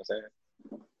piece. You know what I'm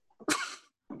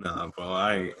saying? Nah, bro,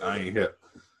 I ain't hip.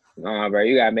 Nah, bro,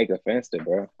 you gotta make a Finsta,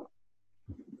 bro.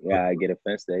 You gotta get a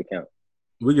Finsta account.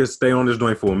 We can stay on this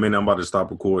joint for a minute. I'm about to stop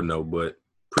recording though, but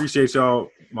appreciate y'all,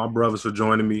 my brothers, for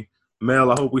joining me.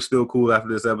 Mel, I hope we still cool after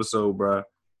this episode, bro.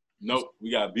 Nope,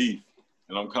 we got beef,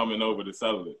 and I'm coming over to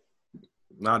settle it.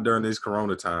 Not during these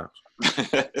Corona times.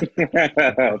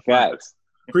 Facts.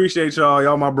 Appreciate y'all.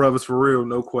 Y'all my brothers for real,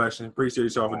 no question.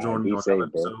 Appreciate y'all for joining me Be on safe,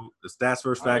 another bro. episode. The Stats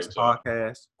vs. All right, Facts y'all.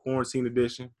 podcast, quarantine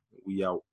edition. We out.